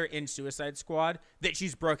does matter in Suicide Squad that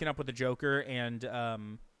she's broken up with the Joker,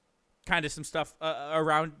 and kind of some stuff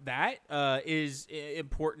around that is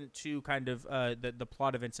important to kind of the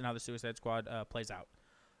plot events and how the Suicide Squad plays out.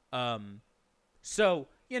 So,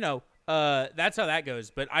 that's how that goes.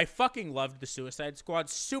 But I fucking loved the Suicide Squad.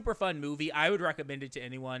 Super fun movie. I would recommend it to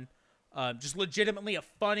anyone. Just legitimately a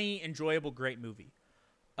funny, enjoyable, great movie.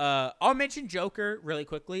 I'll mention Joker really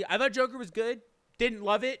quickly. I thought Joker was good. Didn't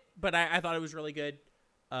love it, but I thought it was really good.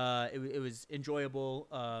 It was enjoyable.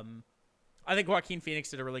 I think Joaquin Phoenix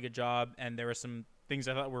did a really good job, and there were some things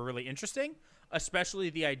I thought were really interesting, especially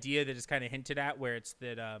the idea that is kind of hinted at, where it's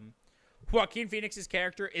that Joaquin Phoenix's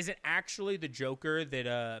character isn't actually the Joker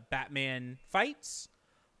that Batman fights,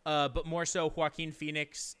 but more so Joaquin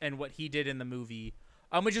Phoenix and what he did in the movie.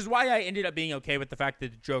 Which is why I ended up being okay with the fact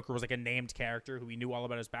that the Joker was like a named character who we knew all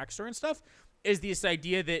about his backstory and stuff, is this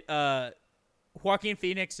idea that Joaquin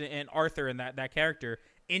Phoenix and Arthur and that character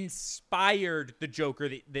inspired the Joker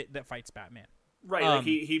that fights Batman. Right, like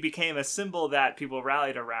he became a symbol that people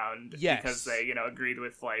rallied around because they, agreed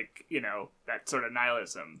with like, that sort of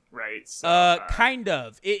nihilism, right? So, kind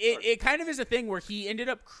of. It kind of is a thing where he ended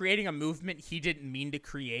up creating a movement he didn't mean to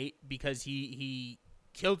create because he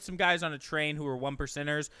killed some guys on a train who were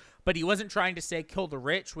 1%ers, but he wasn't trying to say kill the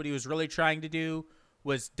rich. What he was really trying to do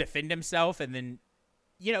was defend himself, and then,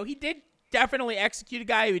 he did definitely execute a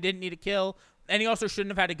guy who he didn't need to kill, and he also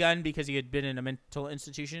shouldn't have had a gun because he had been in a mental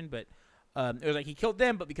institution, but it was like he killed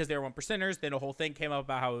them, but because they were 1%ers, then a whole thing came up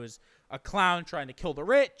about how it was a clown trying to kill the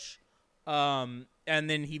rich, and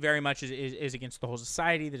then he very much is against the whole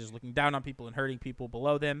society that is looking down on people and hurting people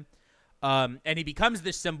below them. And he becomes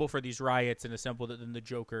this symbol for these riots, and a symbol that then the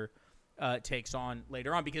Joker takes on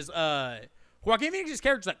later on, because Joaquin Phoenix's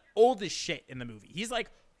character's like old as shit in the movie. He's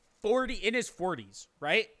like 40, in his 40s,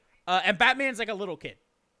 right? And Batman's like a little kid.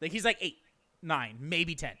 Like he's like 8, 9,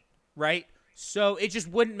 maybe 10, right? So it just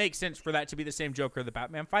wouldn't make sense for that to be the same Joker that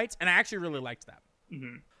Batman fights, and I actually really liked that.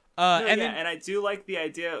 Mm-hmm. And I do like the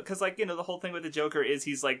idea, because like, the whole thing with the Joker is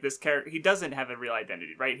he's like this character, he doesn't have a real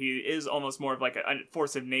identity, right? He is almost more of like a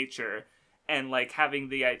force of nature, and like having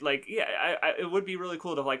the like, it would be really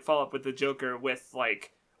cool to like follow up with the Joker with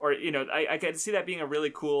like, or I can see that being a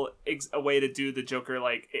really cool a way to do the Joker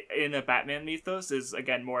like in a Batman mythos, is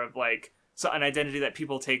again more of like an identity that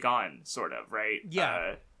people take on, sort of, right?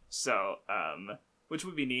 Which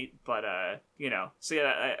would be neat, but so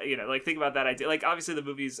yeah, like think about that idea. Like obviously the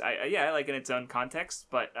movies, I like in its own context,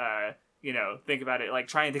 but think about it, like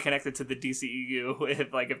trying to connect it to the DCEU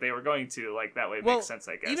if they were going to, like, that way it makes sense,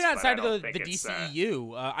 I guess. Even outside of the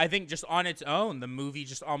DCEU, I think just on its own, the movie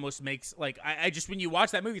just almost makes, like, I just, when you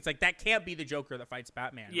watch that movie, it's like, that can't be the Joker that fights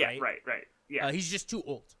Batman, right? Right. Yeah. He's just too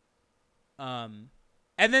old. And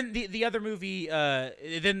then the other movie,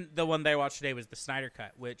 then the one that I watched today was the Snyder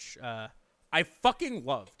Cut, which I fucking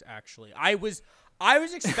loved, actually. I was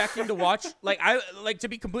expecting to watch, to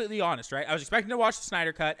be completely honest, right? I was expecting to watch the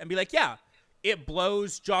Snyder Cut and be like, yeah, it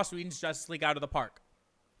blows Joss Whedon's Justice League out of the park.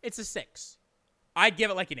 It's a 6. I'd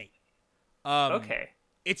give it like an 8. Okay.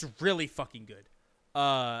 It's really fucking good.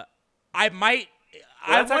 I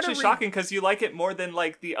that's actually shocking because you like it more than,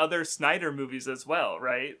 like, the other Snyder movies as well,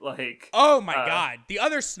 right? Like, oh my god, the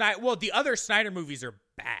other Snyder movies are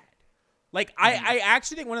bad. Like, I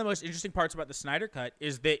actually think one of the most interesting parts about the Snyder Cut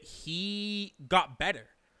is that he got better.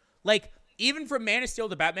 Like, even from Man of Steel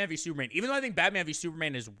to Batman v Superman, even though I think Batman v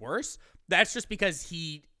Superman is worse, that's just because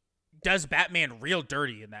he does Batman real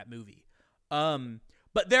dirty in that movie.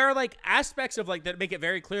 But there are, like, aspects of, like, that make it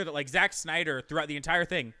very clear that, like, Zack Snyder throughout the entire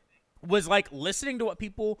thing was, like, listening to what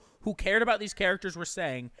people who cared about these characters were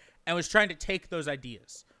saying and was trying to take those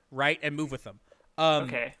ideas, right, and move with them.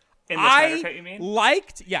 Okay. In the Snyder Cut, you mean?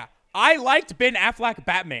 I liked Ben Affleck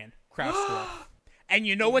Batman, Craftsdwarf. And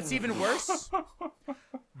you know what's even worse?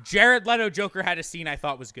 Jared Leto Joker had a scene I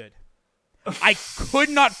thought was good. I could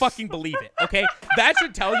not fucking believe it, okay? That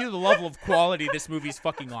should tell you the level of quality this movie's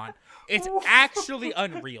fucking on. It's actually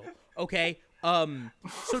unreal, okay?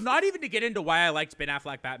 So not even to get into why I liked Ben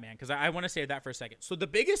Affleck Batman, because I want to save that for a second. So the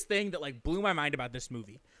biggest thing that, like, blew my mind about this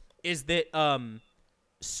movie is that,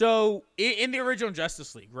 so in the original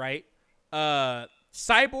Justice League, right?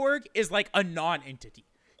 Cyborg is like a non-entity.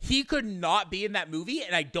 He could not be in that movie,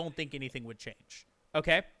 and I don't think anything would change.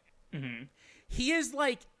 Okay? Mm-hmm. He is,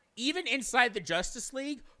 like, even inside the Justice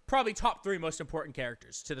League, probably top 3 most important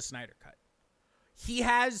characters to the Snyder Cut. He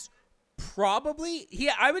has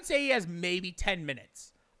I would say he has maybe 10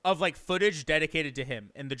 minutes of, like, footage dedicated to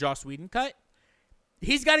him in the Joss Whedon cut.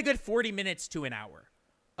 He's got a good 40 minutes to an hour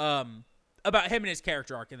about him and his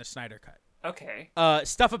character arc in the Snyder Cut. Okay.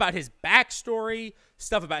 Stuff about his backstory,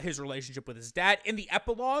 stuff about his relationship with his dad. In the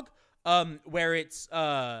epilogue, where it's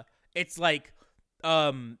like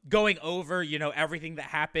going over, everything that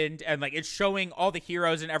happened, and, like, it's showing all the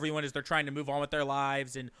heroes and everyone as they're trying to move on with their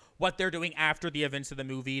lives and what they're doing after the events of the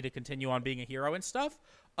movie to continue on being a hero and stuff.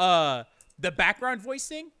 The background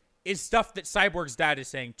voicing is stuff that Cyborg's dad is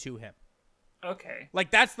saying to him. Okay.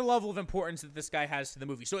 Like, that's the level of importance that this guy has to the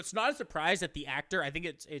movie. So it's not a surprise that the actor, I think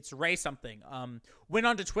it's Ray something, went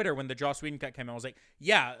onto Twitter when the Joss Whedon cut came out. I was like,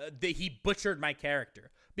 yeah, he butchered my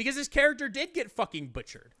character. Because his character did get fucking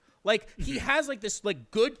butchered. Like, he has, like, this,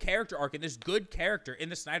 like, good character arc and this good character in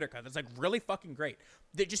the Snyder Cut that's, like, really fucking great.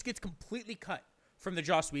 That just gets completely cut from the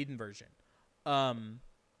Joss Whedon version. And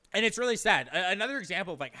it's really sad. Another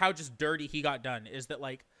example of, like, how just dirty he got done is that,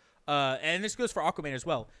 like, and this goes for Aquaman as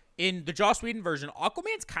well. In the Joss Whedon version,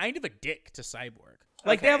 Aquaman's kind of a dick to Cyborg.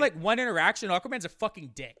 Like, they have, like, one interaction. Aquaman's a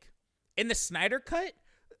fucking dick. In the Snyder Cut,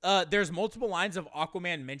 there's multiple lines of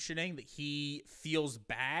Aquaman mentioning that he feels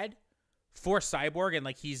bad for Cyborg, and,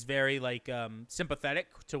 like, he's very, like, sympathetic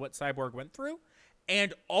to what Cyborg went through.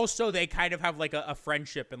 And also they kind of have, like, a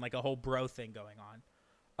friendship and, like, a whole bro thing going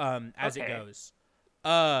on as it goes.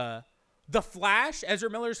 The Flash, Ezra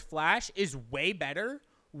Miller's Flash, is way better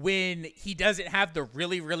when he doesn't have the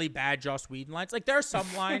really, really bad Joss Whedon lines. Like, there are some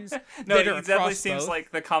lines no, that are he definitely seems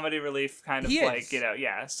like the comedy relief kind of, like,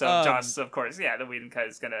 yeah. So Joss, of course, yeah, the Whedon cut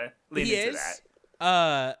is going to lean into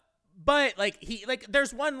that. But, like,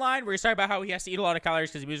 there's one line where he's talking about how he has to eat a lot of calories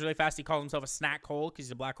because he moves really fast. He calls himself a snack hole because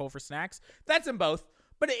he's a black hole for snacks. That's in both.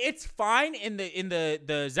 But it's fine in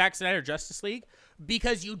the Zack Snyder Justice League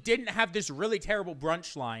because you didn't have this really terrible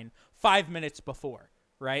brunch line 5 minutes before,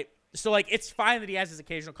 right? So, like, it's fine that he has his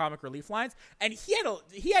occasional comic relief lines. And he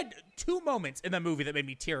had 2 moments in the movie that made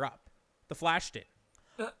me tear up. The Flash did.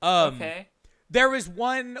 Okay. There was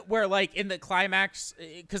one where, like, in the climax,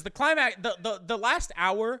 because the climax, the last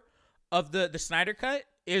hour of the Snyder Cut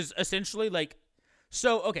is essentially, like,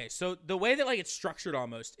 so the way that, like, it's structured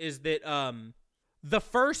almost is that the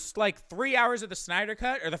first, like, 3 hours of the Snyder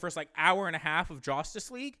Cut, or the first, like, hour and a half of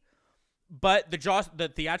Justice League, but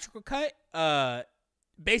the theatrical cut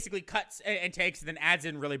basically cuts and takes and then adds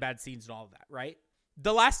in really bad scenes and all of that, right?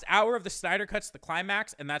 The last hour of the Snyder Cut's the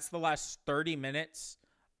climax, and that's the last 30 minutes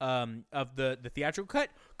of the theatrical cut,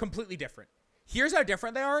 completely different. Here's how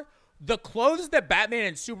different they are. The clothes that Batman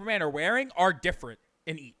and Superman are wearing are different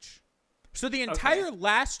in each. So the entire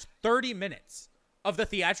last 30 minutes of the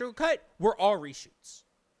theatrical cut were all reshoots.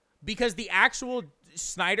 Because the actual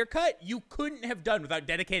Snyder Cut, you couldn't have done without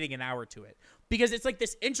dedicating an hour to it, because it's like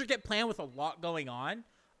this intricate plan with a lot going on,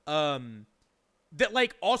 that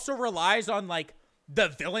like also relies on like the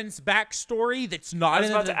villain's backstory that's not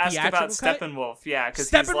in the theatrical cut. I was about to ask about Steppenwolf, yeah, because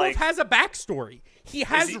Steppenwolf has a backstory. He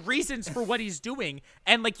has reasons for what he's doing,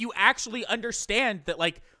 and like you actually understand that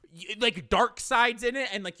like Darkseid's in it,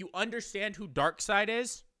 and like you understand who Darkseid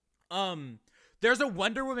is. There's a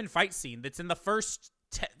Wonder Woman fight scene that's in the first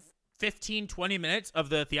 15-20 minutes of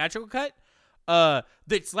the theatrical cut.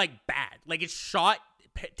 That's like bad, like it's shot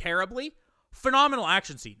terribly. Phenomenal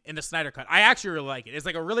action scene in the Snyder Cut. I actually really like it. It's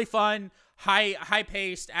like a really fun,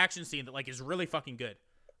 high-paced action scene that like is really fucking good.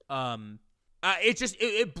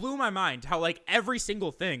 It blew my mind how like every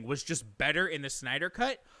single thing was just better in the Snyder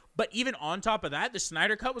Cut. But even on top of that, the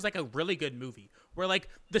Snyder Cut was like a really good movie, where like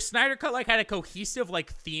the Snyder Cut like had a cohesive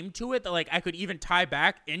like theme to it that like I could even tie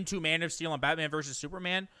back into Man of Steel and Batman versus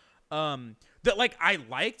Superman. That like I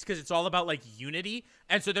liked, because it's all about like unity,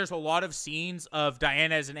 and so there's a lot of scenes of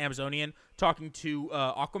Diana as an Amazonian talking to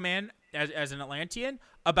Aquaman as an Atlantean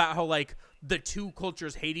about how like the two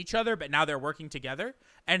cultures hate each other, but now they're working together,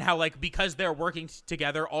 and how like because they're working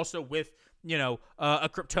together also with a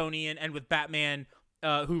Kryptonian and with Batman,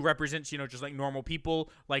 who represents just like normal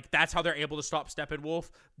people, like that's how they're able to stop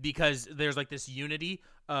Steppenwolf, because there's like this unity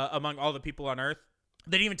among all the people on Earth.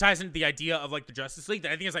 That even ties into the idea of like the Justice League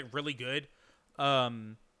that I think is like really good.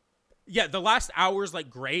 The last hour is like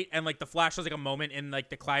great, and like the Flash has like a moment in like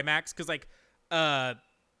the climax, because like I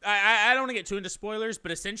don't want to get too into spoilers,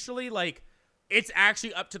 but essentially like it's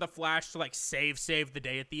actually up to the Flash to like save the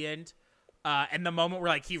day at the end. And the moment where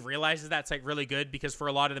like he realizes that's like really good, because for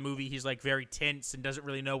a lot of the movie he's like very tense and doesn't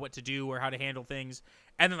really know what to do or how to handle things,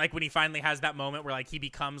 and then like when he finally has that moment where like he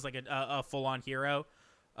becomes like a full-on hero,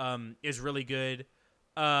 is really good.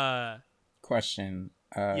 Question.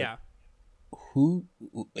 Yeah. Who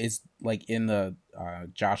is like in the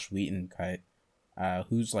Josh Whedon cut?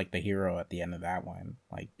 Who's like the hero at the end of that one?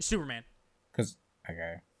 Like Superman.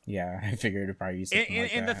 Yeah, I figured it'd probably be something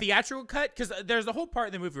like that. In the theatrical cut, because there's a whole part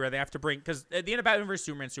in the movie where they have to bring, because at the end of Batman vs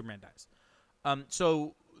Superman dies.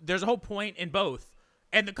 So there's a whole point in both,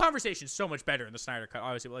 and the conversation's so much better in the Snyder cut.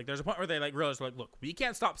 Obviously, but like there's a point where they like realize like, look, we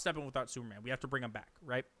can't stop stepping without Superman. We have to bring him back,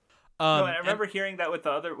 right? No, I remember hearing that with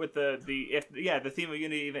the theme of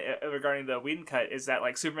unity even regarding the Whedon cut is that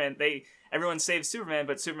like Superman, everyone saves Superman,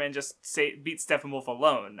 but Superman just beats Steppenwolf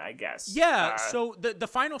alone, I guess. Yeah. So the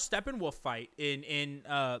final Steppenwolf fight in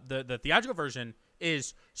the theatrical version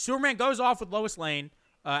is Superman goes off with Lois Lane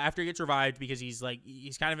after he gets revived, because he's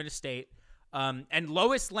kind of in a state. And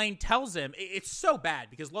Lois Lane tells him, it's so bad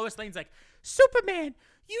because Lois Lane's like, Superman,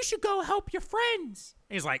 you should go help your friends.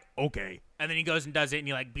 And he's like, okay. And then he goes and does it, and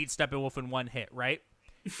he like beats Steppenwolf in one hit, right?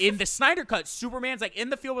 In the Snyder cut, Superman's like in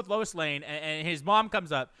the field with Lois Lane, and his mom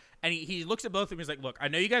comes up, and he looks at both of them. He's like, look, I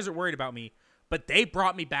know you guys are worried about me, but they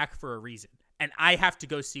brought me back for a reason, and I have to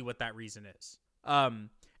go see what that reason is. And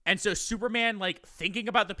so Superman, like, thinking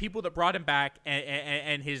about the people that brought him back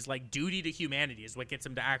and his, like, duty to humanity is what gets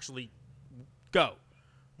him to actually go,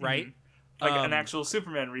 right? Mm-hmm. Like an actual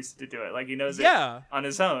Superman reason to do it. Like, he knows it on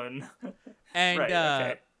his own. And right,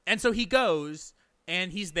 okay. And so he goes,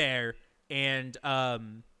 and he's there, and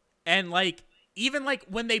like, even, like,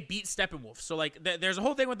 when they beat Steppenwolf, so, like, there's a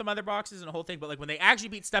whole thing with the mother boxes and a whole thing, but, like, when they actually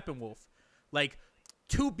beat Steppenwolf, like,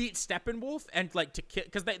 to beat Steppenwolf and, like, to kill,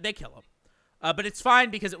 because they kill him. But it's fine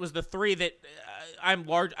because it was the three that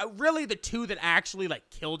really the two that actually, like,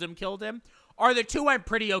 killed him are the two I'm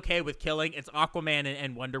pretty okay with killing. It's Aquaman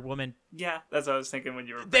and Wonder Woman. Yeah, that's what I was thinking when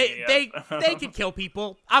you were they can kill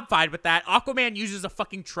people. I'm fine with that. Aquaman uses a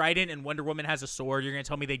fucking trident and Wonder Woman has a sword. You're gonna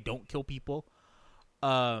tell me they don't kill people?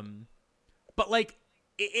 But like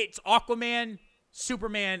it's Aquaman,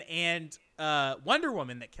 Superman, and Wonder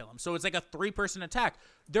Woman that kill him. So it's like a 3-person attack.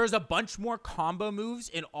 There's a bunch more combo moves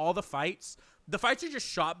in all the fights. The fights are just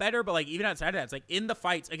shot better, but like even outside of that, it's like in the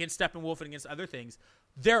fights against Steppenwolf and against other things,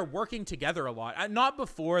 they're working together a lot. Not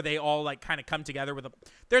before they all like kind of come together with a.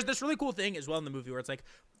 There's this really cool thing as well in the movie where it's like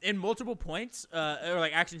in multiple points or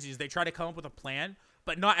like action scenes, they try to come up with a plan,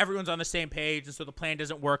 but not everyone's on the same page, and so the plan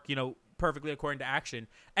doesn't work, perfectly according to action.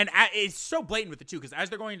 And it's so blatant with the two because as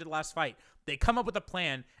they're going into the last fight, they come up with a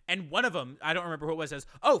plan, and one of them, I don't remember who it was, says,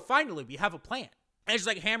 "Oh, finally, we have a plan." And it's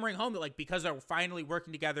like hammering home that like because they're finally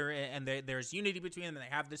working together and there's unity between them and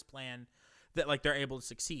they have this plan that like they're able to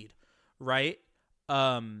succeed, right?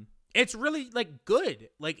 It's really like good.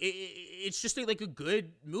 Like it's just like a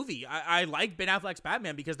good movie. I like Ben Affleck's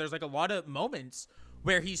Batman because there's like a lot of moments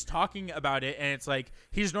where he's talking about it, and it's like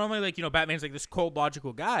he's normally like, you know, Batman's like this cold,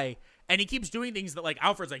 logical guy, and he keeps doing things that like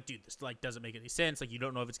Alfred's like, dude, this like doesn't make any sense. Like, you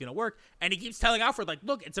don't know if it's gonna work, and he keeps telling Alfred like,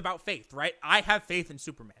 look, it's about faith, right? I have faith in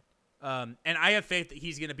Superman, and I have faith that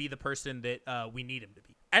he's gonna be the person that we need him to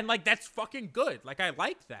be, and like that's fucking good. Like, I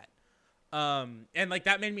like that, and like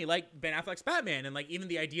that made me like Ben Affleck's Batman, and like even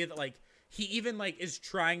the idea that like he even like is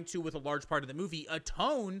trying to, with a large part of the movie,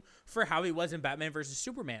 atone for how he was in Batman versus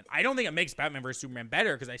Superman. I don't think it makes Batman versus Superman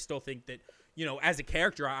better, because I still think that, you know, as a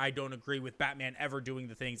character, I don't agree with Batman ever doing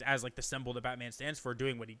the things as like the symbol that Batman stands for,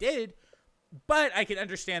 doing what he did. But I can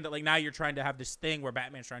understand that like now you're trying to have this thing where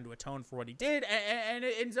Batman's trying to atone for what he did, and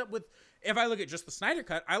it ends up with, if I look at just the Snyder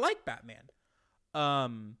Cut, I like Batman.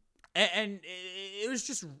 And it was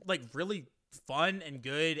just like really fun and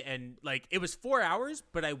good, and like it was 4 hours,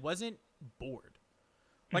 but I wasn't bored.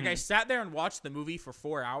 Like, I sat there and watched the movie for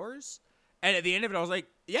 4 hours, and at the end of it, I was like,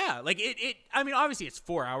 yeah, like it I mean, obviously it's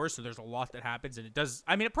 4 hours, so there's a lot that happens, and it does,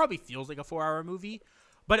 I mean, it probably feels like a 4-hour movie,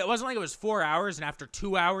 but it wasn't like it was 4 hours and after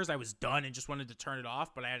 2 hours I was done and just wanted to turn it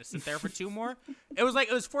off, but I had to sit there for 2 more. It was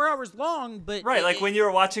like, it was 4 hours long, but right, like when you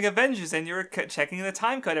were watching Avengers and you were checking the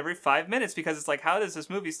time code every 5 minutes, because it's like, how does this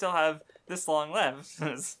movie still have this long left?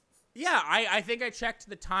 Yeah, I think I checked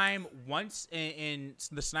the time once in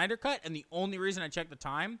the Snyder Cut, and the only reason I checked the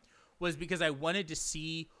time was because I wanted to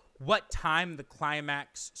see what time the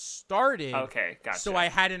climax started. Okay, gotcha. So I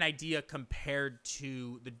had an idea compared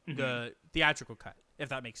to the theatrical cut, if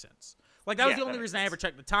that makes sense. Like, that was the only reason I ever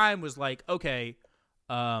checked the time, was like, okay,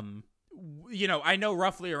 you know, I know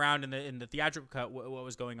roughly around in the theatrical cut what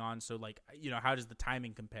was going on, so like, you know, how does the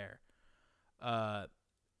timing compare?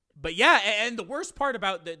 But yeah, and the worst part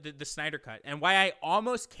about the Snyder Cut, and why I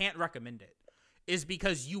almost can't recommend it, is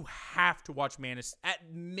because you have to watch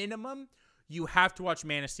at minimum, you have to watch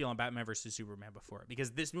Man of Steel and Batman vs. Superman before it,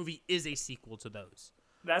 because this movie is a sequel to those.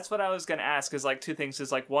 That's what I was going to ask, is like two things.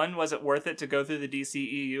 Is like, one, was it worth it to go through the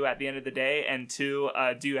DCEU at the end of the day? And two,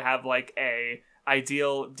 do you have like a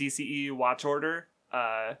ideal DCEU watch order?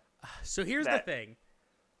 So here's the thing.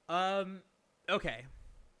 Okay.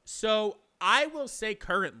 So I will say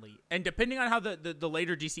currently, and depending on how the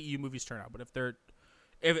later DCEU movies turn out, but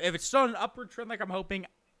if it's still an upward trend like I'm hoping,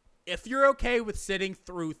 if you're okay with sitting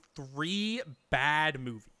through 3 bad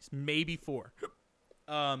movies, maybe 4,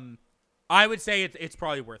 I would say it's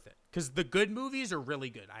probably worth it, because the good movies are really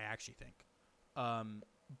good, I actually think.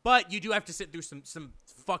 But you do have to sit through some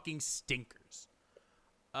fucking stinkers.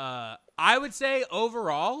 I would say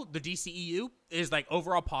overall, the DCEU is like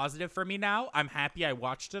overall positive for me now. I'm happy I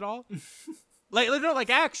watched it all.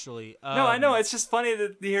 Actually. No, I know. It's just funny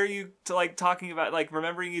to hear you talking about, like,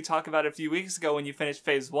 remembering you talk about it a few weeks ago when you finished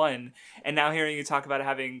phase 1, and now hearing you talk about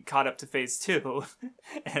having caught up to phase 2.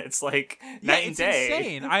 And it's like night and day. It's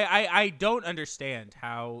insane. I don't understand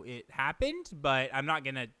how it happened, but I'm not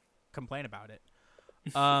going to complain about it.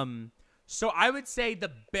 So I would say the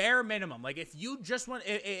bare minimum, like if you just want,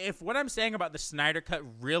 if what I'm saying about the Snyder Cut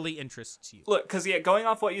really interests you. Look, because going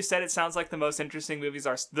off what you said, it sounds like the most interesting movies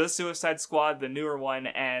are The Suicide Squad, the newer one,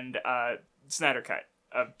 and Snyder Cut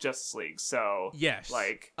of Justice League. So yes,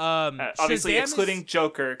 like obviously Shazam excluding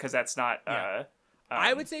Joker, because that's not. Yeah.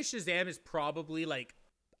 I would say Shazam is probably like,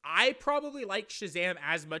 I probably like Shazam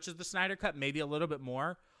as much as the Snyder Cut, maybe a little bit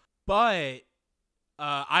more, but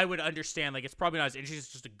I would understand, like, it's probably not as interesting.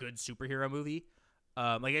 It's just a good superhero movie.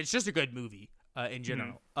 Like, it's just a good movie in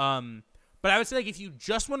general. But I would say, like, if you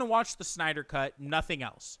just want to watch the Snyder Cut, nothing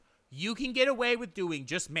else, you can get away with doing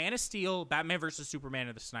just Man of Steel, Batman vs. Superman,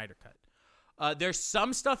 and the Snyder Cut. There's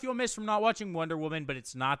some stuff you'll miss from not watching Wonder Woman, but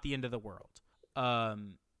it's not the end of the world.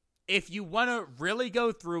 If you want to really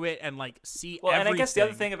go through it and, like, see everything. And I guess the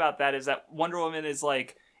other thing about that is that Wonder Woman is,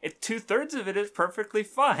 like, 2/3 of it is perfectly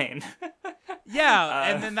fine. Yeah,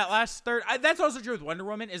 and then that last third, that's also true with Wonder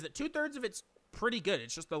Woman, is that 2/3 of it's pretty good.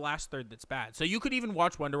 It's just the last third that's bad. So you could even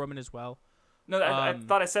watch Wonder Woman as well. No, I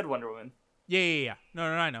thought I said Wonder Woman. Yeah. No,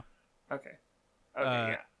 I know. Okay,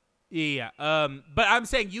 yeah. But I'm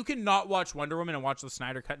saying you can not watch Wonder Woman and watch the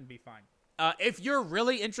Snyder Cut and be fine. If you're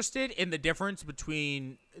really interested in the difference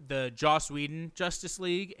between the Joss Whedon Justice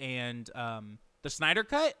League and the Snyder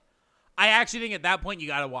Cut, I actually think at that point you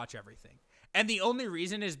got to watch everything. And the only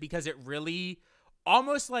reason is because it really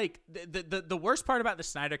almost like the worst part about the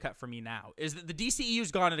Snyder Cut for me now is that the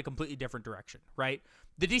DCEU's gone in a completely different direction, right?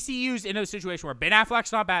 The DCEU's in a situation where Ben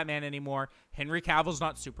Affleck's not Batman anymore. Henry Cavill's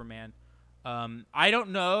not Superman. I don't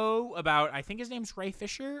know about, I think his name's Ray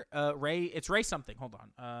Fisher. It's Ray something. Hold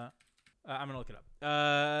on. I'm going to look it up.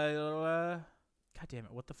 God damn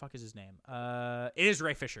it. What the fuck is his name? It is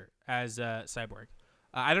Ray Fisher as Cyborg.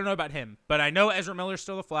 I don't know about him, but I know Ezra Miller's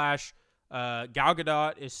still the Flash. Gal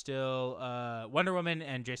Gadot is still Wonder Woman,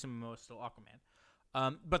 and Jason Momoa is still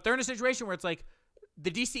Aquaman. But they're in a situation where it's like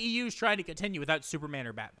the DCEU is trying to continue without Superman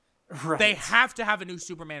or Batman. Right. They have to have a new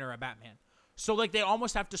Superman or a Batman. So like they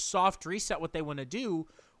almost have to soft reset what they want to do,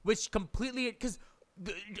 which completely because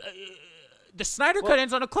the Snyder Cut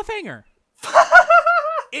ends on a cliffhanger.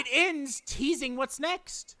 It ends teasing what's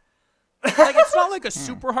next. Like it's not like a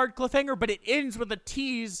super hard cliffhanger, but it ends with a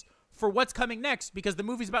tease for what's coming next because the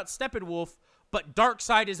movie's about Steppenwolf, but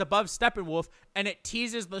Darkseid is above Steppenwolf, and it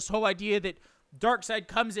teases this whole idea that Darkseid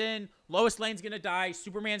comes in, Lois Lane's gonna die,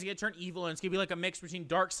 Superman's gonna turn evil, and it's gonna be like a mix between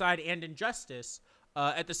Darkseid and Injustice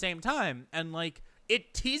at the same time. And like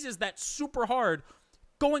it teases that super hard.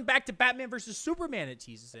 Going back to Batman versus Superman, it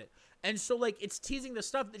teases it. And so, like, it's teasing the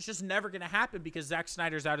stuff that's just never going to happen because Zack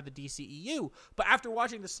Snyder's out of the DCEU. But after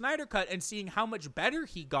watching the Snyder Cut and seeing how much better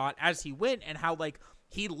he got as he went and how, like,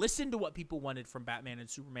 he listened to what people wanted from Batman and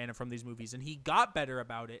Superman and from these movies, and he got better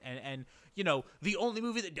about it. And you know, the only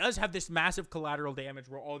movie that does have this massive collateral damage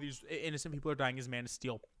where all these innocent people are dying is Man of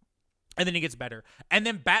Steel. And then it gets better. And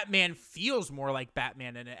then Batman feels more like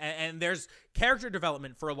Batman in it. And there's character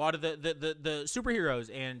development for a lot of the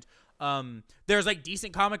superheroes. And there's like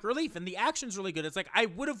decent comic relief and the action's really good. It's like I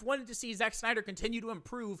would have wanted to see Zack Snyder continue to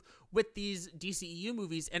improve with these DCEU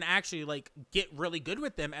movies and actually like get really good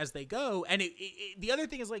with them as they go. And the other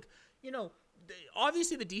thing is like, you know,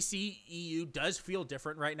 obviously the DCEU does feel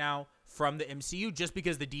different right now from the MCU just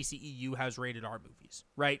because the DCEU has rated R movies,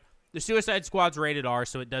 right? The Suicide Squad's rated R,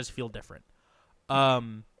 so it does feel different.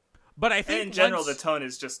 But I think in general, the tone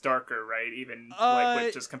is just darker, right? Even like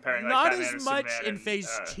with just comparing like not Batman as or much Superman in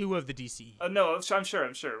Phase 2 of the DCEU. No, I'm sure,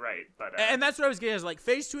 right? But and that's what I was getting is like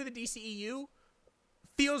Phase 2 of the DCEU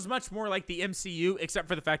feels much more like the MCU, except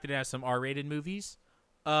for the fact that it has some R-rated movies.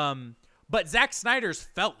 But Zack Snyder's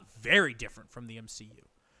felt very different from the MCU,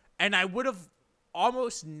 and I would have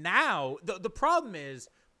almost now. The problem is.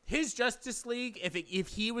 His Justice League, if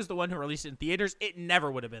he was the one who released it in theaters, it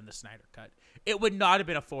never would have been the Snyder Cut. It would not have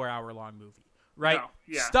been a 4-hour-long movie, right? No,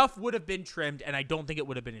 yeah. Stuff would have been trimmed, and I don't think it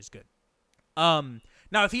would have been as good. Now,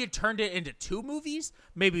 if he had turned it into 2 movies,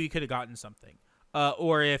 maybe we could have gotten something.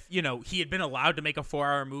 Or if, you know, he had been allowed to make a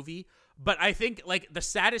 4-hour movie. But I think, like, the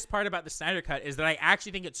saddest part about the Snyder Cut is that I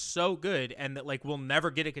actually think it's so good and that, like, we'll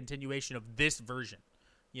never get a continuation of this version,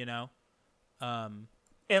 you know?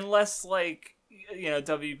 Unless, like... you know,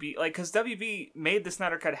 WB, like, because WB made the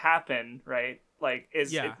Snyder Cut happen, right? Like,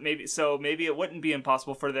 maybe it wouldn't be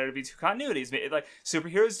impossible for there to be 2 continuities. Like,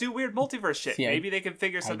 superheroes do weird multiverse shit. See, maybe they can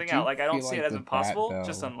figure something out. Like, I don't see it as impossible,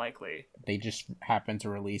 just unlikely. They just happened to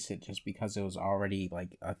release it just because it was already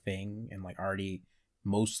like a thing and like already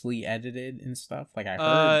mostly edited and stuff. Like I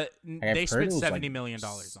heard, they spent $70 million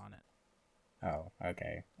on it. Oh,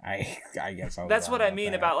 okay. I guess that's what I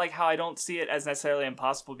mean about like how I don't see it as necessarily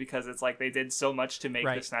impossible because it's like they did so much to make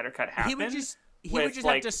the Snyder Cut happen. He would just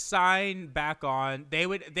have to sign back on. They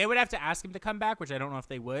would have to ask him to come back, which I don't know if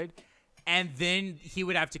they would, and then he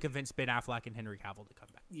would have to convince Ben Affleck and Henry Cavill to come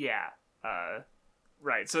back. Yeah.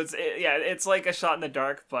 Right. So it's like a shot in the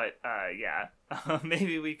dark, but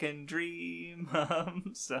maybe we can dream.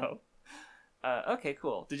 Okay,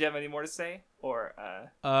 cool. Did you have any more to say, or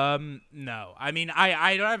no? I mean,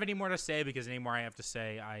 I don't have any more to say because any more I have to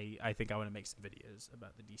say, I think I want to make some videos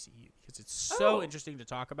about the DCU because it's so interesting to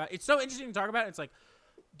talk about. It's so interesting to talk about. It's like,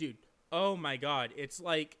 dude, oh my god, it's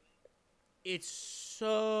like, it's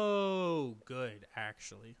so good,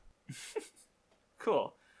 actually.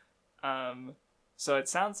 Cool. So it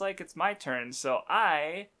sounds like it's my turn. So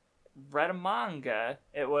I read a manga.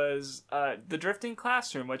 It was The Drifting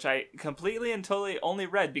Classroom, which I completely and totally only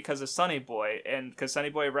read because of Sonny Boy, and because Sonny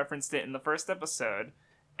Boy referenced it in the first episode,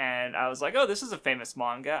 and I was like, oh, this is a famous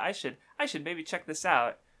manga. I should maybe check this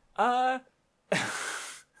out. I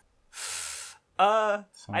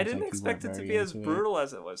didn't expect it to be as brutal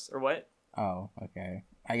as it was, or what? Oh, okay.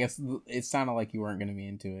 I guess it sounded like you weren't going to be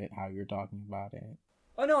into it, how you're talking about it.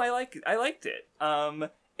 Oh no, I liked it.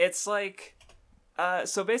 It's like,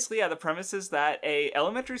 so basically, yeah, the premise is that a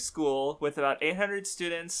elementary school with about 800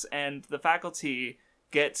 students and the faculty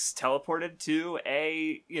gets teleported to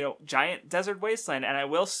a, giant desert wasteland. And I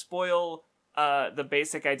will spoil the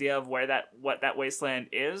basic idea of what that wasteland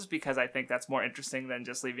is, because I think that's more interesting than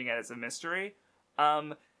just leaving it as a mystery.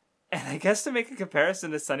 And I guess to make a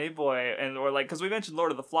comparison to Sunny Boy, because we mentioned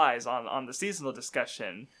Lord of the Flies on the seasonal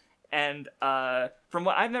discussion. And from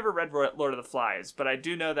what I've never read Lord of the Flies, but I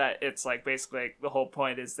do know that it's like basically like, the whole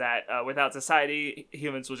point is that without society,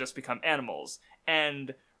 humans will just become animals.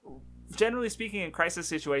 And generally speaking, in crisis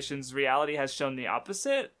situations, reality has shown the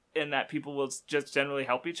opposite, in that people will just generally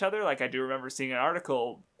help each other. Like I do remember seeing an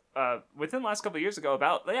article within the last couple of years ago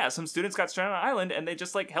about some students got stranded on an island and they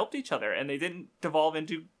just like helped each other and they didn't devolve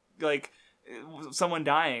into like someone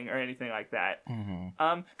dying or anything like that.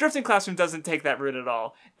 Drifting Classroom doesn't take that route at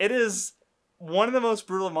all. It is one of the most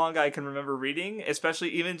brutal manga I can remember reading, especially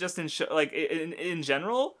even just in in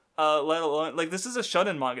general. Let alone like this is a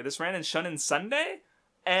shonen manga. This ran in Shonen Sunday,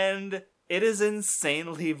 and it is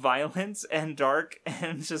insanely violent and dark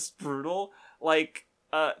and just brutal. Like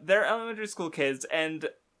they're elementary school kids, and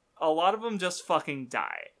a lot of them just fucking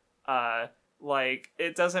die. Like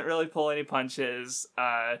it doesn't really pull any punches.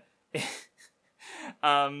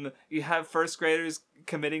 You have first graders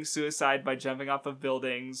committing suicide by jumping off of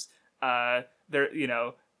buildings.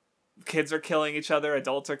 Kids are killing each other,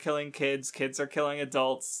 adults are killing kids are killing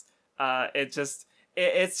adults. It's just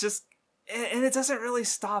and it doesn't really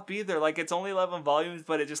stop either. Like it's only 11 volumes,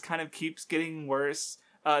 but it just kind of keeps getting worse.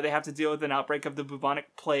 They have to deal with an outbreak of the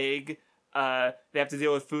bubonic plague. They have to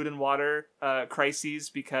deal with food and water crises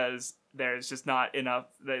because there's just not enough.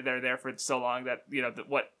 They're there for so long that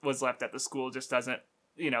what was left at the school just doesn't.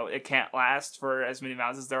 It can't last for as many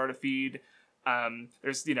mouths as there are to feed.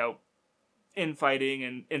 There's infighting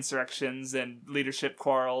and insurrections and leadership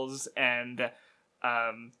quarrels, and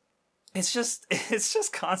it's just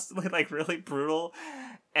constantly like really brutal,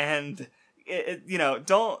 and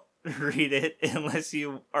don't read it unless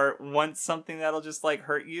you want something that'll just like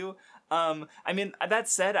hurt you. I mean, that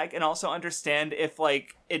said, I can also understand if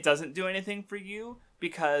like it doesn't do anything for you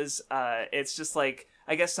because it's just like,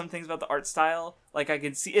 I guess some things about the art style, like I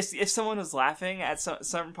could see if someone was laughing at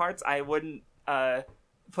certain parts, I wouldn't I'd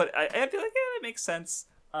be like, yeah, that makes sense.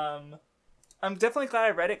 I'm definitely glad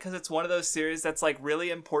I read it because it's one of those series that's like really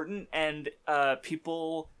important, and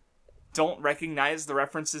people don't recognize the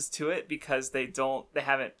references to it because they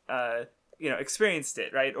haven't experienced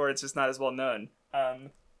it, right? Or it's just not as well known.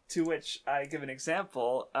 To which I give an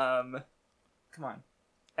example. Come on,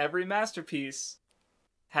 every masterpiece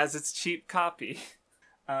has its cheap copy.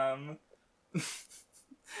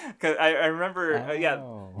 Cause I remember,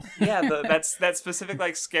 that specific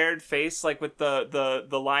like scared face, like with the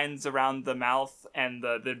lines around the mouth and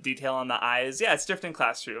the detail on the eyes. Yeah, it's Drifting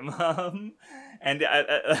Classroom. And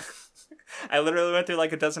I literally went through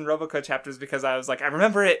like a dozen Roboco chapters because I was like, I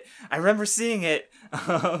remember it. I remember seeing it.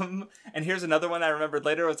 And here's another one I remembered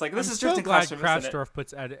later. It's like, this is Drifting Classroom. Craftsdwarf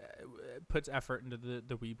puts effort into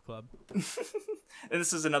the Weeb Club. And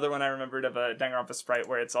this is another one I remembered of a Danganronpa sprite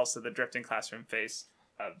where it's also the Drifting Classroom face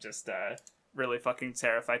of just really fucking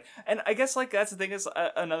terrified. And I guess like that's the thing is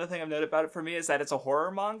another thing I've noted about it for me is that it's a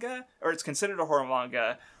horror manga, or it's considered a horror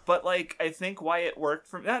manga. But like I think why it worked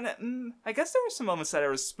for me, I guess there were some moments that I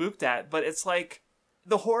was spooked at, but it's like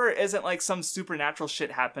the horror isn't like some supernatural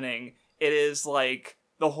shit happening. It is like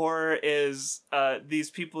the horror is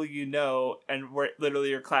these people and literally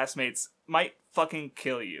your classmates might fucking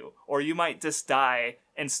kill you, or you might just die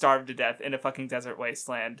and starve to death in a fucking desert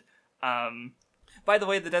wasteland. By the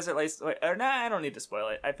way, the desert wasteland, I don't need to spoil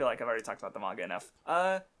it. I feel like I've already talked about the manga enough.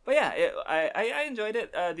 But yeah, I enjoyed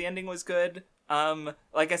it. The ending was good.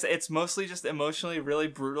 Like I said, it's mostly just emotionally really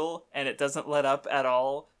brutal, and it doesn't let up at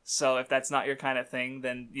all. So if that's not your kind of thing,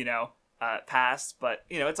 then pass. But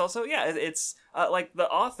it's also it's like the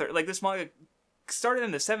author, like this manga started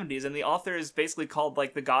in the 70s, and the author is basically called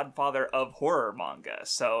like the godfather of horror manga.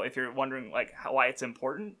 So if you're wondering like why it's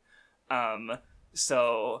important, and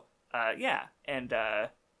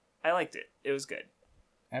I liked it. It was good.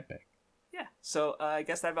 Epic. Yeah. So I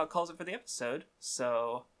guess that about calls it for the episode.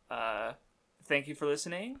 So thank you for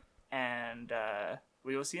listening, and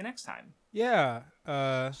we will see you next time. Yeah.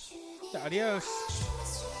 Adios.